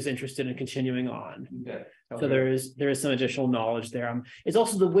group, is interested in continuing on. Okay. So there is some additional knowledge there. It's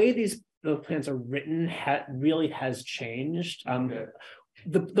also the way the plans are written really has changed.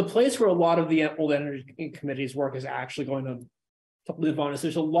 The place where a lot of the old energy committee's work is actually going to live on is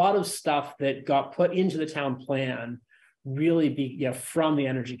there's a lot of stuff that got put into the town plan really from the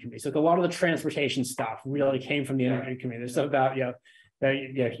energy committee. So a lot of the transportation stuff really came from the energy committee. There's stuff about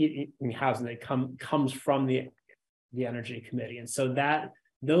heat and housing that comes from the energy committee. And so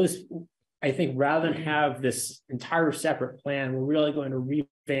those, I think, rather than have this entire separate plan, we're really going to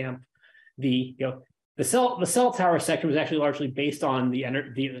revamp the cell tower section was actually largely based on the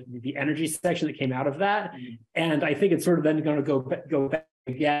energy section that came out of that. And I think it's sort of then going to go back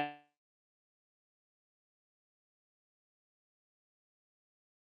again.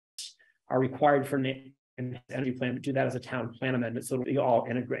 Are required for an energy plan, but do that as a town plan amendment, so it'll be all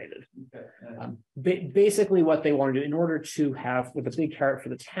integrated. Basically, what they want to do in order to have, with a big carrot for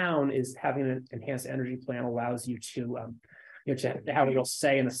the town, is having an enhanced energy plan allows you to have a real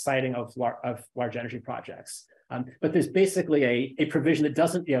say in the siting of large energy projects. But there's basically a provision that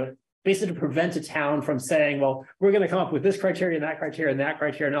doesn't, basically to prevent a town from saying, well, we're going to come up with this criteria and that criteria and that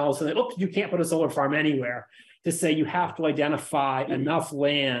criteria, and all of a sudden, oops, you can't put a solar farm anywhere. To say you have to identify enough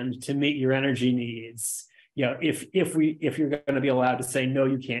land to meet your energy needs. If you're going to be allowed to say no,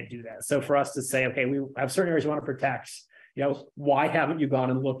 you can't do that. So for us to say, okay, we have certain areas we want to protect. Why haven't you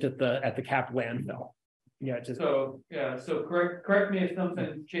gone and looked at the capped landfill? So correct me if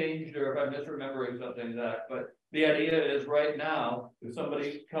something's changed or if I'm misremembering something, Zach, but the idea is right now, if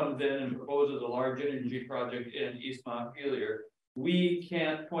somebody comes in and proposes a large energy project in East Montpelier, we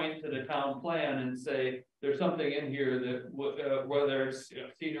can't point to the town plan and say, there's something in here that whether it's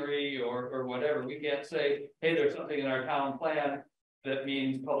scenery or whatever, we can't say, hey, there's something in our town plan that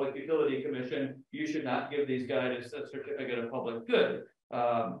means Public Utility Commission, you should not give these guys a certificate of public good.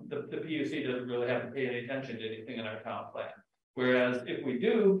 The PUC doesn't really have to pay any attention to anything in our town plan. Whereas if we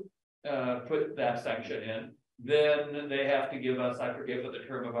do put that section in, then they have to give us, I forget what the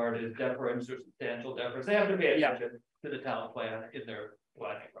term of art is, deference or substantial deference. They have to pay attention to the town plan in their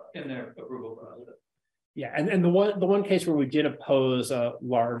planning, in their approval process. Yeah, and the one case where we did oppose a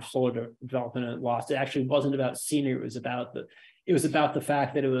large solar development and lost, it actually wasn't about scenery. It was about the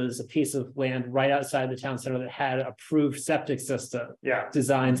fact that it was a piece of land right outside the town center that had approved septic system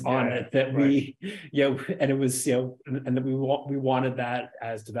designs on it that we, and it was, and that we wanted that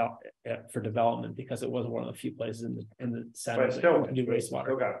as for development because it wasn't one of the few places in the center that could do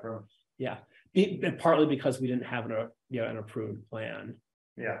wastewater. Yeah, partly because we didn't have an approved plan.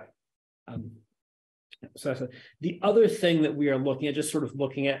 Yeah. So the other thing that we are looking at, just sort of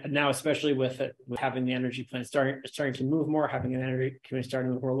looking at now, especially with having the energy plan starting to move more, having an energy committee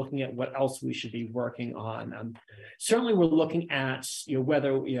starting to move, we're looking at what else we should be working on. Certainly, we're looking at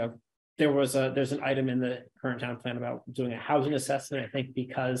whether there's an item in the current town plan about doing a housing assessment. I think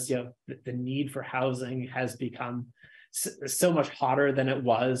because the need for housing has become so much hotter than it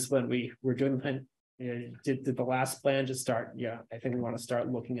was when we were doing the plan. Did the last plan just start? I think we want to start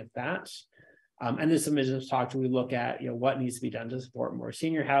looking at that. And there's some business talk. We look at what needs to be done to support more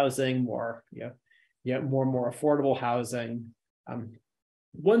senior housing, more affordable housing.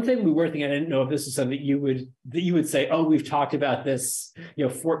 one thing we were thinking, I didn't know if this is something that you would say, oh, we've talked about this,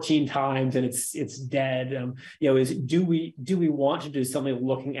 14 times and it's dead. Is do we want to do something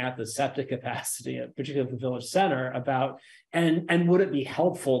looking at the septic capacity, particularly at the village center, about and would it be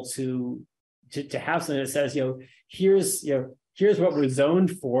helpful to have something that says, here's what we're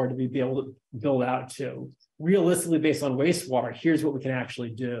zoned for to be able to build out to. Realistically, based on wastewater, here's what we can actually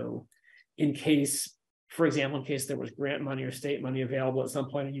do in case, for example, in case there was grant money or state money available at some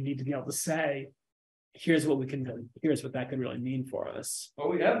point, and you need to be able to say, here's what that could really mean for us. Well,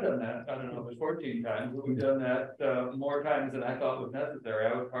 we have done that. I don't know, it was 14 times, but we've done that more times than I thought was necessary.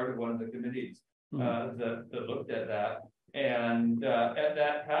 I was part of one of the committees that looked at that. And at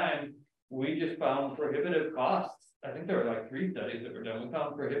that time, we just found prohibitive costs. I think there were like 3 studies that were done. We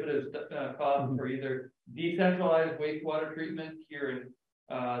found prohibitive costs for either decentralized wastewater treatment here in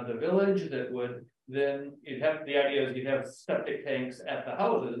the village that would then you'd have septic tanks at the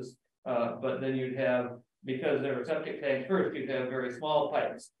houses, but then you'd have, because there were septic tanks first, you'd have very small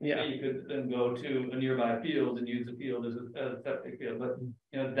pipes. Yeah. You could then go to a nearby field and use the field as a septic field.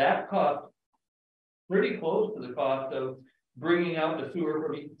 But that cost pretty close to the cost of bringing out the sewer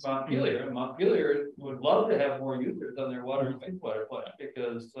from Montpelier. And Montpelier would love to have more users on their water and wastewater plant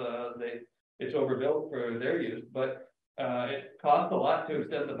because it's overbuilt for their use, but it costs a lot to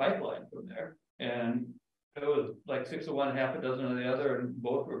extend the pipeline from there. And it was like 6 of one, half a dozen of the other, and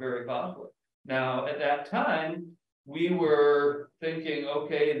both were very costly. Now, at that time, we were thinking,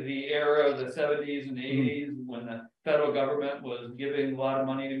 okay, the era of the 70s and 80s, when the federal government was giving a lot of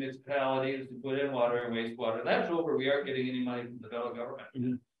money to municipalities to put in water and wastewater, that's over. We aren't getting any money from the federal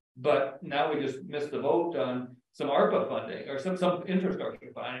government. But now we just missed the boat on some ARPA funding or some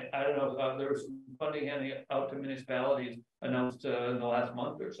infrastructure funding. I don't know, there was some funding handing out to municipalities announced in the last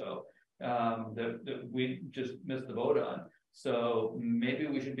month or so. That we just missed the boat on. So maybe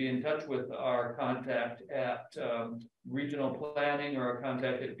we should be in touch with our contact at regional planning or our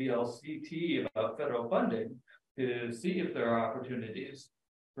contact at VLCT about federal funding to see if there are opportunities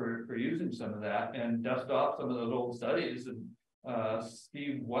for using some of that and dust off some of those old studies and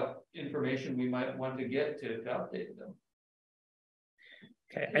see what information we might want to get to update them.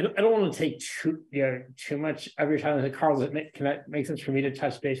 Okay, I don't want to take too much of your time. Carl, does it make sense for me to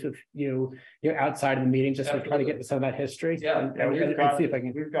touch base with you outside of the meeting just to try to get some of that history? Yeah, and see if I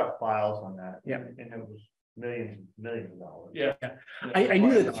can. We've got files on that. Yeah, and it was millions of dollars. Yeah, I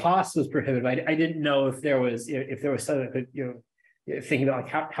knew the cost was prohibitive. I didn't know if there was something that could thinking about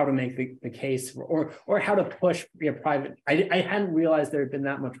like how to make the case or how to push private. I hadn't realized there had been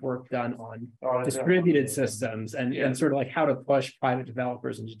that much work done on distributed systems and sort of like how to push private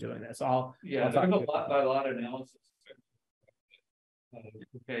developers into doing this. I'll talk by a lot of analysis.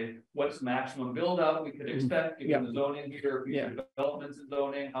 Okay, what's maximum build out we could expect given the zoning here, future developments in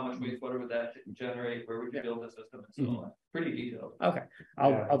zoning, how much wastewater would that generate, where would you build the system and so on. Pretty detailed. Okay,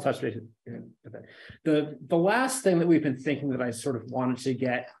 I'll touch base with that. The last thing that we've been thinking that I sort of wanted to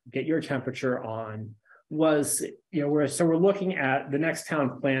get your temperature on was, we're looking at the next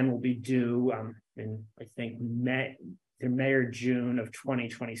town plan will be due in I think May or June of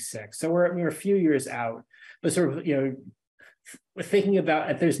 2026. So we're a few years out, but sort of we're thinking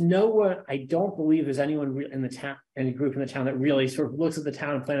about if there's no one, I don't believe there's anyone in the town, any group in the town that really sort of looks at the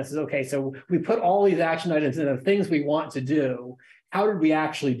town plan and says, okay, so we put all these action items and the things we want to do, how did we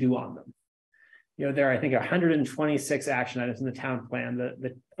actually do on them? There are, I think, 126 action items in the town plan.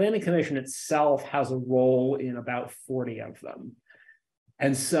 The planning commission itself has a role in about 40 of them.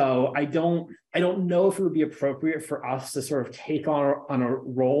 And so I don't know if it would be appropriate for us to sort of take on a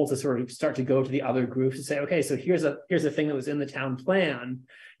role to sort of start to go to the other groups and say, okay, so here's a thing that was in the town plan.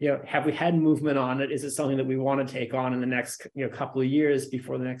 Have we had movement on it? Is it something that we want to take on in the next couple of years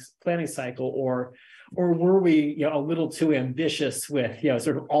before the next planning cycle, or were we a little too ambitious with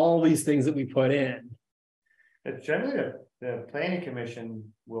sort of all these things that we put in? But generally, the planning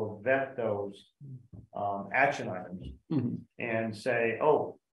commission will vet those action items and say,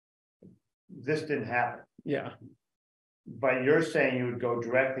 oh, this didn't happen. Yeah. But you're saying you would go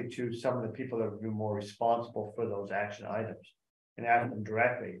directly to some of the people that would be more responsible for those action items and ask them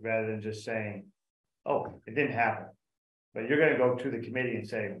directly rather than just saying, oh, it didn't happen. But you're going to go to the committee and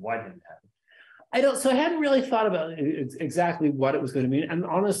say, why didn't it happen? I hadn't really thought about exactly what it was going to mean. And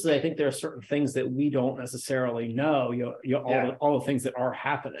honestly, I think there are certain things that we don't necessarily know, all the things that are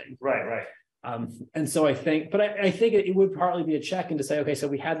happening. Right. And so I think it would partly be a check-in to say, okay, so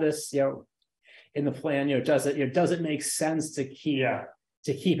we had this, in the plan, does it make sense to keep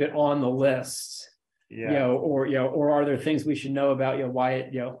it on the list? Or are there things we should know about, why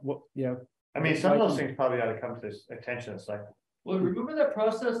it, I mean, some of those things probably ought to come to this attention. It's like, Well, remember that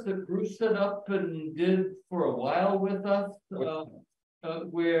process that Bruce set up and did for a while with us?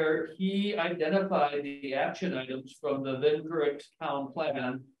 Where he identified the action items from the then current town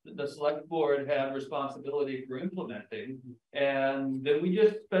plan that the select board had responsibility for implementing. And then we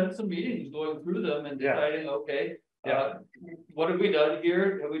just spent some meetings going through them and deciding, okay, what have we done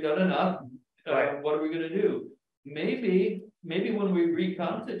here? Have we done enough? What are we gonna do? Maybe when we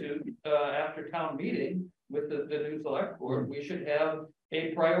reconstitute after town meeting with the new select board, we should have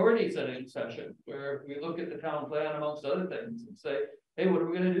a priority setting session where we look at the town plan amongst other things and say, hey, what are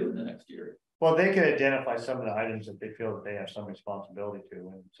we going to do in the next year? Well, they could identify some of the items that they feel that they have some responsibility to,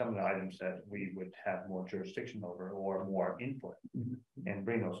 and some of the items that we would have more jurisdiction over or more input, and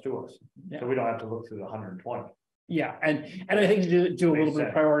bring those to us. So we don't have to look through the 120. Yeah, and I think to do a little bit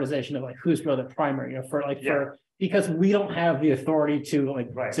of prioritization of like who's really the primary, for because we don't have the authority to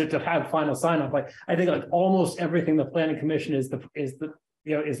like to have final sign off. Like I think like almost everything the planning commission is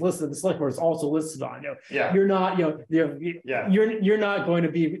listed, the select board is also listed on. You're not you're not going to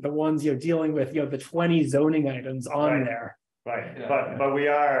be the ones dealing with the 20 zoning items on there. But we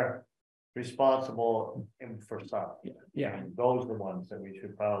are responsible for some. And those are the ones that we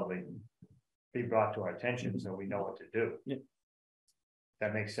should probably be brought to our attention so we know what to do.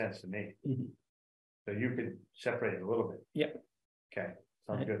 That makes sense to me. So you could separate it a little bit. Okay,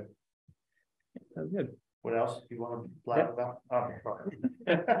 sounds good. Sounds good. What else do you want to blab about?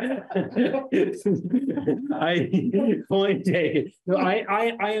 I point take it. No,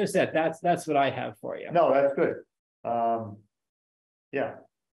 I understand. That's what I have for you. No, that's good. Yeah,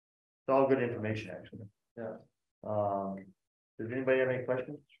 it's all good information actually. Does anybody have any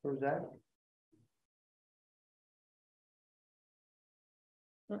questions for Zach?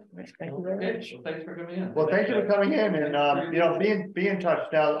 Thank you very much. Thanks for coming in. Well, thank you for coming in and be in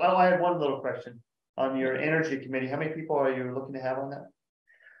touch. Now, I have one little question on your energy committee. How many people are you looking to have on that?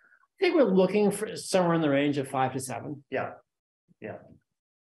 I think we're looking for somewhere in the range of 5 to 7. Yeah.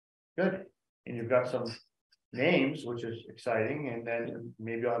 Good. And you've got some names, which is exciting, and then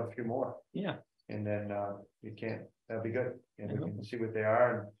maybe I'll have a few more. And then that'll be good. And we can see what they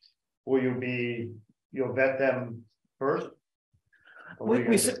are. And will you'll vet them first?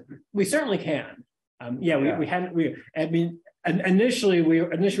 We certainly can. Initially we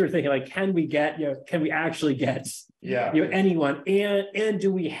were thinking like, can we actually get anyone, and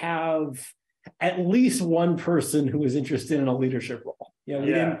do we have at least one person who is interested in a leadership role?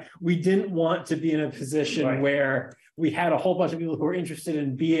 We didn't want to be in a position where we had a whole bunch of people who were interested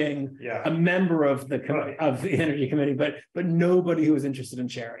in being a member of the energy committee, but nobody who was interested in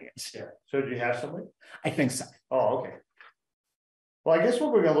chairing it. So do you have somebody? I think so. Oh, okay. Well, I guess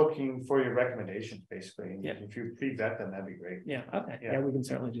what we're looking for your recommendations, basically. If you pre-vet them, that'd be great. Okay. Yeah, we can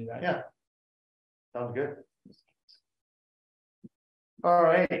certainly do that. Sounds good. All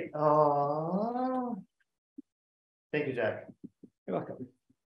right. Thank you, Jack. You're welcome.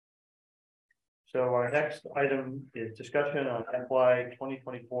 So our next item is discussion on FY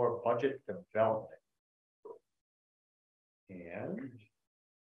 2024 budget development. And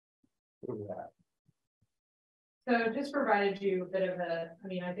what is that? So just provided you a bit of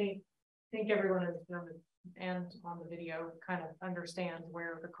I think everyone in the room and on the video kind of understands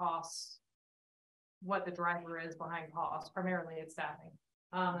where the costs, what the driver is behind costs. Primarily it's staffing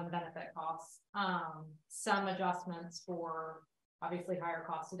and benefit costs. Some adjustments for obviously higher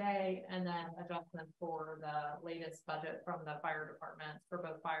costs today, and then adjustments for the latest budget from the fire department for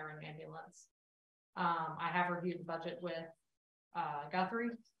both fire and ambulance. I have reviewed the budget with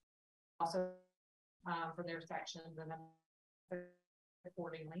Guthrie also for their sections and then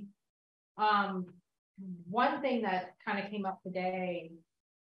accordingly. One thing that kind of came up today,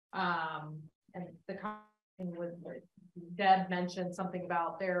 and the conversation was Deb mentioned something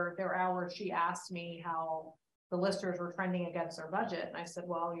about their hours. She asked me how the listers were trending against their budget, and I said,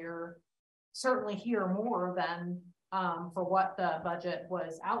 well, you're certainly here more than for what the budget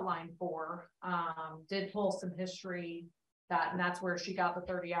was outlined for. Did pull some history. And that's where she got the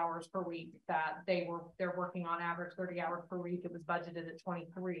 30 hours per week that they're working on average 30 hours per week. It was budgeted at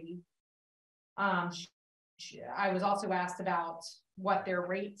 23. I was also asked about what their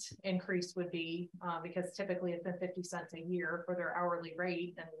rate increase would be because typically it's been 50 cents a year for their hourly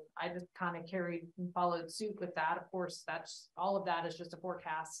rate. And I just kind of carried and followed suit with that. Of course, all of that is just a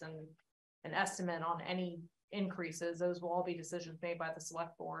forecast and an estimate on any increases. Those will all be decisions made by the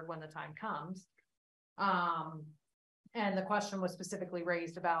select board when the time comes. And the question was specifically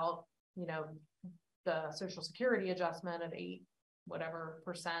raised about, the Social Security adjustment of 8%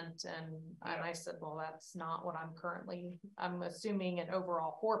 and I said, well, that's not what I'm assuming an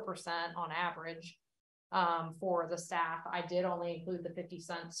overall 4% on average for the staff. I did only include the 50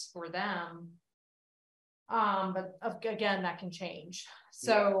 cents for them. But again, that can change.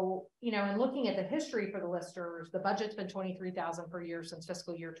 So, you know, in looking at the history for the listers, the budget's been 23,000 per year since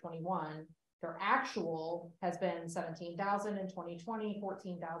fiscal year 21. Their actual has been 17,000 in 2020,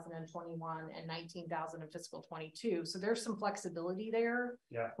 14,000 in 21, and 19,000 in fiscal 22. So there's some flexibility there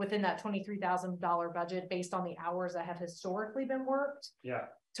within that $23,000 budget based on the hours that have historically been worked.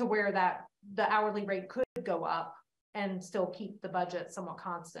 To where that the hourly rate could go up and still keep the budget somewhat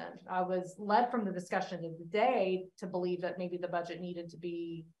constant. I was led from the discussion of the day to believe that maybe the budget needed to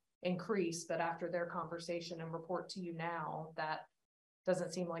be increased, but after their conversation and report to you now, that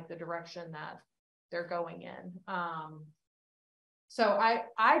doesn't seem like the direction that they're going in. So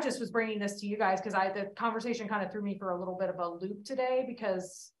I just was bringing this to you guys because the conversation kind of threw me for a little bit of a loop today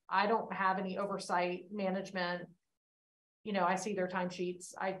because I don't have any oversight management. You know, I see their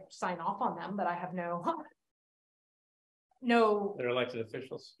timesheets, I sign off on them, but I have no. They're elected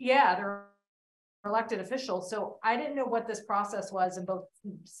officials. Yeah, they're elected officials. So I didn't know what this process was in both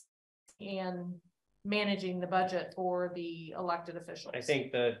and managing the budget for the elected officials. I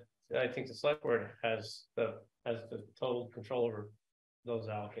think the select board has the total control over those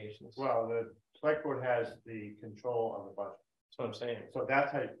allocations. Well, the select board has the control of the budget. That's what I'm saying. So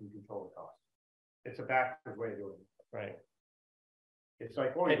that's how you can control the cost. It's a backwards way of doing it. Right. It's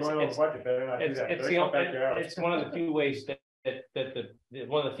like, oh, you're going over budget, better not do that. It's one of the few ways that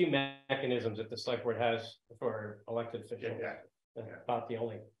one of the few mechanisms that the select board has for elected officials. About the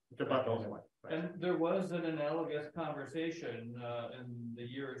only. It's about the only one. Right. And there was an analogous conversation in the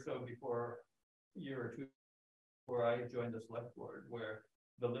year or so before, year or two, where I joined the select board, where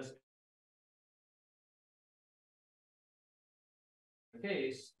the list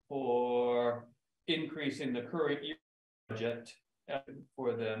case for increasing the current year budget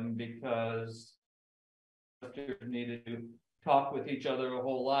for them because they needed to talk with each other a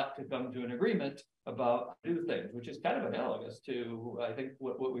whole lot to come to an agreement about new things, which is kind of analogous to I think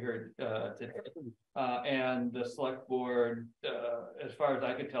what we heard today. And the select board, as far as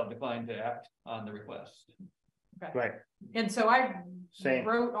I could tell, declined to act on the request. Okay. Right. And so I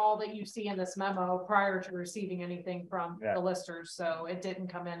wrote all that you see in this memo prior to receiving anything from the listers. So it didn't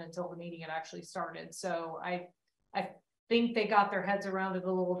come in until the meeting had actually started. So I think they got their heads around it a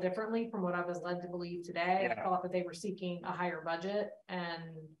little differently from what I was led to believe today. I thought that they were seeking a higher budget and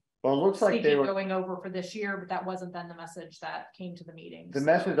well, it looks like they were going over for this year, but that wasn't then the message that came to the meeting. The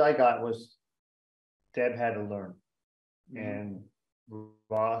message I got was Deb had to learn, and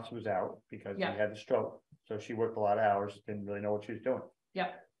Ross was out because he had the stroke, so she worked a lot of hours, didn't really know what she was doing.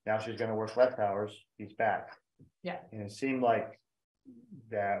 Now she's going to work less hours. He's back. And it seemed like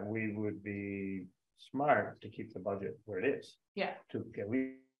that we would be smart to keep the budget where it is. To get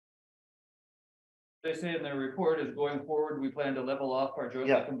They say in their report is going forward, we plan to level off our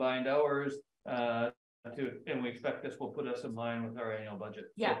jointly combined hours and we expect this will put us in line with our annual budget.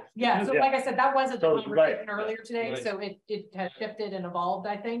 So like I said, that wasn't the conversation earlier today. So it has shifted and evolved,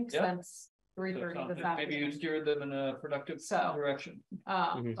 I think, since 3:30 this afternoon. Maybe you steered them in a productive direction.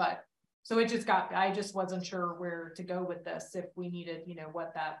 But so it just I just wasn't sure where to go with this, if we needed, you know,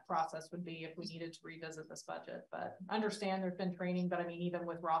 what that process would be, if we needed to revisit this budget. But understand there's been training, but I mean, even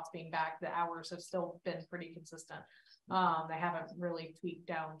with Ross being back, the hours have still been pretty consistent. They haven't really tweaked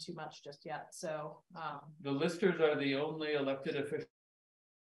down too much just yet. So the listers are the only elected officials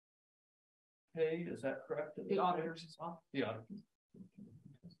paid, is that correct? The auditors as well. The auditors.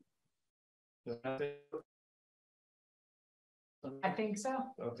 I think so.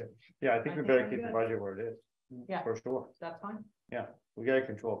 Okay. Yeah, I think we better keep the budget where it is. Yeah, for sure. That's fine. Yeah, we gotta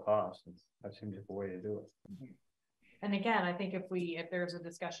control costs. That seems like a way to do it. And again, I think if there's a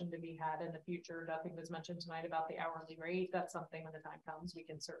discussion to be had in the future, nothing was mentioned tonight about the hourly rate. That's something when the time comes, we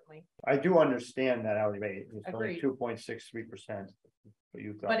can certainly. I do understand that hourly rate is only 2.63%.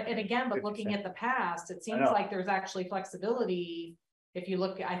 But looking at the past, it seems like there's actually flexibility. If you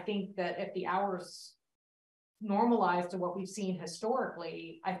look, I think that if the hours normalized to what we've seen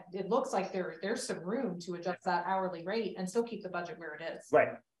historically, it looks like there's some room to adjust that hourly rate and still keep the budget where it is. Right.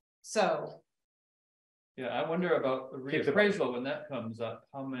 So. Yeah, I wonder about the reappraisal when that comes up,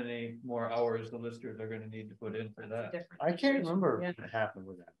 how many more hours the listers are going to need to put in for that. I can't remember what happened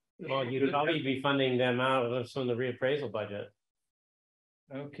with that. Well, you'd probably be funding them out of some of the reappraisal budget.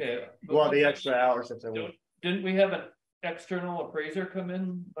 Okay. Well, the extra hours that they would. Didn't we have an external appraiser come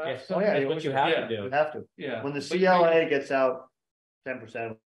in? Yes. Oh yeah, that's what you have to do. You have to. Yeah. When the CLA gets out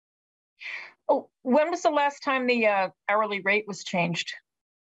 10%. Oh, when was the last time the hourly rate was changed?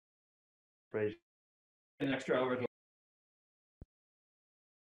 An extra hours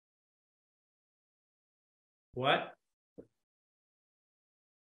What?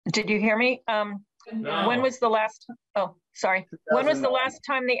 Did you hear me? No. When was the last, oh, sorry. When was the last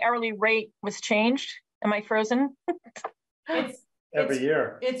time the hourly rate was changed? Am I frozen? Every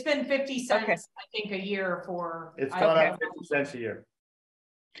year. It's been 50 cents, Okay. I think, a year for. It's gone up 50 cents a year.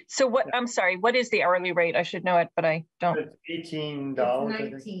 So what, I'm sorry, what is the hourly rate? I should know it, but I don't. It's $18.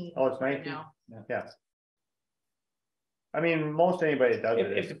 It's 19. Oh, it's 19? Now. Yeah. I mean, most anybody does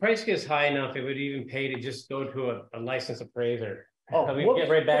it. If the price gets high enough, it would even pay to just go to a licensed appraiser. Oh, we get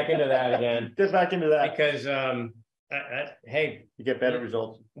right back into that again. Get back into that. Because, hey. You get better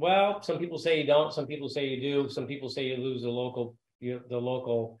results. Well, some people say you don't, some people say you do, some people say you lose the local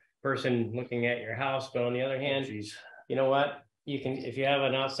person looking at your house, but on the other hand, you know what? You can, if you have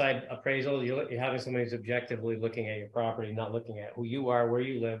an outside appraisal, you're having somebody who's objectively looking at your property, not looking at who you are, where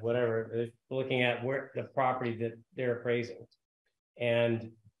you live, whatever. They're looking at where the property that they're appraising.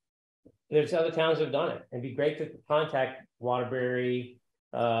 And there's other towns that have done it. It'd be great to contact Waterbury,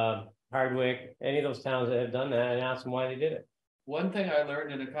 Hardwick, any of those towns that have done that, and ask them why they did it. One thing I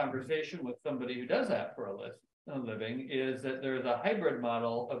learned in a conversation with somebody who does that for a living is that there's a hybrid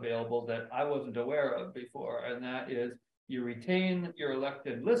model available that I wasn't aware of before, and that is you retain your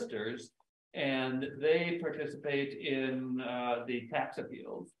elected listers and they participate in the tax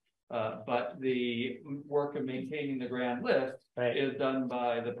appeals, but the work of maintaining the grand list is done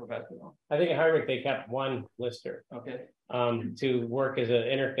by the professional. I think at Hardwick they kept one lister, okay, to work as an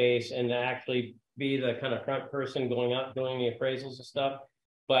interface and to actually be the kind of front person going up doing the appraisals and stuff,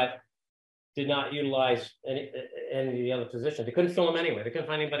 but did not utilize any of the other positions. They couldn't fill them anyway. They couldn't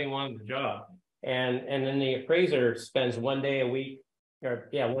find anybody who wanted the job. And then the appraiser spends 1 day a week, or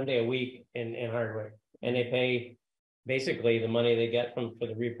 1 day a week in Hardwick, and they pay basically the money they get for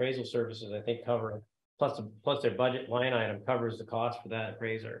the reappraisal services. I think cover plus their budget line item covers the cost for that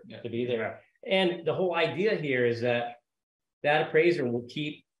appraiser to be there. And the whole idea here is that appraiser will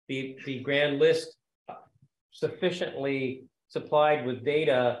keep the grand list sufficiently supplied with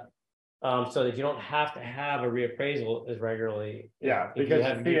data, so that you don't have to have a reappraisal as regularly. Yeah, because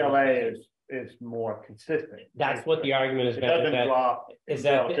the PLA is more consistent. That's what the argument is. That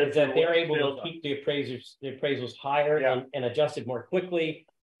they're able to keep the appraisals higher and adjusted more quickly,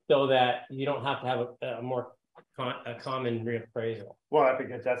 so that you don't have to have a more common reappraisal. Well,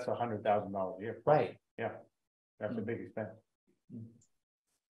 because that's $100,000 a year. Right. Yeah, that's a big expense.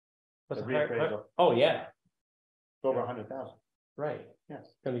 The reappraisal. Oh yeah, it's over 100,000. Right.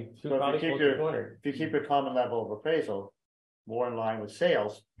 Yes. So if you keep your common level of appraisal more in line with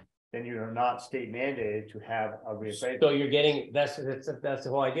sales, then you are not state mandated to have a reappraisal. So you're getting that's the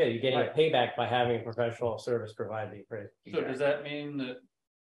whole idea. You're getting a payback by having a professional service provide the appraisal. So does that mean that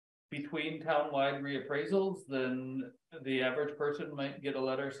between townwide reappraisals, then the average person might get a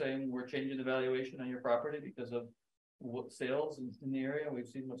letter saying we're changing the valuation on your property because of what sales in the area? We've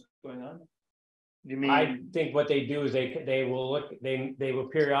seen what's going on. You mean? I think what they do is they will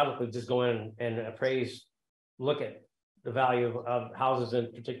periodically just go in and look at the value of houses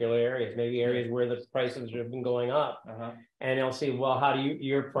in particular areas, maybe areas where the prices have been going up, and they'll see, well, how do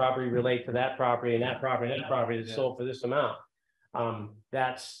your property relate to that property and that property and that property that's sold for this amount.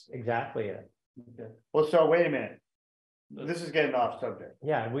 That's exactly it. Okay. Well, so wait a minute. This is getting off subject.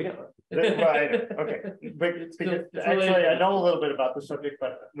 Yeah, we don't. Right. Okay. But actually, I know a little bit about the subject,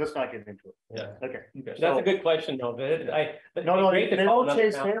 but let's not get into it. Yeah. Okay. That's a good question, though. But no, they don't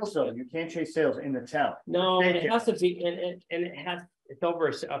chase sales though. You can't chase sales in the town. No, it has to be, and it's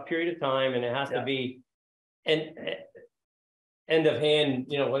over a period of time, and it has to be an end of hand.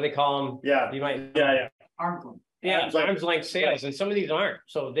 You know what they call them? Yeah. You might. Yeah. Arm's length sales, and some of these aren't.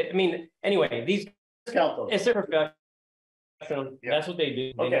 So anyway, these it's a profession. That's what they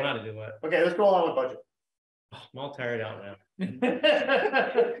do. They know how to do it. Okay, let's go along with budget. I'm all tired out now.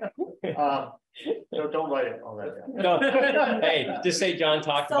 So don't write it all that down. No. Hey, just say John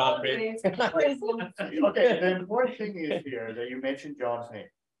talked about it. Okay, the important thing is here that you mentioned John's name.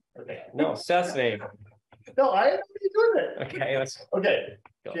 Okay. No, Seth's name. No, I haven't been doing it.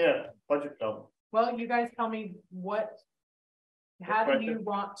 Okay, budget film. Well, you guys tell me how do you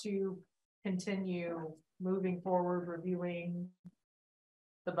want to continue moving forward, reviewing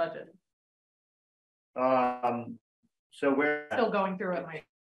the budget? So we're still going through it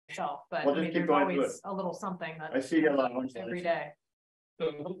myself, but we'll just keep there's going always a little something that I see a lot every day.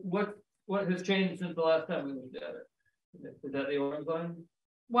 So what has changed since the last time we looked at it? Is that the orange line?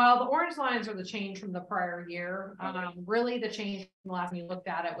 Well, the orange lines are the change from the prior year. Really the change from the last time you looked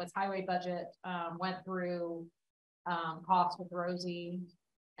at it was highway budget, went through costs with Rosie,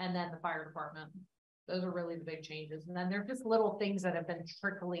 and then the fire department. Those are really the big changes. And then there's just little things that have been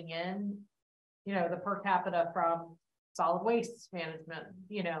trickling in you know, the per capita from solid waste management,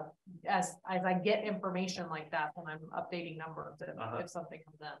 you know, as I get information like that, then I'm updating numbers if something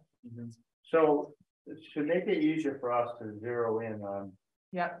comes in. So to make it easier for us to zero in on,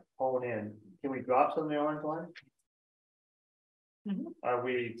 hone in, can we drop some of the orange lines? Are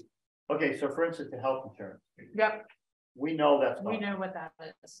we, okay, so for instance, the health insurance. Yep. We know that's. We know what that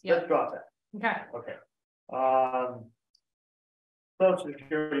is. Let's drop that. Okay. Okay. Social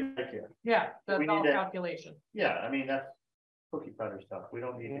security here. Yeah, that's we all need calculation. Yeah, I mean, that's cookie cutter stuff. We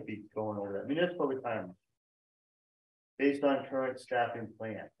don't need to be going over that. Municipal retirement. Based on current staffing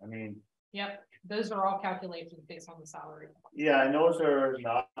plan. I mean. Yep, those are all calculations based on the salary. Yeah, and those are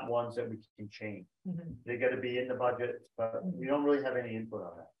not ones that we can change. They got to be in the budget, but we don't really have any input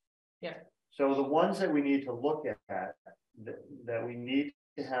on that. Yeah. So the ones that we need to look at, that we need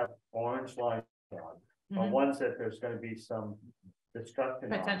to have orange lines on, are ones that there's going to be some discussion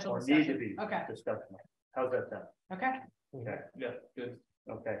potential on, or discussion. need to be discussion on. How's that sound? Okay. Okay. Yeah, good.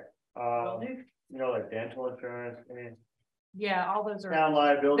 Okay. You know, like dental insurance, I mean. Yeah, all those are Town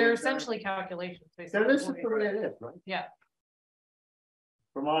liability. They're essentially calculations. That is the way it is, right? Yeah.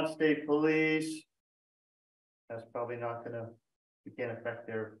 Vermont State Police. That's probably not gonna, we can't affect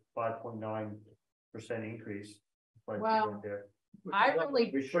their 5.9% increase. Well, I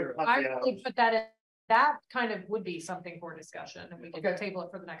really put that in. That kind of would be something for discussion, and we could table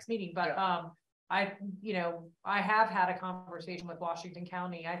it for the next meeting. But I have had a conversation with Washington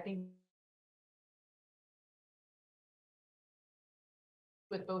County. I think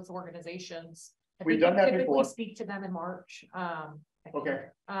with both organizations, we've done that before. Speak to them in March.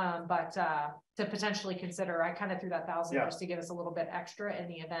 But to potentially consider, I kind of threw that $1,000 just to give us a little bit extra in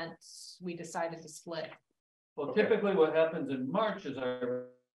the event we decided to split. Well, typically what happens in March is our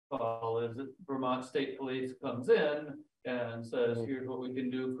call is that Vermont State Police comes in and says, here's what we can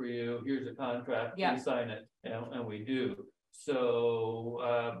do for you. Here's a contract, you sign it, and we do.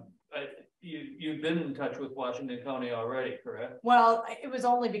 So you've been in touch with Washington County already, correct? Well, it was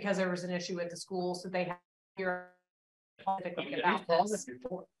only because there was an issue with the school, so they have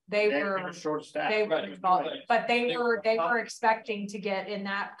they were short staffed, but they were expecting to get in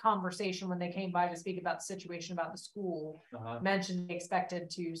that conversation when they came by to speak about the situation about the school, mentioned they expected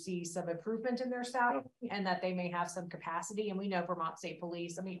to see some improvement in their staff and that they may have some capacity. And we know Vermont State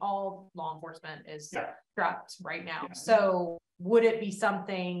Police, I mean, all law enforcement is strapped right now. So would it be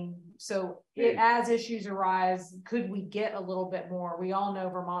something, as issues arise, could we get a little bit more? We all know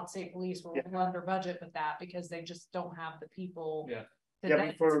Vermont State Police were under budget with that because they just don't have the people.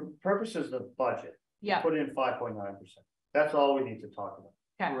 But for purposes of budget, put in 5.9%. That's all we need to talk about.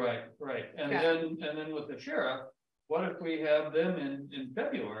 Right. And then with the sheriff, what if we have them in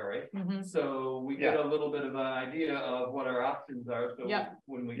February? So we get a little bit of an idea of what our options are. So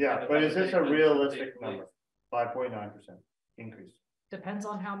when we but is this a realistic number? 5.9% increase. Depends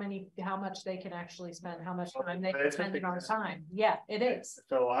on how much they can actually spend, how much time they can spend in our time. Yeah, it is.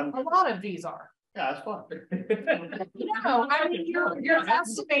 So a lot of these are. Yeah, that's fun. I mean, you're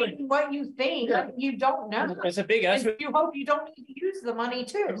estimating what you think. You don't know. It's a big estimate. You hope you don't need to use the money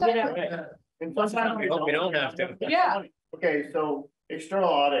too. You know? And sometimes we hope we don't have to. Yeah. Okay, so external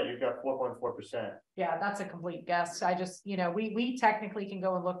audit, you've got 4.4%. Yeah, that's a complete guess. I just, we technically can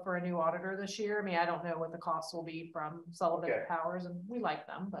go and look for a new auditor this year. I mean, I don't know what the costs will be from Sullivan Powers, and we like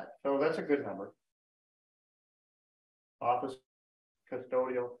them, but. So that's a good number. Office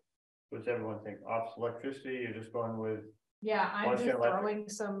custodial. What's everyone think? Office electricity, you're just going with? Yeah, I'm just throwing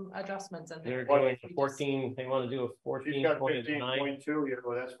some adjustments in there. They're going for 14, they want to do a 14.9.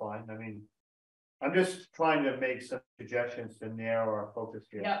 Well, that's fine. I mean, I'm just trying to make some suggestions to narrow our focus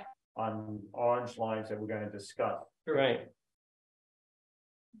here on orange lines that we're going to discuss. Right.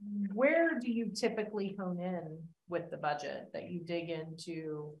 Where do you typically hone in with the budget that you dig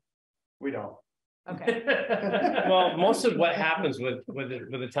into? We don't. Okay. Well, most of what happens with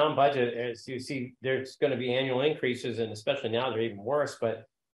the town budget is you see there's going to be annual increases, and especially now they're even worse. But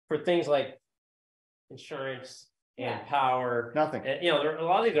for things like insurance and power, nothing. And, a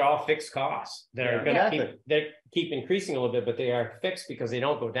lot of these are all fixed costs that are going to keep increasing a little bit, but they are fixed because they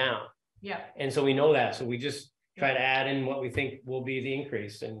don't go down. Yeah. And so we know that, so we just try to add in what we think will be the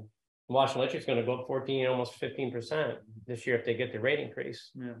increase. And Washington Electric's going to go up 14, almost 15% this year if they get the rate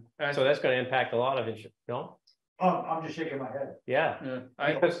increase. Yeah. So that's going to impact a lot of insurance. No? I'm just shaking my head. Yeah.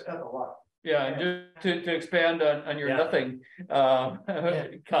 That's a lot. Yeah, and just to expand on your nothing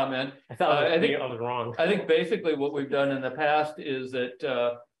comment. I think I was wrong. I think basically what we've done in the past is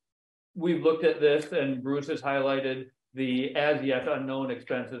that we've looked at this, and Bruce has highlighted the as yet unknown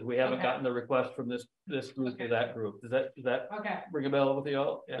expenses. We haven't gotten the request from this group or that group. Does that ring a bell with you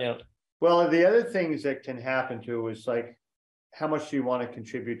all? Yeah. Well, the other things that can happen too is like, how much do you want to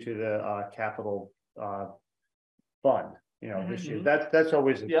contribute to the capital fund? You know, this year, that's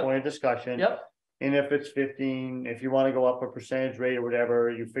always a point of discussion. Yep. And if it's 15, if you want to go up a percentage rate or whatever,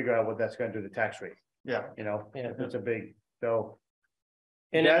 you figure out what that's going to do to the tax rate. Yeah. You know, Yeah. if it's a big, so.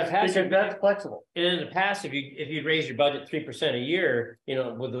 And That's flexible. And in the past, if you'd raise your budget 3% a year, you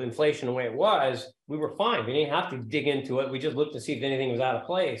know, with the inflation the way it was, we were fine. We didn't have to dig into it. We just looked to see if anything was out of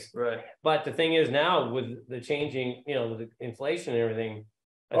place. Right. But the thing is now with the changing, you know, the inflation and everything,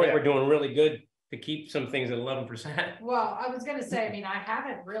 I think we're doing really good to keep some things at 11%. Well, I was gonna say, I mean, I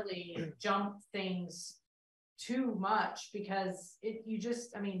haven't really jumped things too much because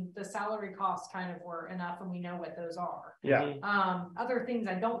I mean, the salary costs kind of were enough and we know what those are. Yeah. Other things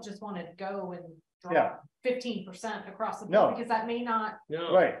I don't just want to go and Yeah. drop 15% across the board because that may not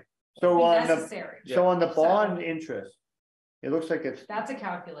Right. So be on necessary. so on the bond interest, it looks like That's a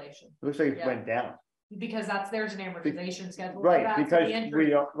calculation. it looks like it went down. Because there's an amortization schedule. for Right, that, so because the interest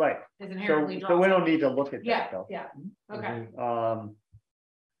we are, right. is inherently So we dropping. don't need to look at Yeah, that though. yeah, okay,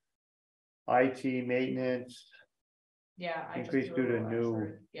 IT maintenance yeah. I just increase do a due to little new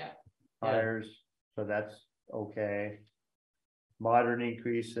extra. Yeah, hires, so that's okay. Moderate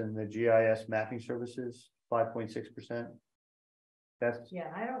increase in the GIS mapping services, 5.6%. That's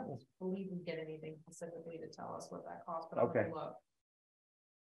yeah, I don't believe we get anything specifically to tell us what that costs, but I'll Okay. look.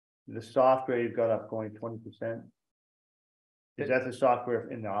 the software you've got up going 20%. Is that the software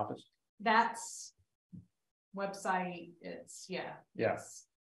in the office? That's website, it's, yeah. Yeah. it's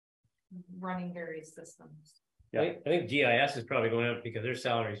running various systems. Yeah. I think GIS is probably going up because their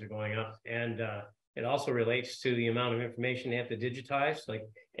salaries are going up, and it also relates to the amount of information they have to digitize. Like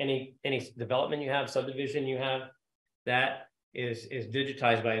any development you have, subdivision you have, that is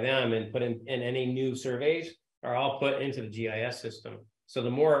digitized by them and put in any new surveys are all put into the GIS system. So the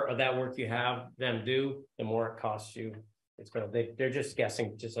more of that work you have them do, the more it costs you. It's they're just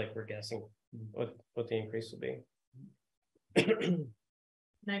guessing, just like we're guessing what the increase will be.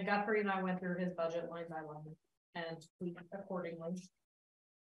 Then Guthrie and I went through his budget line by line and tweaked accordingly.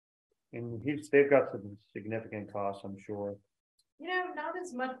 And they've got some significant costs, I'm sure. You know, not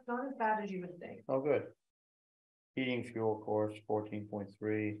as bad as you would think. Oh, good. Heating fuel, of course,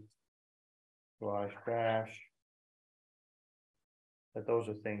 14.3. Garage trash. But those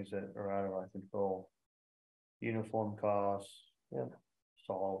are things that are out of our control. Uniform costs, yeah,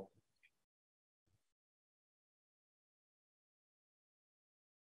 salt.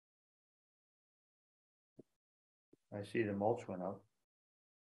 I see the mulch went up.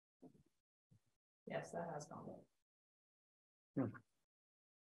 Yes, that has gone up. Hmm.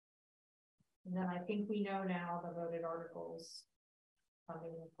 And then I think we know now the voted articles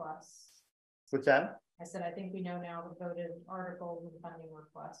funding requests. What's that? I said, I think we know now the voted articles and funding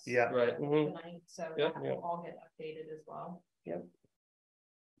requests. Yeah. Right. Tonight, so Yep, that will all get updated as well. Yep.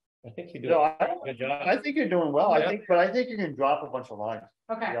 I think you do No, a good job. I think you're doing well. Yeah. I think you can drop a bunch of lines.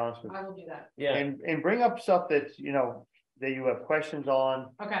 Okay, To be honest with you. I will do that. Yeah. And bring up stuff that's, you know, that you have questions on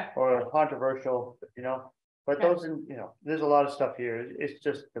Okay, or controversial, you know. But Okay. those, you know, there's a lot of stuff here. It's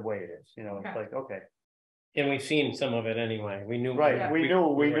just the way it is, you know. It's Okay. like, okay, And we've seen some of it anyway. We knew. right? Yeah. We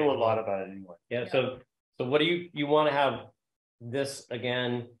knew a lot about it anyway. Yeah, so what do you want to have this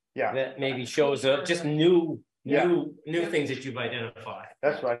again, Yeah, that maybe shows up just new Yeah. things that you've identified,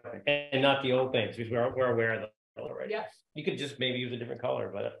 that's what I think. and not the old things, because we're aware of them already. yeah. You could just maybe use a different color,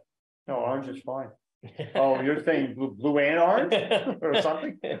 but. No, orange is fine. Oh, you're saying blue and orange or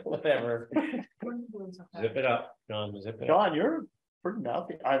something? Whatever. Zip it up, John, zip it up. John, you're pretty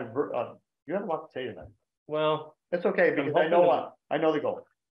mouthy. You have a lot to say tonight. Well, It's okay because I know the goal.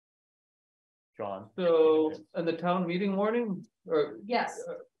 John. So, in the town meeting warning, or Yes,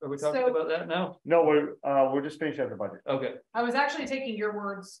 are we talking So- about that now? No, we're just finishing up the budget. Okay, I was actually taking your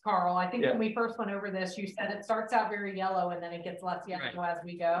words, Carl. I think Yeah. when we first went over this, you said it starts out very yellow and then it gets less yellow as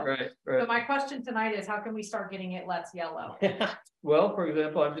we go. right, So right. my question tonight is, how can we start getting it less yellow? Well, for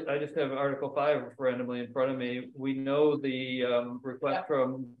example, I just have Article 5 randomly in front of me. We know the request Yep.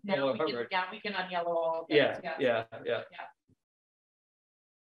 from Now Taylor we can, Hubbard. yeah, we can unyellow all of those. Yeah.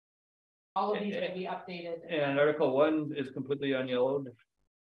 All of these will be updated. And Article 1 is completely unyellowed.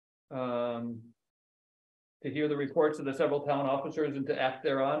 To hear the reports of the several town officers and to act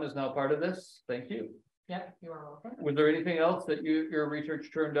thereon is now part of this. Thank you. Yep, you are welcome. Was there anything else that your research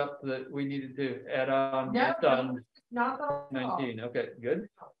turned up that we needed to add on? No, based on not at all. 19, okay, good.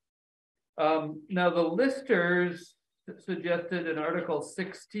 Now the listers suggested in Article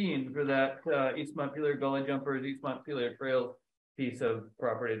 16 for that East Montpelier Gully Jumpers, East Montpelier Trail piece of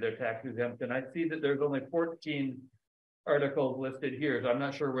property, they're tax exempt, and I see that there's only 14 articles listed here, so I'm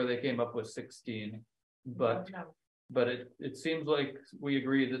not sure where they came up with 16. But it seems like we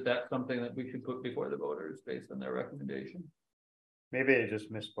agree that that's something that we should put before the voters based on their recommendation. Maybe they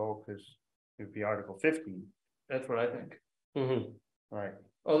just misspoke because it'd be Article 15. That's what I think. Right.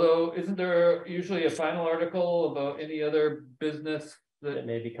 Although, isn't there usually a final article about any other business that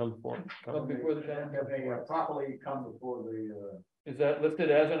may become before the town? They properly come before the. Is that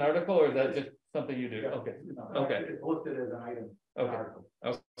listed as an article, or is that just something you do? Okay. Okay. It's listed as an item. Okay.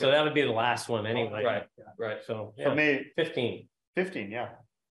 Okay. So that would be the last one anyway. Right. Right. So For me, 15. 15, yeah.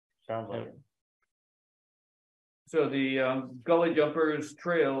 Sounds like it. So the gully jumpers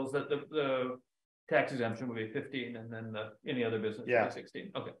trails, that the tax exemption would be 15, and then any other business would be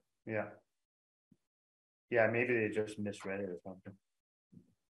 16. Okay. Yeah. Yeah, maybe they just misread it or something.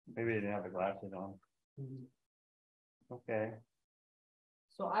 Maybe they didn't have the glasses on. Okay.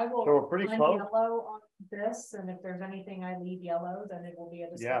 So I will. So we're pretty close. Yellow on this, and if there's anything I leave yellow, then it will be a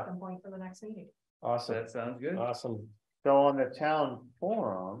discussion point for the next meeting. Awesome. That sounds good. Awesome. So on the town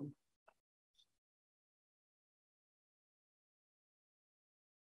forum.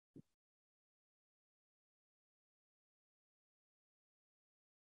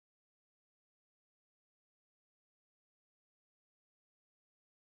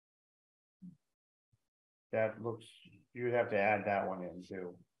 That looks, you would have to add that one in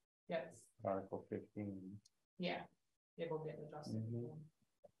too. Yes. Article 15. Yeah, it will get adjusted.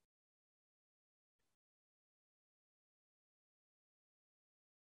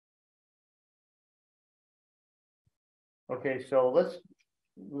 Okay, so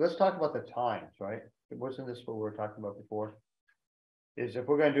let's talk about the times, right? Wasn't this what we were talking about before? Is if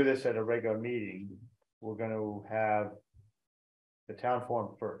we're gonna do this at a regular meeting, we're gonna have the town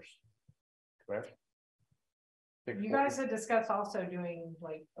forum first, correct? You guys had discussed also doing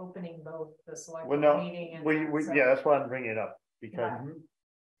like opening both the select meeting and. Yeah, that's why I'm bringing it up, because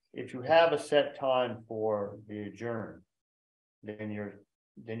if you have a set time for the adjourn, then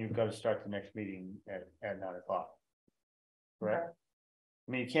you've got to start the next meeting at 9 o'clock. Correct? Okay.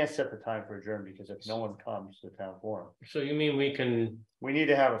 I mean, you can't set the time for adjourn because if no one comes to the town forum. So you mean we need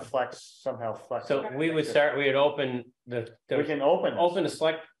to have a somehow flex. So we would open we can open the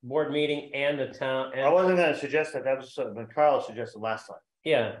select board meeting and the town. I wasn't going to suggest that. That was when Carl suggested last time.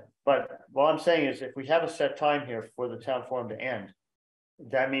 Yeah. But what I'm saying is if we have a set time here for the town forum to end,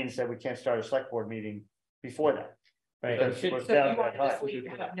 that means that we can't start a select board meeting before that. Right. So you want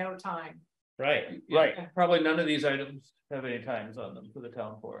to have no time. Right. Right. And probably none of these items have any times on them for the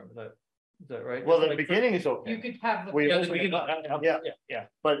town forum. Is that right? Well, the beginning is okay. You could have the. Yeah.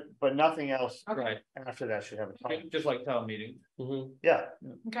 But nothing else. Right. After that should have a time. Just like town meetings. Yeah.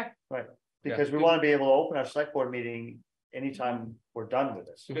 Okay. Right. Because we want to be able to open our select board meeting anytime we're done with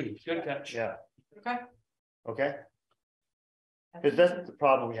this. Good catch. Yeah. Okay. Okay. Because that's the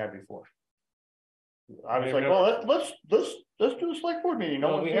problem we had before. I was like, well, let's do the select board meeting.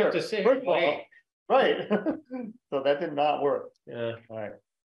 No one's we here. have to say right. So that did not work. Yeah. All right.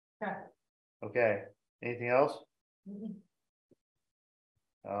 Okay. Okay. Anything else?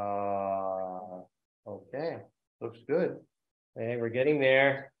 Okay. Looks good. Hey, we're getting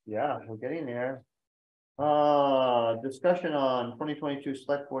there. Yeah, we're getting there. Discussion on 2022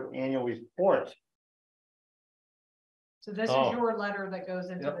 select board annual report. So this is your letter that goes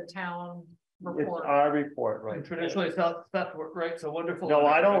into the town report. It's our report, right? And traditionally, Seth writes a wonderful. No,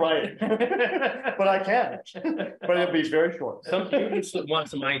 I don't write, but I can. But it'll be very short. Some people want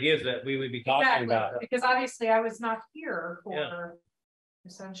some ideas that we would be talking about. Because obviously I was not here for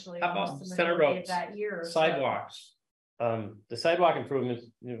essentially How about the Center majority Roads, of that year. sidewalks? The sidewalk improvements,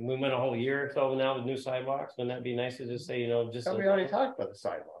 we went a whole year or so now with new sidewalks. Wouldn't that be nice to just say, just. We already talked about the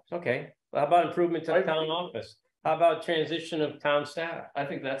sidewalks. Okay, well, how about improvement to the town office? How about transition of town staff? I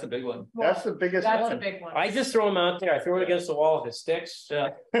think that's a big one. That's the biggest one. That's a big one. I just throw them out there. I throw it against the wall if it sticks.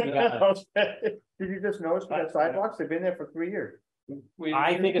 Did you just notice we got sidewalks? They've been there for 3 years.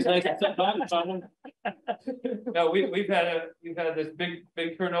 I think it's nice to sit back on them. No, we've had this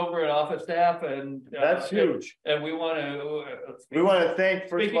big turnover in office staff, and that's huge. And we want to thank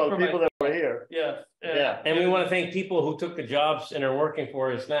first of all the people that were here. Yes. Yeah, and we want to thank people who took the jobs and are working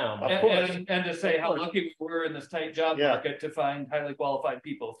for us now. Of course. And to say how lucky we were in this tight job market to find highly qualified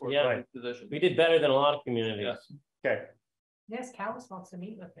people for the position. We did better than a lot of communities. Okay. Yes, Callis wants to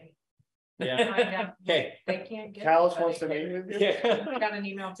meet with me. Yeah. Okay. They can't get. Callis wants to meet with you. I got an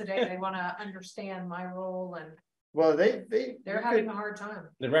email today. They want to understand my role and. Well, they're having a hard time.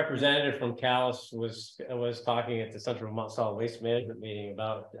 The representative from Callis was talking at the Central Solid Waste Management meeting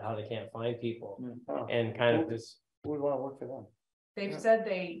about how they can't find people and kind of this. Who would want to work for them? They've said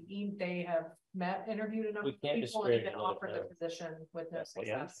they have interviewed enough We can't people and disparage even another offered the town. position with no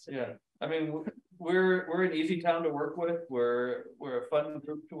success. Yeah, I mean, we're an easy town to work with. We're a fun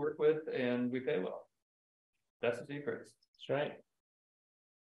group to work with, and we pay well. That's the secret. That's right.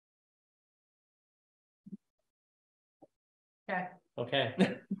 Okay, Okay.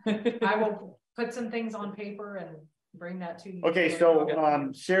 I will put some things on paper and bring that to you. Okay, so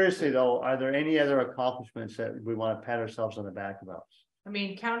seriously though, are there any other accomplishments that we want to pat ourselves on the back about? I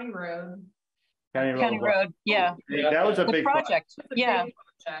mean, County Road. County Road, yeah. That was a The big project, yeah.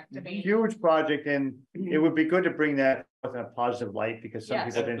 huge project, and it would be good to bring that with a positive light, because some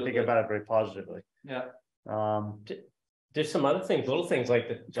Yes. people didn't think about it very positively. Yeah. There's some other things, little things like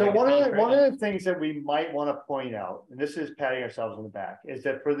the. So one of the things that we might want to point out, and this is patting ourselves on the back, is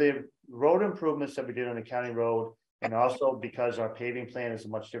that for the road improvements that we did on the county road, and also because our paving plan is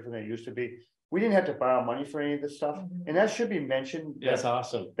much different than it used to be, we didn't have to borrow money for any of this stuff, and that should be mentioned. That's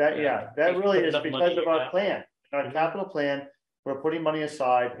awesome. That that really is Enough because money of in our that. plan, our capital plan. We're putting money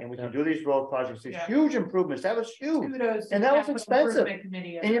aside, and we can do these road projects, these huge improvements. That was huge, Kudos to and the that was Capital expensive. Improvement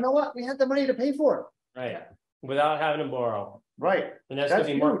Committee. And you know what? We had the money to pay for it. Right. Without having to borrow. Right. And that's gonna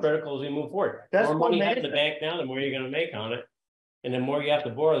be more huge. critical as we move forward. That's The more money you have in amazing. the bank now, the more you're gonna make on it. And the more you have to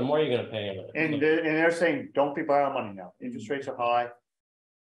borrow, the more you're gonna pay on it. And they're saying, don't be borrowing money now. Interest rates are high.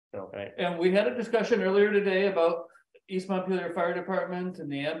 So, right. And we had a discussion earlier today about East Montpelier Fire Department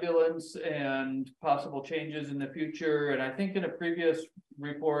and the ambulance and possible changes in the future. And I think in a previous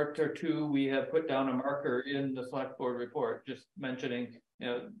report or two, we have put down a marker in the select board report, just mentioning, you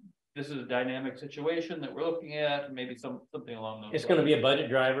know, this is a dynamic situation that we're looking at, maybe something along those. It's gonna be a budget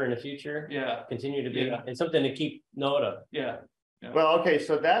driver in the future. Yeah. Continue to be, Yeah. and something to keep note of. Yeah. well, okay,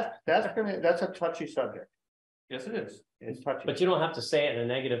 so that's a touchy subject. Yes, it is. It's touchy. But you don't have to say it in a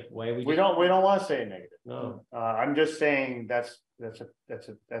negative way. We don't want to say negative. No. I'm just saying that's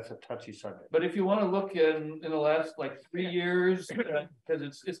a touchy subject. But if you want to look in the last like 3 years, because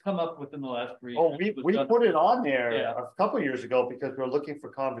it's come up within the last 3 years. Oh, we put it on there Yeah. a couple of years ago because we're looking for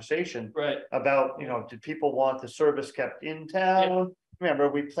conversation Right. about, you know, did people want the service kept in town? Remember,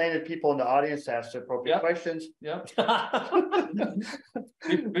 we planted people in the audience to ask the appropriate questions. Yeah.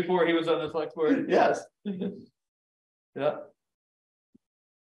 Before he was on the select board. Yes. Yeah.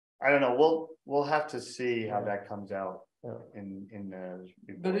 I don't know. We'll have to see how that comes out in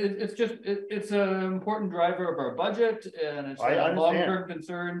But it's an important driver of our budget, and it's I a understand. long-term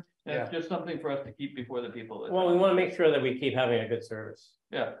concern. And Yeah. it's just something for us to keep before the people. Well, we wanna make sure that we keep having a good service.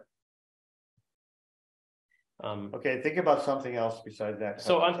 Yeah. Okay, think about something else besides that.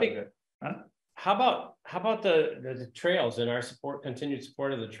 So I'm thinking, how about the trails and our continued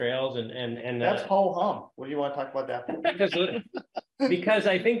support of the trails and That's whole hum. What do you want to talk about that? because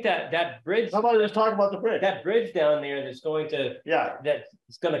I think that bridge. How about just talk about the bridge? That bridge down there that's going to. Yeah.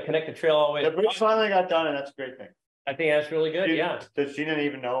 That's gonna connect the trail all the way. The bridge finally got done, and that's a great thing. I think that's really good, yeah. Does Gina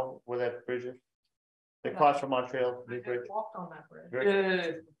even know where that bridge is? The cross from Montreal, the bridge? Walked on that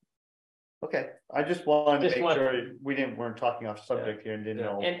bridge. Okay, I just wanted to make sure we weren't talking off subject here and didn't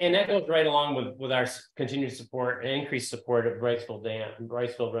know. And that goes right along with our continued support and increased support of Wrightsville Dam,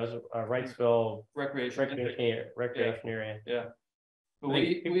 Wrightsville recreation area. Yeah.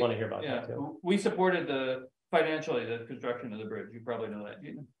 We want to hear about that too. We supported financially the construction of the bridge. You probably know that.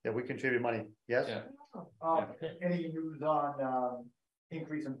 Yeah, we contribute money. Yes. Yeah. Any news on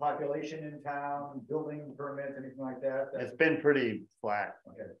increase in population in town, building permits, anything like that? It's been pretty flat.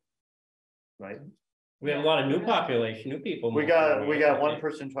 Okay. Right. We have a lot of new population, new people. We got one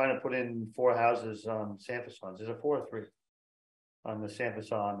person trying to put in 4 houses on San Francisco. Is it 4 or 3? On the San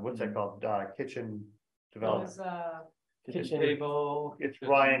Francisco, what's that called? Kitchen development. Kitchen table. It's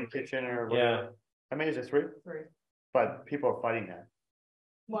Ryan Kitchen or whatever. Yeah. How many is it? 3? 3. But people are fighting that.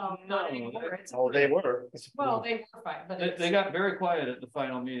 Well, not anymore. Oh, they were. Well, they were fine, but They got very quiet at the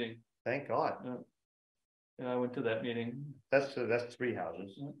final meeting. Thank God. Yeah, I went to that meeting. That's 3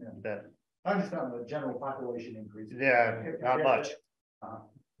 houses. That. I understand the general population increase. Yeah, not much.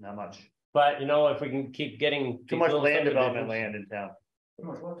 Not much. But you know, if we can keep getting too much land development land in town. Too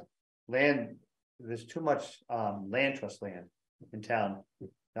much what? Land. There's too much land trust land in town.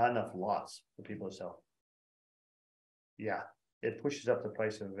 Not enough lots for people to sell. Yeah, it pushes up the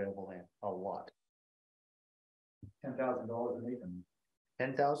price of available land a lot. $10,000 an acre.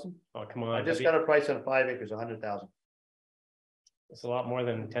 10,000? Oh, come on! I just got a price on 5 acres, 100,000. It's a lot more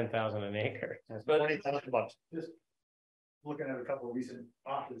than 10,000 an acre. That's $20,000. Just looking at a couple of recent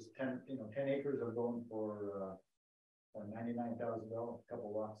offers, 10 acres are going for $99,000.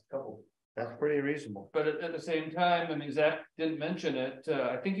 Couple lots, couple That's pretty reasonable. But at the same time, I mean, Zach didn't mention it.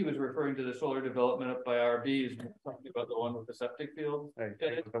 I think he was referring to the solar development up by RB's, talking about the one with the septic field. Right,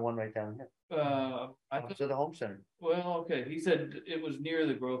 the one right down here. I thought to the home center. Well, okay, he said it was near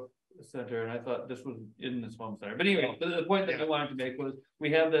the growth center, and I thought this was in this home center. But anyway, the point that I wanted to make was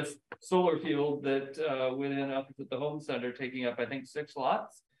we have this solar field that went in up at the home center, taking up I think 6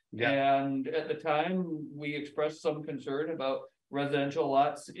 lots. Yeah. And at the time, we expressed some concern about residential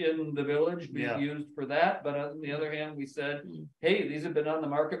lots in the village being used for that. But on the other hand, we said, hey, these have been on the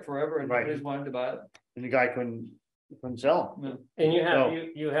market forever and nobody's wanted to buy them. And the guy couldn't sell them. And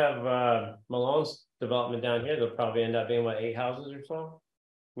you have Malone's development down here. They'll probably end up being what, 8 houses or so?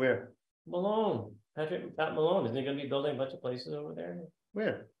 Where? Malone. Pat Malone. Isn't he going to be building a bunch of places over there?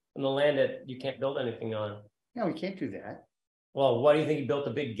 Where? On the land that you can't build anything on. No, we can't do that. Well, what do you think he built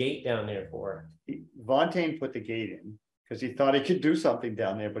a big gate down there for? Vontaine put the gate in because he thought he could do something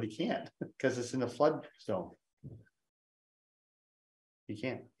down there, but he can't because it's in a flood zone. He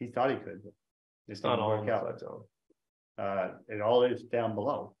can't. He thought he could. But it's not all in the flood zone. It all is down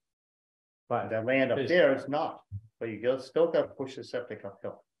below. But that land up there is not. But you still got to push the septic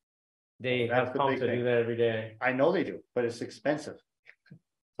uphill. They have pumps to do that every day. I know they do, but it's expensive.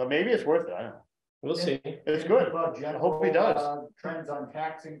 So maybe it's worth it. I don't know. We'll see. It's good. I hope he does. Trends on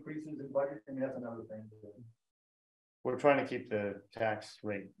tax increases and budget, I mean, that's another thing. We're trying to keep the tax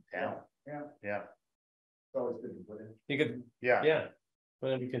rate down. Yeah. Yeah. It's always good to put in. You could, yeah. Yeah. Why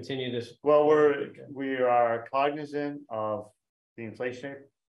don't we continue this? Well, we are cognizant of the inflationary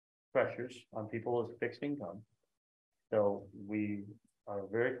pressures on people with fixed income. So we are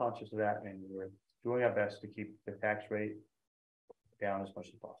very conscious of that, and we're doing our best to keep the tax rate down as much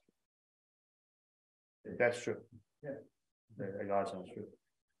as possible. That's true. Yeah. The God's honest truth.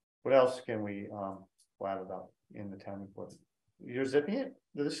 What else can we blab about in the town report? You're zipping it?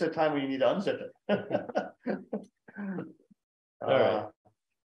 This is a time when you need to unzip it. All right.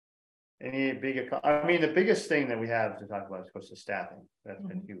 Any bigger? I mean, the biggest thing that we have to talk about is, of course, the staffing. That's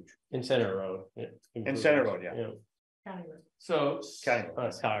been huge. In Center Road. Yeah. In Center Road, yeah. County road. So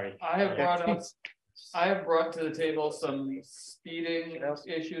sorry. I have brought to the table some speeding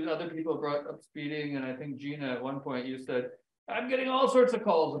issues. Other people brought up speeding, and I think Gina, at one point, you said, I'm getting all sorts of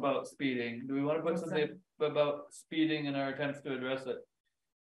calls about speeding. Do we want to put something about speeding in our attempts to address it?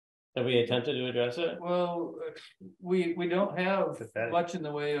 Have we attempted to address it? Well, we don't have much in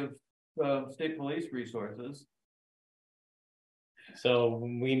the way of state police resources. So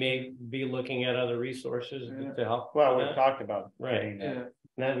we may be looking at other resources to help. Well, we've talked about right.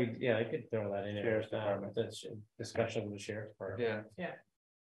 Now I could throw that in there. Sheriff's Department. That's discussion with the Sheriff's Department. Yeah.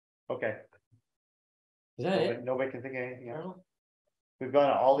 Okay. Is that it? Nobody can think of anything else. We've gone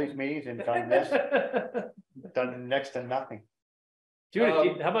to all these meetings and done this, done next to nothing.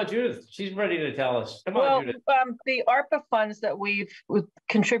 Judith, how about Judith? She's ready to tell us. Come on, Judith. The ARPA funds that we've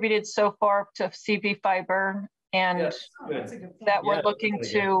contributed so far to CV Fiber, and that we're looking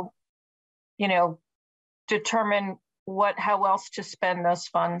to, determine how else to spend those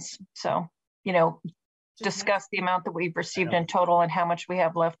funds. So, discuss the amount that we've received in total and how much we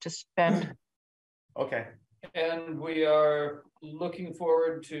have left to spend. Okay. And we are looking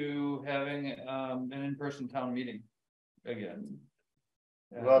forward to having an in-person town meeting again.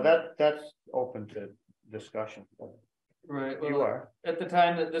 Well, that's open to discussion. Right. Well, you are. At the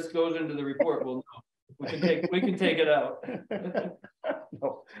time that this goes into the report, we'll know. We can take it out.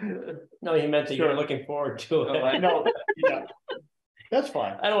 No, you meant that you're looking forward to it. Oh, I know. Yeah. That's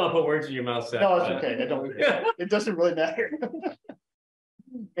fine. I don't want to put words in your mouth, Seth. No, it's okay. It doesn't really matter.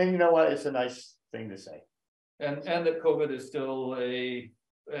 And you know what? It's a nice thing to say. And that COVID is still a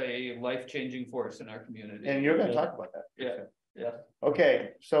life-changing force in our community. And you're going to talk about that. Yeah.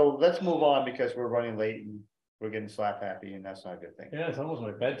 Okay, so let's move on because we're running late and we're getting slap happy, and that's not a good thing. Yeah, it's almost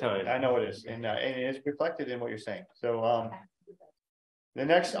like bedtime. I know it is, and it's reflected in what you're saying. So the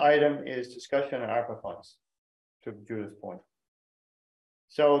next item is discussion on ARPA funds, to Judith's point.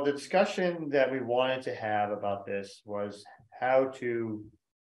 So the discussion that we wanted to have about this was how to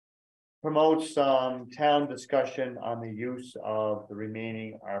promote some town discussion on the use of the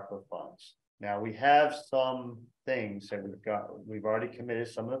remaining ARPA funds. Now we have some things that we've already committed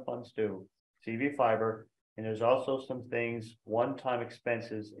some of the funds to CV Fiber, and there's also some things, one-time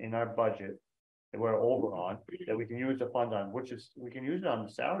expenses in our budget that we're over on that we can use the fund on, which is we can use it on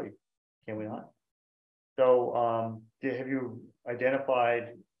the salary, can we not? So have you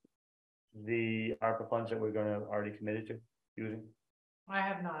identified the ARPA funds that we're going to already committed to using? I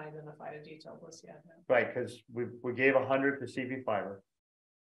have not identified a detailed list yet. No. Right, because we gave 100 to CV Fiber.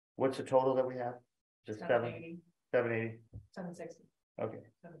 What's the total that we have? Just 780. 760. Okay.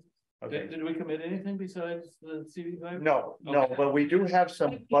 Okay. Did we commit anything besides the CV5? No, but we do have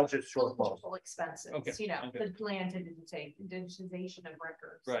some budget shortfalls. Expenses, Okay, you know, okay. the land digitization of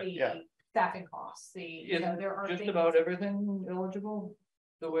records, Right, the yeah. staffing costs, you know, there are Just things about everything eligible?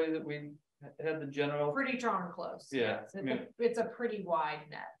 The way that we had the general pretty darn close. Yeah, Yes. I mean- It's a pretty wide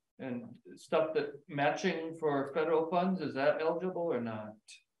net. and stuff that matching for federal funds, is that eligible or not?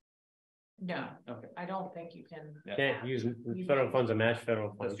 No, Okay. I don't think you can. Can't use federal funds to match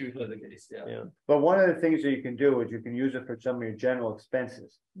federal funds. That's usually the case, yeah. But one of the things that you can do is you can use it for some of your general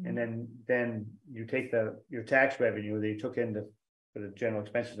expenses. And then you take your tax revenue that you took into for the general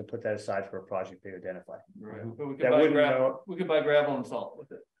expenses and put that aside for a project they identify. Right, but we That could buy wouldn't gravel, go- we could buy gravel and salt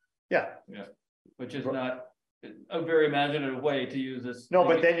with it. Yeah. Yeah, which is not a very imaginative way to use this. No,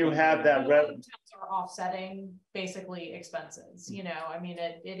 but then you have that Towns are offsetting basically expenses, you know, I mean,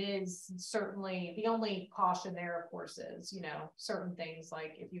 it is certainly, the only caution there, of course, is, you know, certain things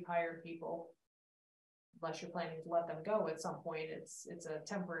like if you've hired people, unless you're planning to let them go at some point, it's a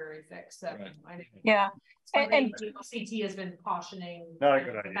temporary fix. So Right. I know. Yeah. And CT has been cautioning Not a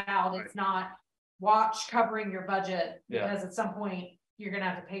good idea. about it's not watch covering your budget, Yeah. because at some point you're gonna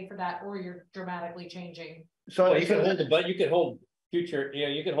have to pay for that, or you're dramatically changing. So Well, you could hold but you could hold future, you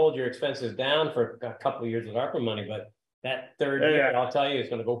know, you could hold your expenses down for a couple of years with ARPA money, but that third year, I'll tell you, it's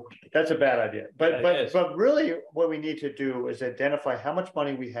gonna go. that's a bad idea. It is. But really what we need to do is identify how much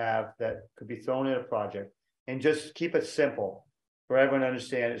money we have that could be thrown in a project and just keep it simple for everyone to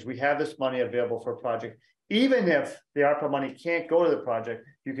understand is we have this money available for a project. Even if the ARPA money can't go to the project,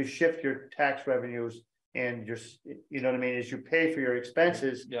 you can shift your tax revenues and your, you know what I mean, is you pay for your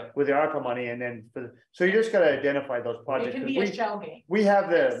expenses with the ARPA money and then, so you just gotta identify those projects. It can be a shell game. We have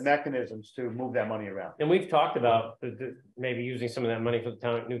the mechanisms to move that money around. And we've talked about maybe using some of that money for the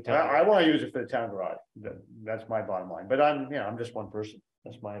town, new town. I wanna use it for the town garage. That's my bottom line, but I'm just one person.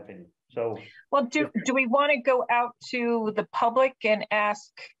 That's my opinion. So. Well, do we want to go out to the public and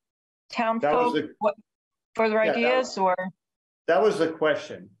ask town folk what further ideas or? That was the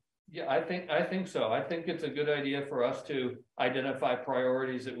question. Yeah, I think so. I think it's a good idea for us to identify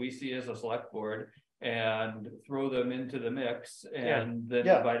priorities that we see as a select board and throw them into the mix and then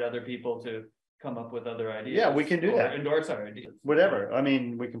invite other people to come up with other ideas. Yeah, we can do that. Endorse our ideas. Whatever. I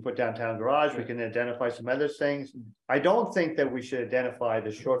mean, we can put downtown garage, we can identify some other things. I don't think that we should identify the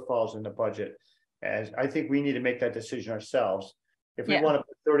shortfalls in the budget as, I think we need to make that decision ourselves. If we want to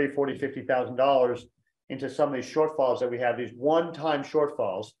put 30, 40, $50,000 into some of these shortfalls that we have, these one-time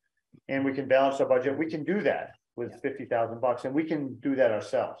shortfalls, and we can balance our budget, we can do that with $50,000 and we can do that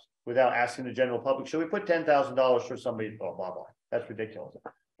ourselves without asking the general public. Should we put $10,000 for somebody, blah, blah, blah. That's ridiculous.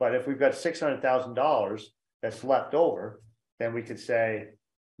 But if we've got $600,000 that's left over, then we could say,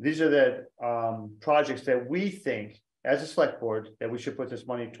 these are the projects that we think as a select board that we should put this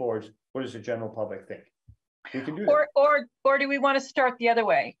money towards. What does the general public think? We can do that. Or do we want to start the other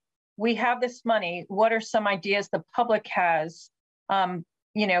way? We have this money. What are some ideas the public has?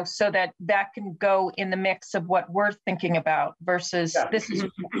 You know, so that can go in the mix of what we're thinking about versus this is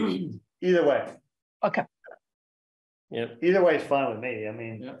either way. Okay. Yeah. Either way is fine with me. I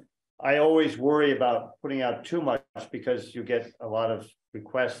mean, I always worry about putting out too much because you get a lot of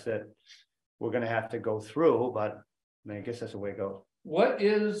requests that we're going to have to go through, but I mean, I guess that's the way it goes. What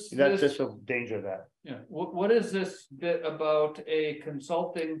is that's just a danger of that? Yeah. What is this bit about a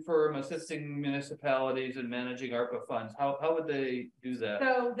consulting firm assisting municipalities in managing ARPA funds? How would they do that?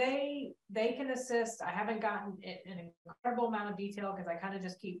 So they can assist. I haven't gotten an incredible amount of detail because I kind of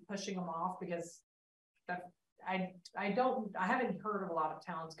just keep pushing them off because I haven't heard of a lot of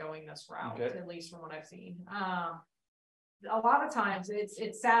towns going this route, at least from what I've seen. A lot of times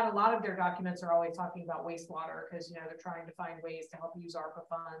it's sad. A lot of their documents are always talking about wastewater because, you know, they're trying to find ways to help use ARPA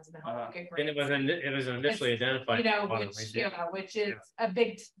funds and help get grants. And it was initially identified. You know, which is a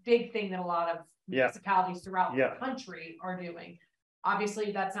big thing that a lot of municipalities throughout the country are doing.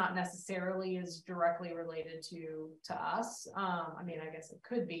 Obviously, that's not necessarily as directly related to us. I mean, I guess it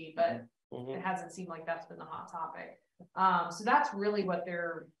could be, but it hasn't seemed like that's been the hot topic. So that's really what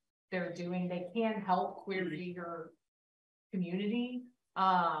they're doing. They can help query your community,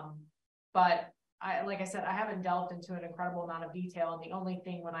 but like I said, I haven't delved into an incredible amount of detail, and the only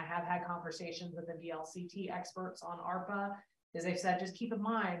thing when I have had conversations with the VLCT experts on ARPA is they've said, just keep in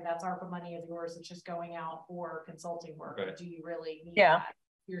mind that's ARPA money of yours, it's just going out for consulting work. Do you really need that?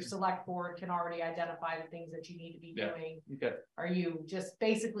 Your select board can already identify the things that you need to be doing. Are you just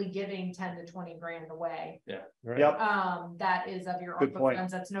basically giving 10 to 20 grand away? That is of your ARPA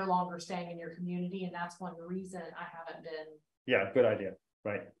funds that's no longer staying in your community, and that's one reason I haven't been good idea,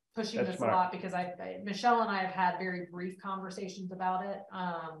 right? Pushing this a lot because Michelle and I have had very brief conversations about it.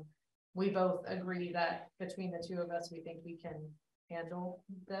 we both agree that between the two of us, we think we can handle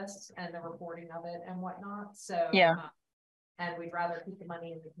this and the reporting of it and whatnot. So Yeah. And we'd rather keep the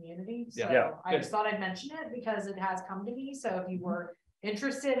money in the community. So Yeah. I just thought I'd mention it because it has come to me. So if you were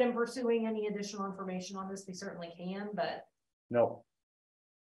interested in pursuing any additional information on this, we certainly can, but. No.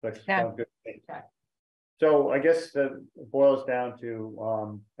 That Yeah. sounds good. Okay. So I guess that boils down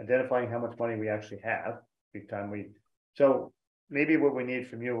to identifying how much money we actually have each time so maybe what we need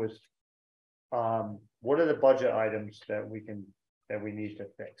from you is what are the budget items that we need to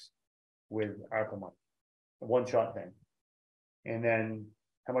fix with ARPA money? A one-shot thing. And then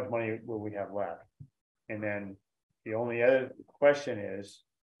how much money will we have left? And then the only other question is,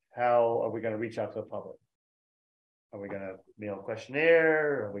 how are we going to reach out to the public? Are we going to mail a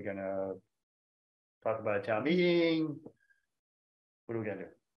questionnaire? Are we going to talk about a town meeting? What are we going to do?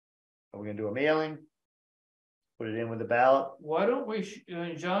 Are we going to do a mailing? Put it in with the ballot? Why don't we,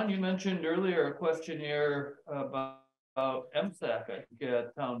 John, you mentioned earlier a questionnaire about MSAC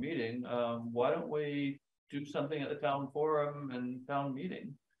at town meeting. Why don't we do something at the town forum and town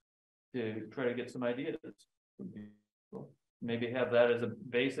meeting to try to get some ideas? Maybe have that as a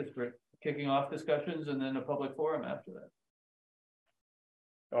basis for kicking off discussions and then a public forum after that.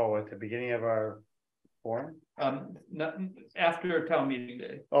 Oh, at the beginning of our forum? Not after town meeting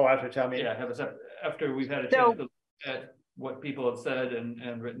day. Oh, after town meeting? Yeah, have us after we've had a chance to look at what people have said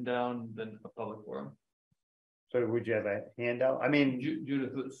and written down, then a public forum. So would you have a handout? I mean,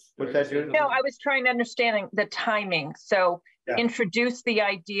 Judith, what's that, Judith? No, I was trying to understand the timing. So introduce the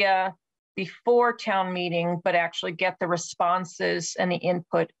idea before town meeting, but actually get the responses and the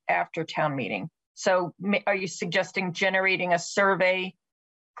input after town meeting. So are you suggesting generating a survey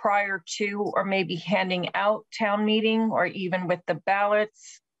prior to, or maybe handing out town meeting, or even with the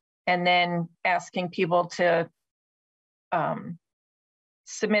ballots, and then asking people to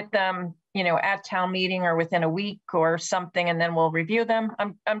submit them, you know, at town meeting or within a week or something, and then we'll review them?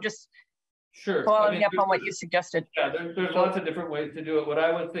 I'm just following up on what you suggested. Yeah, there's lots of different ways to do it. What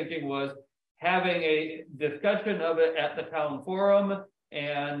I was thinking was having a discussion of it at the town forum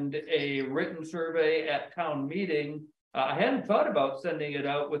and a written survey at town meeting. I hadn't thought about sending it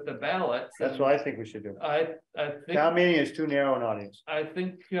out with the ballots. That's what I think we should do. I think town meeting is too narrow an audience. I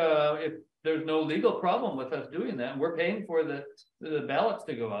think if there's no legal problem with us doing that, and we're paying for the ballots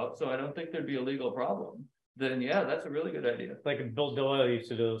to go out, so I don't think there'd be a legal problem. Then yeah, that's a really good idea. Like Bill Doyle used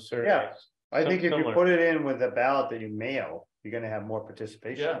to do surveys. Yeah, I think if you put it in with the ballot that you mail, you're going to have more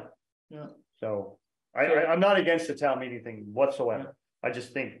participation. Yeah, yeah. So I'm not against the town meeting thing whatsoever. Yeah. I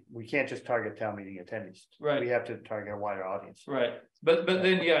just think we can't just target town meeting attendees. Right. We have to target a wider audience. Right. But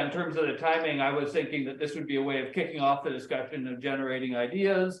then, yeah, in terms of the timing, I was thinking that this would be a way of kicking off the discussion of generating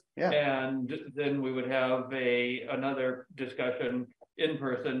ideas. Yeah. And then we would have another discussion in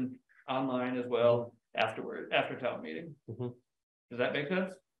person, online as well, afterward, after town meeting. Mm-hmm. Does that make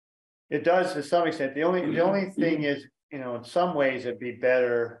sense? It does to some extent. The only thing is, you know, in some ways it'd be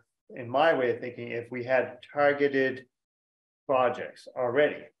better, in my way of thinking, if we had targeted projects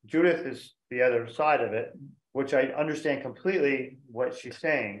already. Judith is the other side of it, which I understand completely what she's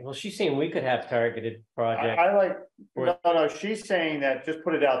saying. Well, she's saying we could have targeted projects. I like, no, she's saying that just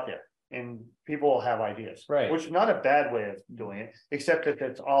put it out there and people will have ideas, right? Which is not a bad way of doing it, except that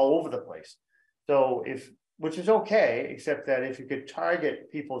it's all over the place. So which is okay, except that if you could target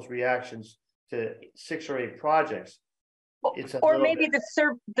people's reactions to 6 or 8 projects, or maybe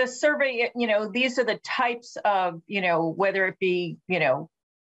the survey, you know, these are the types of, you know, whether it be, you know,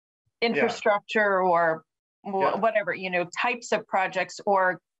 infrastructure or whatever, you know, types of projects,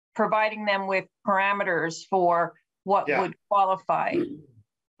 or providing them with parameters for what would qualify.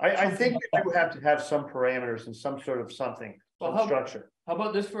 I think that you have to have some parameters and some sort of something, structure. How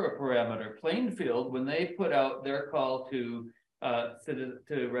about this for a parameter? Plainfield, when they put out their call to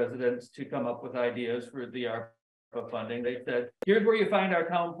residents to come up with ideas for the ARPA funding, they said, here's where you find our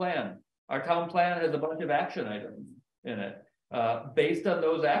town plan. Our town plan has a bunch of action items in it. Based on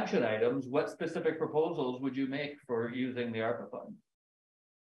those action items, what specific proposals would you make for using the ARPA fund?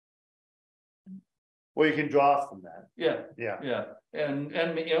 Well, you can draw from that. Yeah. And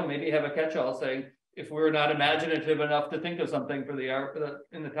you know, maybe have a catch-all saying, if we're not imaginative enough to think of something for the ARPA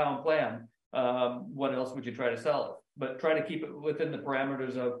in the town plan, what else would you try to sell it? But try to keep it within the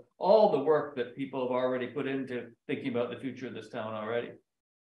parameters of all the work that people have already put into thinking about the future of this town already.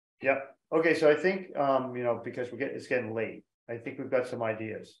 Yep. Okay, so I think you know, because it's getting late, I think we've got some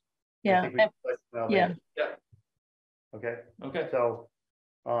ideas. Yeah. Yeah. Okay. Okay. So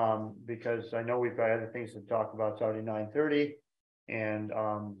because I know we've got other things to talk about. It's already 9:30, and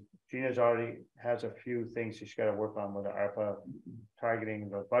Gina's already has a few things she's got to work on with the ARPA, targeting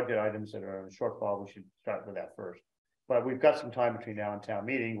the budget items that are in shortfall. We should start with that first. But we've got some time between now and town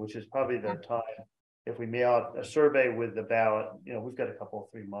meeting, which is probably the time. If we mail out a survey with the ballot, you know, we've got a couple,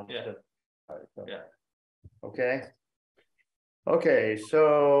 3 months. Yeah. So, Yeah. Okay. Okay,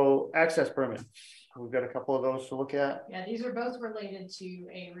 so access permits. We've got a couple of those to look at. Yeah, these are both related to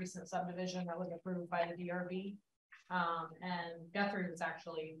a recent subdivision that was approved by the DRB. And Guthrie was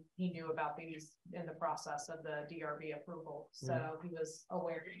actually, he knew about these in the process of the DRB approval. So he was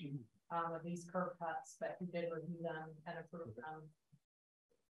aware of these curb cuts, that he did review them and approve them.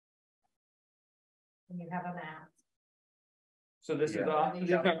 And you have a map. So this is on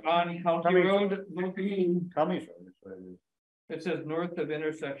County Road. Cummings Road. It says north of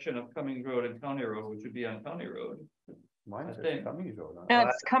intersection of Cummings Road and County Road, which would be on County Road. Mine says Cummings Road. No,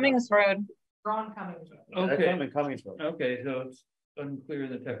 it's Cummings Road. Ron Cummings Road. Okay. Cummings Road. Okay, so it's unclear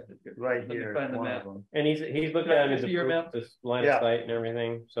in the text. Right here. Find the map. And he's looking at his your map, this line of sight and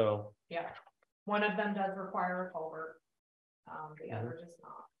everything. So Yeah, one of them does require a culvert. The other does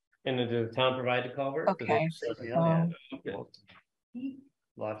not. and does the town provide the culvert? Okay.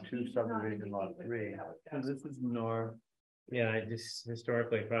 Lot 2 subdivision, lot 3. And this is north. Yeah, I just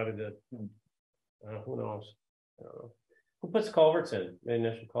historically probably the who knows? I don't know. Who puts culverts in the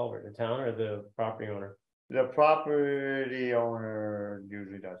initial culvert? The town or the property owner? The property owner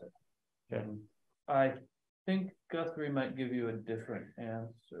usually does it. Okay. I think Guthrie might give you a different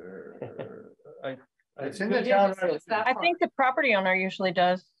answer. It's in the town. I think the property owner usually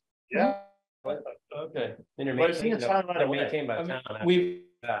does. Yeah. Okay. But it's in the town right away. Maintained by town. We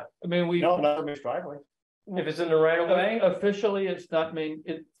No, not a mixed driveway. If it's in the right of way, officially it's not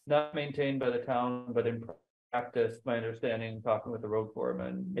maintained by the town, but in practice, my understanding, talking with the road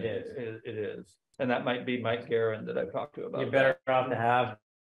foreman, it is. It is, and that might be Mike Guerin that I've talked to about. You're better off to have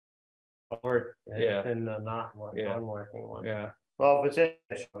or than not non-working one. Yeah. Well, if it's in,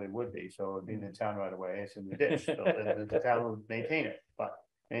 it surely would be. So it'd be in the town right away. It's in the ditch. So the town would maintain it. But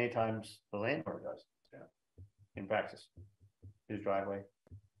many times the landlord does. Yeah. In practice, his driveway,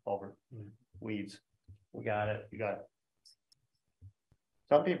 culvert, weeds. We got it. You got it.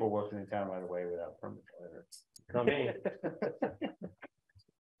 Some people work in the town right away without permit. Not me.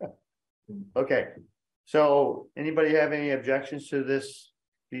 Okay, so anybody have any objections to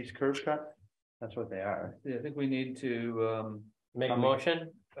these curb cuts? That's what they are. Yeah, I think we need to make a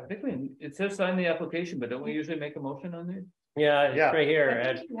motion. I think it says sign the application, but don't we usually make a motion on these? Yeah, it's right here.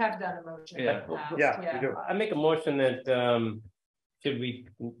 I think you have done a motion. Yeah. Yeah, we do. I make a motion that should we.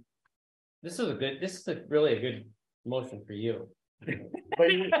 This is really a good motion for you.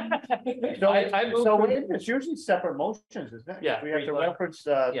 But it's usually separate motions, isn't it? Yeah. We have to reference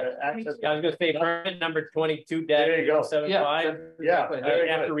the access. I was gonna say permit number 22-75. Yeah.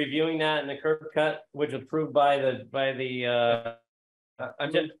 After reviewing that and the curb cut, which was approved by the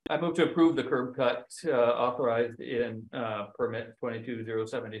I move to approve the curb cut authorized in permit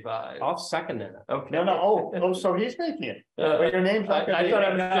 22075. I'll second that. Okay. No. So he's making it. But your name's not. I thought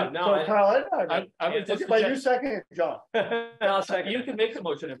I was so Carl, I was just. But you second it, John. I'll second. You can make the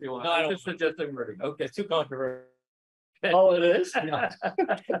motion if you want. No, I don't. Just suggesting wording. Okay, It's too controversial. Oh, it is. No.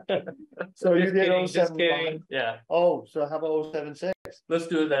 So you Just did kidding, 075. Yeah. Oh, so how about 076? Let's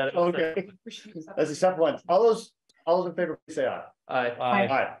do that. Okay. That's a separate one. All those in favor, please say aye.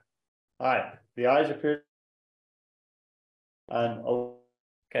 Aye. Aye. The ayes appear. On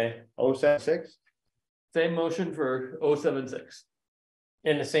Okay. 076. Same motion for 076.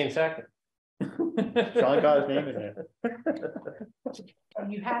 In the same second. John got his name in there.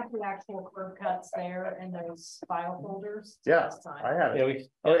 You have the actual curb cuts there in those file folders. Yeah, I have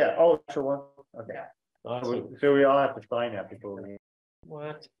it. Yeah, sure one. Okay. Awesome. So we all have to sign that before we.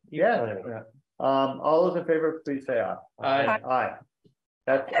 What? Yeah. All those in favor, please say aye. Aye.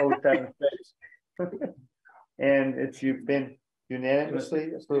 That's 076. And you've been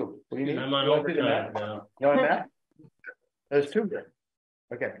unanimously approved. What do you need? I'm on overtime now. You on that? There's two there.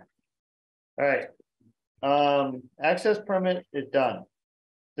 Okay. All right. Access permit is done.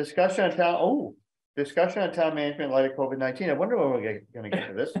 Discussion on town management in light of COVID-19. I wonder when we're gonna get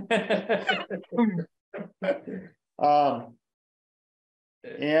to this.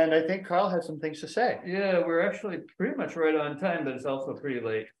 And I think Carl has some things to say. Yeah, we're actually pretty much right on time, but it's also pretty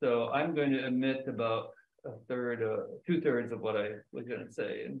late. So I'm going to omit about a third, 2/3 of what I was going to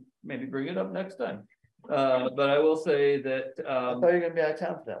say, and maybe bring it up next time. But I will say that I thought you were going to be out of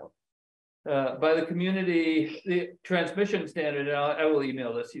town for that one. By the community, the transmission standard, and I will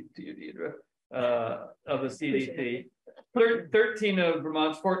email this to you, Deidre, of the CDC. 13 of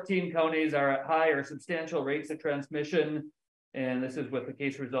Vermont's 14 counties are at high or substantial rates of transmission. And this is with the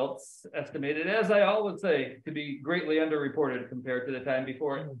case results estimated, as I always say, to be greatly underreported compared to the time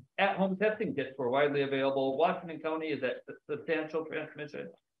before. At-home testing kits were widely available. Washington County is at substantial transmission.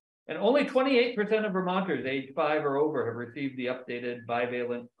 And only 28% of Vermonters age 5 or over have received the updated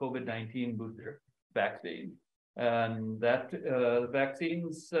bivalent COVID-19 booster vaccine. And that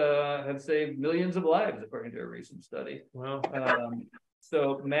vaccines have saved millions of lives, according to a recent study. Well,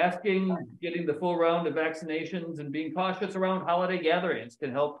 so masking, getting the full round of vaccinations, and being cautious around holiday gatherings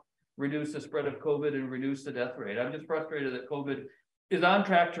can help reduce the spread of COVID and reduce the death rate. I'm just frustrated that COVID is on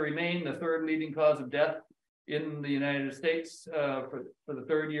track to remain the 3rd leading cause of death in the United States for the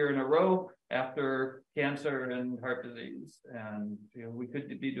 3rd year in a row, after cancer and heart disease. And we could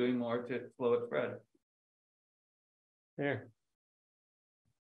be doing more to slow its spread. There.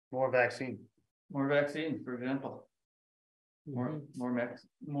 More vaccine. More vaccines, for example. More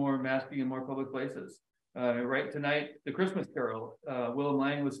masking in more public places. Right tonight, the Christmas Carol. Willem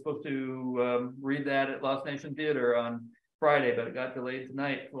Lang was supposed to read that at Lost Nation Theater on Friday, but it got delayed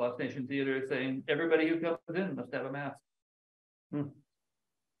tonight. The Lost Nation Theater is saying everybody who comes in must have a mask.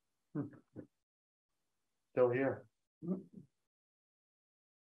 Still here.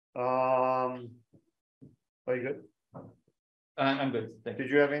 Are you good? I'm good. Thank you.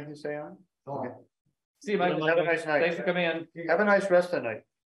 Did you have anything to say on? Okay. See you, Mike. Have a nice night. Thanks for coming in. Have a nice rest tonight.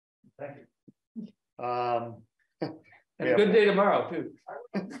 Thank you. And a good day tomorrow too.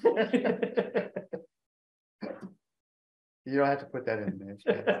 You don't have to put that in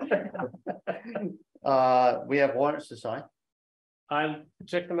there. We have warrants to sign. I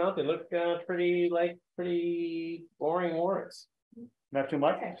checked them out. They look pretty boring warrants. Not too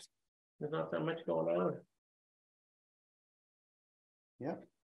much. There's not that much going on. Yeah.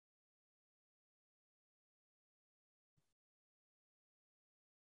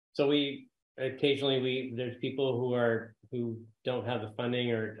 So we occasionally there's people who don't have the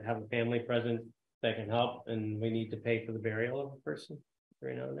funding or have a family present that can help, and we need to pay for the burial of a person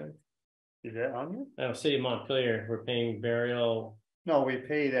every now and then. Is that on you? Oh, City of Montpelier, we're paying burial. No, we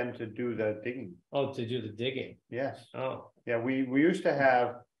pay them to do the digging. Oh, to do the digging. Yes. Oh. Yeah, we used to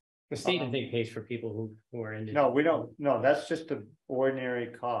have. The state, I think, pays for people who are injured. No, we don't. No, that's just the ordinary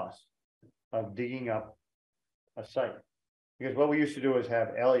cost of digging up a site. Because what we used to do is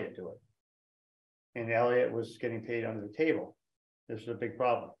have Elliot do it. And Elliot was getting paid under the table. This was a big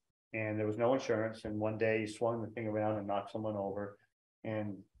problem. And there was no insurance. And one day he swung the thing around and knocked someone over.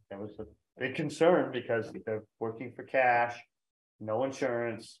 And that was a big concern because they're working for cash, no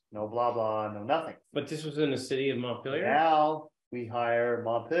insurance, no blah, blah, no nothing. But this was in the city of Montpelier? Now we hire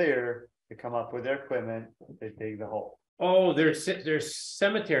Montpelier to come up with their equipment. They dig the hole. Oh, there's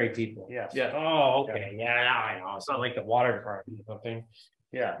cemetery people. Yes. Yeah. Oh, okay. Yeah, now I know. It's not like the water department or something.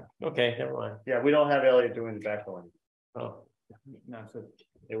 Yeah. Okay, never mind. Yeah, we don't have Elliot doing the backfilling. Oh. No, so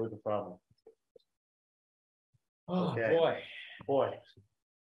it was a problem. Oh, Okay. Boy.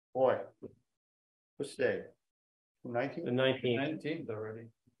 What's today? 19th? The 19th. 19th already.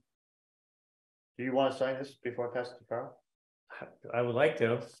 Do you want to sign this before I pass it to Carl? I would like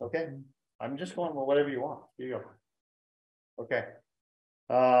to. Okay. I'm just going with whatever you want. Here you go. Okay.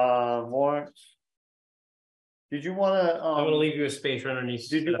 Warrants. Did you want to? I'm going to leave you a space right underneath.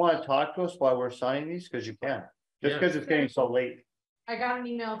 Did you want to talk to us while we're signing these? Because you can. Just because it's getting so late. I got an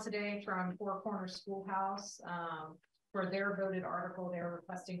email today from Four Corners Schoolhouse. For their voted article, they're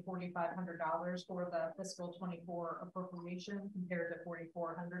requesting $4,500 for the fiscal 24 appropriation compared to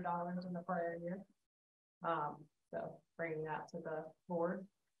 $4,400 in the prior year. So bringing that to the board.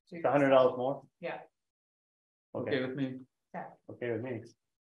 It's $100 more? Yeah. Okay with me. Yeah. Okay with me.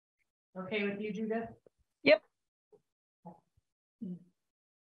 Okay with you, Judith? Yep.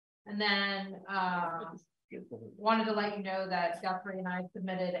 And then wanted to let you know that Guthrie and I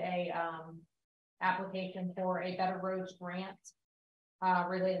submitted a application for a Better Roads grant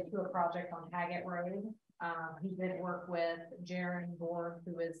related to a project on Haggett Road. He did work with Jaron Borg,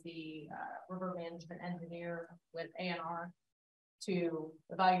 who is the river management engineer with A&R, to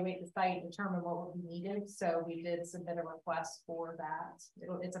evaluate the site, determine what would be needed. So we did submit a request for that.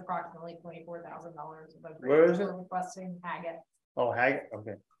 It's approximately $24,000. Where is it? We're requesting Haggett. Oh, Haggett.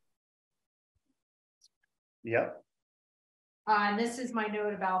 Okay. Yep. And this is my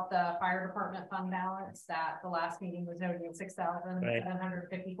note about the fire department fund balance that the last meeting was noting at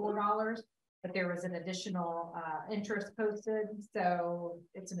 $6,754, but there was an additional interest posted. So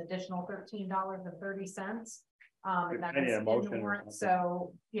it's an additional $13.30. And that is in the warrant.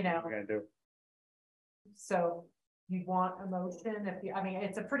 So, you know, we're gonna do. So you want a motion if you, I mean,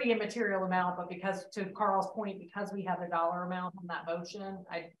 it's a pretty immaterial amount, but because to Carl's point, because we have a dollar amount on that motion,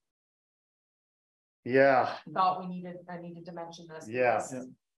 Yeah. thought I needed to mention this. Yeah. because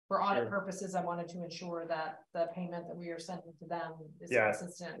For audit Sure. purposes, I wanted to ensure that the payment that we are sending to them is Yeah,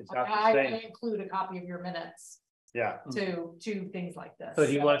 consistent. it's not the I same. include a copy of your minutes Yeah. to things like this. So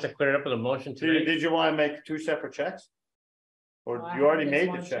do you want us to clear it up with a motion today? Did you want to make 2 separate checks? Or Well, I you already have made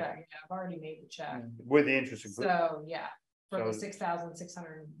this the one check Yeah, I've already made the check. with the interest included? So, yeah, for the So-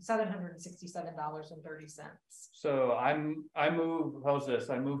 $767.30. So I move, how's this?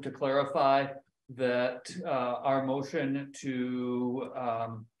 I move to clarify that our motion to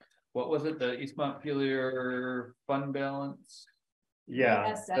what was it, the East Montpelier fund balance? Yeah,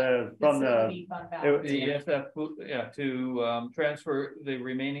 ESF from the, facility fund balance, The yeah. ESF, yeah, to transfer the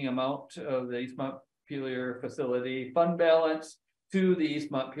remaining amount of the East Montpelier facility fund balance to the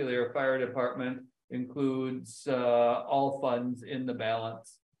East Montpelier Fire Department includes all funds in the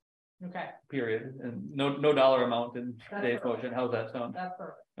balance. Okay, Period, and no dollar amount in That's today's perfect. motion. How's that sound? that's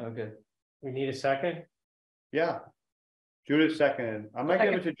perfect. Okay. We need a second? yeah. Judith seconded. I might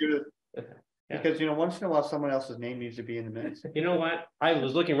give it to Judith. Because once in a while, someone else's name needs to be in the minutes. You know what? I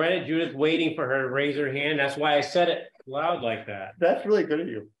was looking right at Judith, waiting for her to raise her hand. That's why I said it loud like that. That's really good of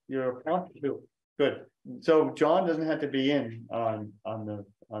you. You're a prompt too. Good. So John doesn't have to be in on the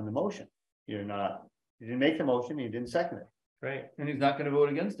motion. You didn't make the motion, you didn't second it. Right. And he's not gonna vote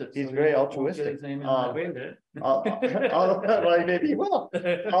against it. He's so very he won't get altruistic. his name in Um, that. Wait a minute. Well, maybe he will.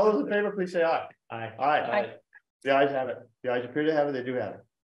 All those in favor, please say aye. Aye. Aye. The ayes have it. The ayes appear to have it, they do have it.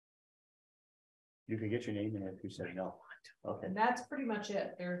 You can get your name in if you say no. Okay. And that's pretty much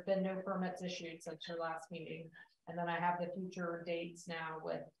it. There's been no permits issued since your last meeting. And then I have the future dates now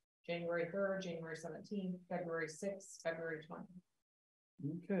with January 3rd, January 17th, February 6th, February 20th.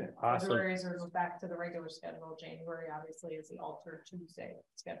 Okay. Awesome. February is back to the regular schedule. January obviously is the altered Tuesday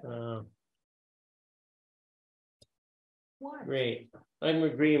schedule. Why? Great. I'm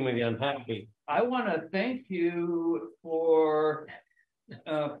agreeing with you. I'm happy. I want to thank you for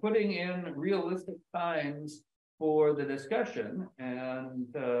putting in realistic times for the discussion, and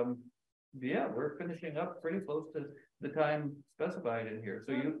yeah, we're finishing up pretty close to the time specified in here.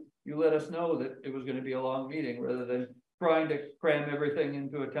 So you let us know that it was going to be a long meeting rather than trying to cram everything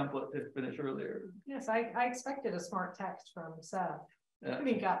into a template to finish earlier. Yes, I expected a smart text from Seth. Yeah.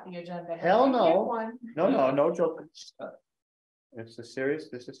 We got the agenda. Hell We get no. one. No joke. This is serious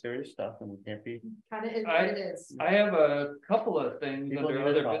stuff and we can't be. Kind of is what it is. I have a couple of things People under need to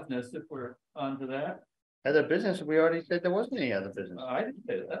other talk. business if we're on to that. Other business, we already said there wasn't any other business. I didn't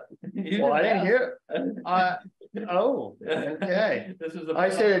say that. Well, I didn't ask. hear. Oh, okay. This is a. I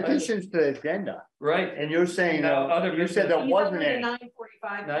said additions to the agenda. Right. And you're saying, No, other you said there business. wasn't any.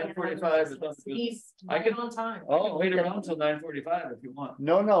 9:45. 9:45 is on. He's I right could- on time. Oh, wait okay. around till 9:45 if you want.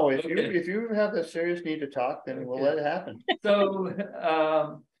 No, if Okay. you have a serious need to talk, then we'll Okay. let it happen. So,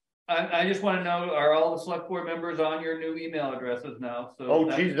 I just want to know, are all the select board members on your new email addresses now? So Oh,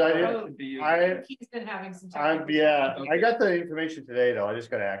 that geez, would I didn't- probably be you. He's been having some. Yeah, Okay. I got the information today though. I just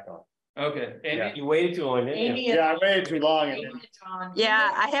gotta act on it. Okay, Amy, You waited too long, didn't you? Amy and- Yeah, I waited too long. Amy and John.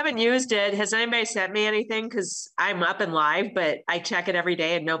 Yeah, I haven't used it. Has anybody sent me anything? Because I'm up and live, but I check it every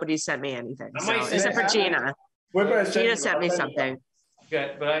day and nobody's sent me anything. I So, might except for send it. Gina. We're gonna send Gina you- sent me I'll send you something.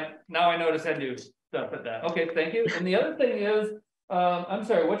 okay, but now I know to send you stuff at that. Okay, thank you. And the other thing is, I'm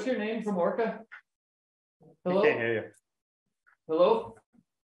sorry, what's your name from Orca? He Hello? can't hear you. Hello?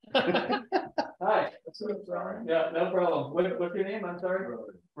 Hi. Yeah, no problem. What's your name? I'm sorry.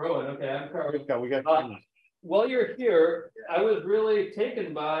 Rowan. Okay, I'm Carl. We got. While you're here, I was really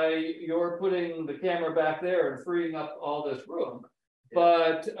taken by your putting the camera back there and freeing up all this room.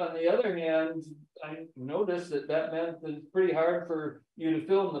 But on the other hand, I noticed that meant it's pretty hard for you to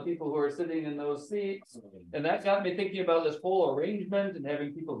film the people who are sitting in those seats. And that got me thinking about this whole arrangement and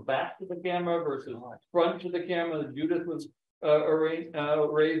having people back to the camera versus front to the camera that Judith was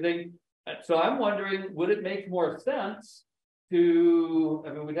raising. So I'm wondering, would it make more sense to,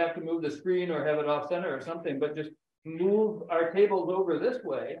 I mean, we'd have to move the screen or have it off center or something, but just move our tables over this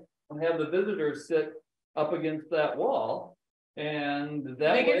way and have the visitors sit up against that wall. And The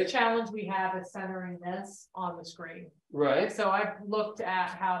that way, biggest challenge we have is centering this on the screen. right? So I've looked at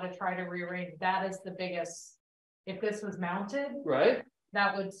how to try to rearrange. That is the biggest. If this was mounted, Right?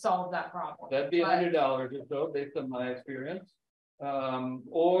 that would solve that problem. That'd be But- $100 or so based on my experience.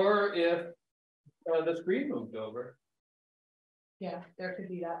 Or if the screen moved over. Yeah, there could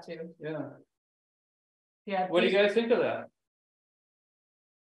be that too. Yeah. Yeah. What do you guys think of that?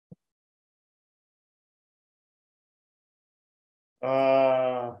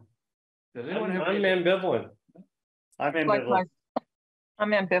 Does anyone have? I'm ambivalent. I'm Likewise.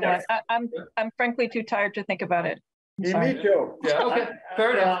 I'm ambivalent. I'm frankly too tired to think about it. Me too. Yeah, okay,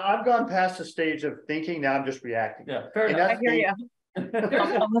 fair enough. I've gone past the stage of thinking, now I'm just reacting. Yeah, fair And enough. I hear you.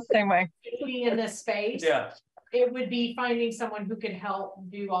 I'm the same way. Be in this space. Yeah. It would be finding someone who can help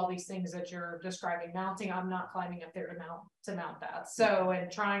do all these things that you're describing. Mounting, I'm not climbing up there to mount that. So,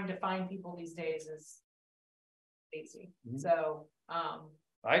 and trying to find people these days is easy. So,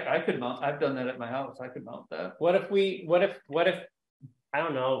 I could mount, I've done that at my house. I could mount that. What if, I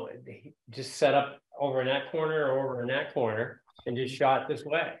don't know, just set up over in that corner or over in that corner and just shot this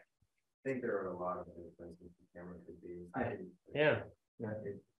way? I think there are a lot of different places the camera could be. Yeah. I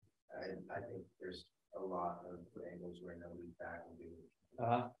think there's a lot of angles where nobody's back will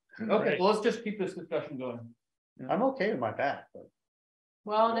be. Okay, well, let's just keep this discussion going. I'm okay with my back, but.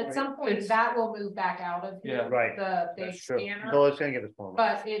 well, and at some point It's- that will move back out of Yeah, right. the That's true. scanner. So it's gonna get us more.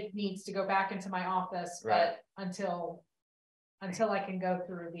 But it needs to go back into my office, Right. but until I can go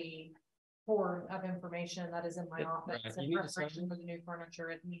through the hoard of information that is in my office right. in You need to preparation sign for the new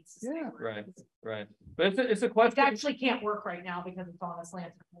furniture, it needs to stay. Yeah. where it is. Right. But it's a It question. actually can't work right now because it's on a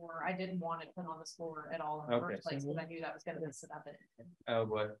slanted floor. I didn't want it put on this floor at all in the Okay. first place, because I knew that was gonna mess it up. Oh,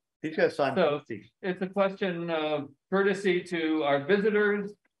 boy. He's got to sign. So it's a question of courtesy to our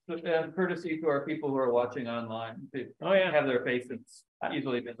visitors and courtesy to our people who are watching online. To have their faces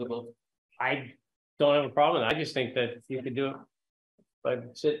easily visible. I don't have a problem. I just think that you could do it by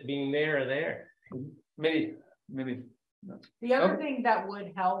being there or there. Maybe. The other thing that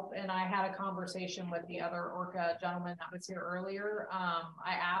would help, and I had a conversation with the other Orca gentleman that was here earlier.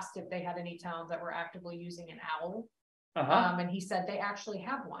 I asked if they had any towns that were actively using an owl. And he said they actually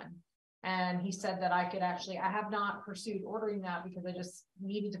have one. And he said that I have not pursued ordering that because I just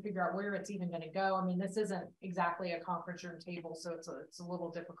needed to figure out where it's even going to go. I mean, this isn't exactly a conference room table, so it's a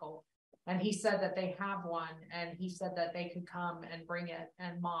little difficult. And he said that they have one, and he said that they could come and bring it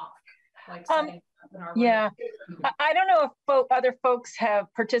and mop. Like setting up in our yeah, room. I don't know if other folks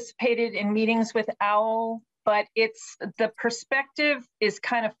have participated in meetings with OWL, but the perspective is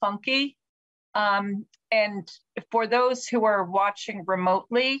kind of funky. And for those who are watching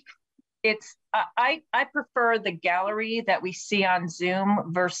remotely, I prefer the gallery that we see on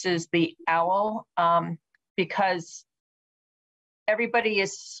Zoom versus the OWL, because everybody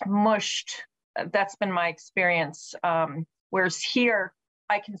is smushed. That's been my experience. Whereas here,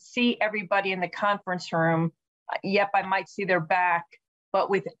 I can see everybody in the conference room. Yep, I might see their back, but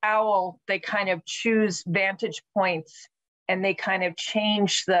with OWL, they kind of choose vantage points and they kind of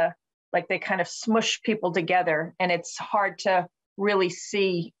change they kind of smush people together, and it's hard to really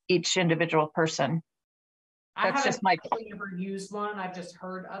see each individual person. That's just my. I haven't ever used one. I've just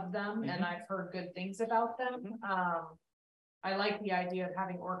heard of them, and I've heard good things about them. I like the idea of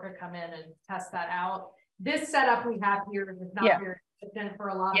having Orca come in and test that out. This setup we have here is not very efficient for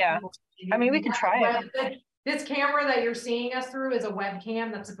a lot of people. I mean, we can try it. This camera that you're seeing us through is a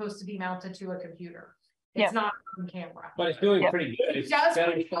webcam that's supposed to be mounted to a computer. It's not a camera. But it's doing pretty good. It does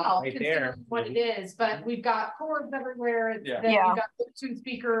pretty well, right there. what it is, but we've got cords everywhere. We've got Bluetooth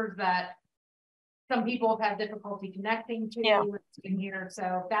speakers that some people have had difficulty connecting to in here.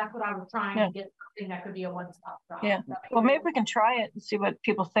 So that's what I was trying to get, something that could be a one-stop shop. Yeah. Well, maybe we can try it and see what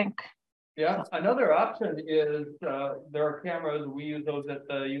people think. Yeah, another option is there are cameras. We use those at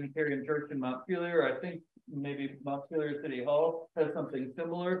the Unitarian Church in Montpelier. I think maybe Montpelier City Hall has something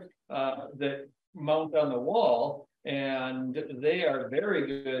similar that mount on the wall, and they are very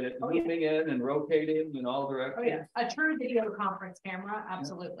good at moving in and rotating in all directions. Oh yeah, a true video conference camera,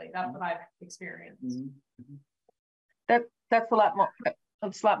 absolutely. That's what I've experienced. That's a lot more.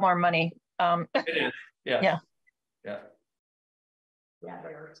 It's a lot more money. It is. Yeah.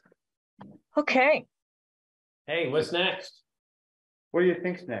 Okay. Hey, what's next? What do you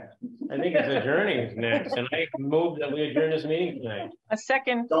think's next? I think it's adjourning is next, and I move that we adjourn this meeting tonight. A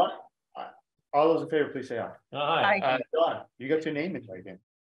second. Don, all those in favor, please say aye. Aye. Don, you got your name in right again.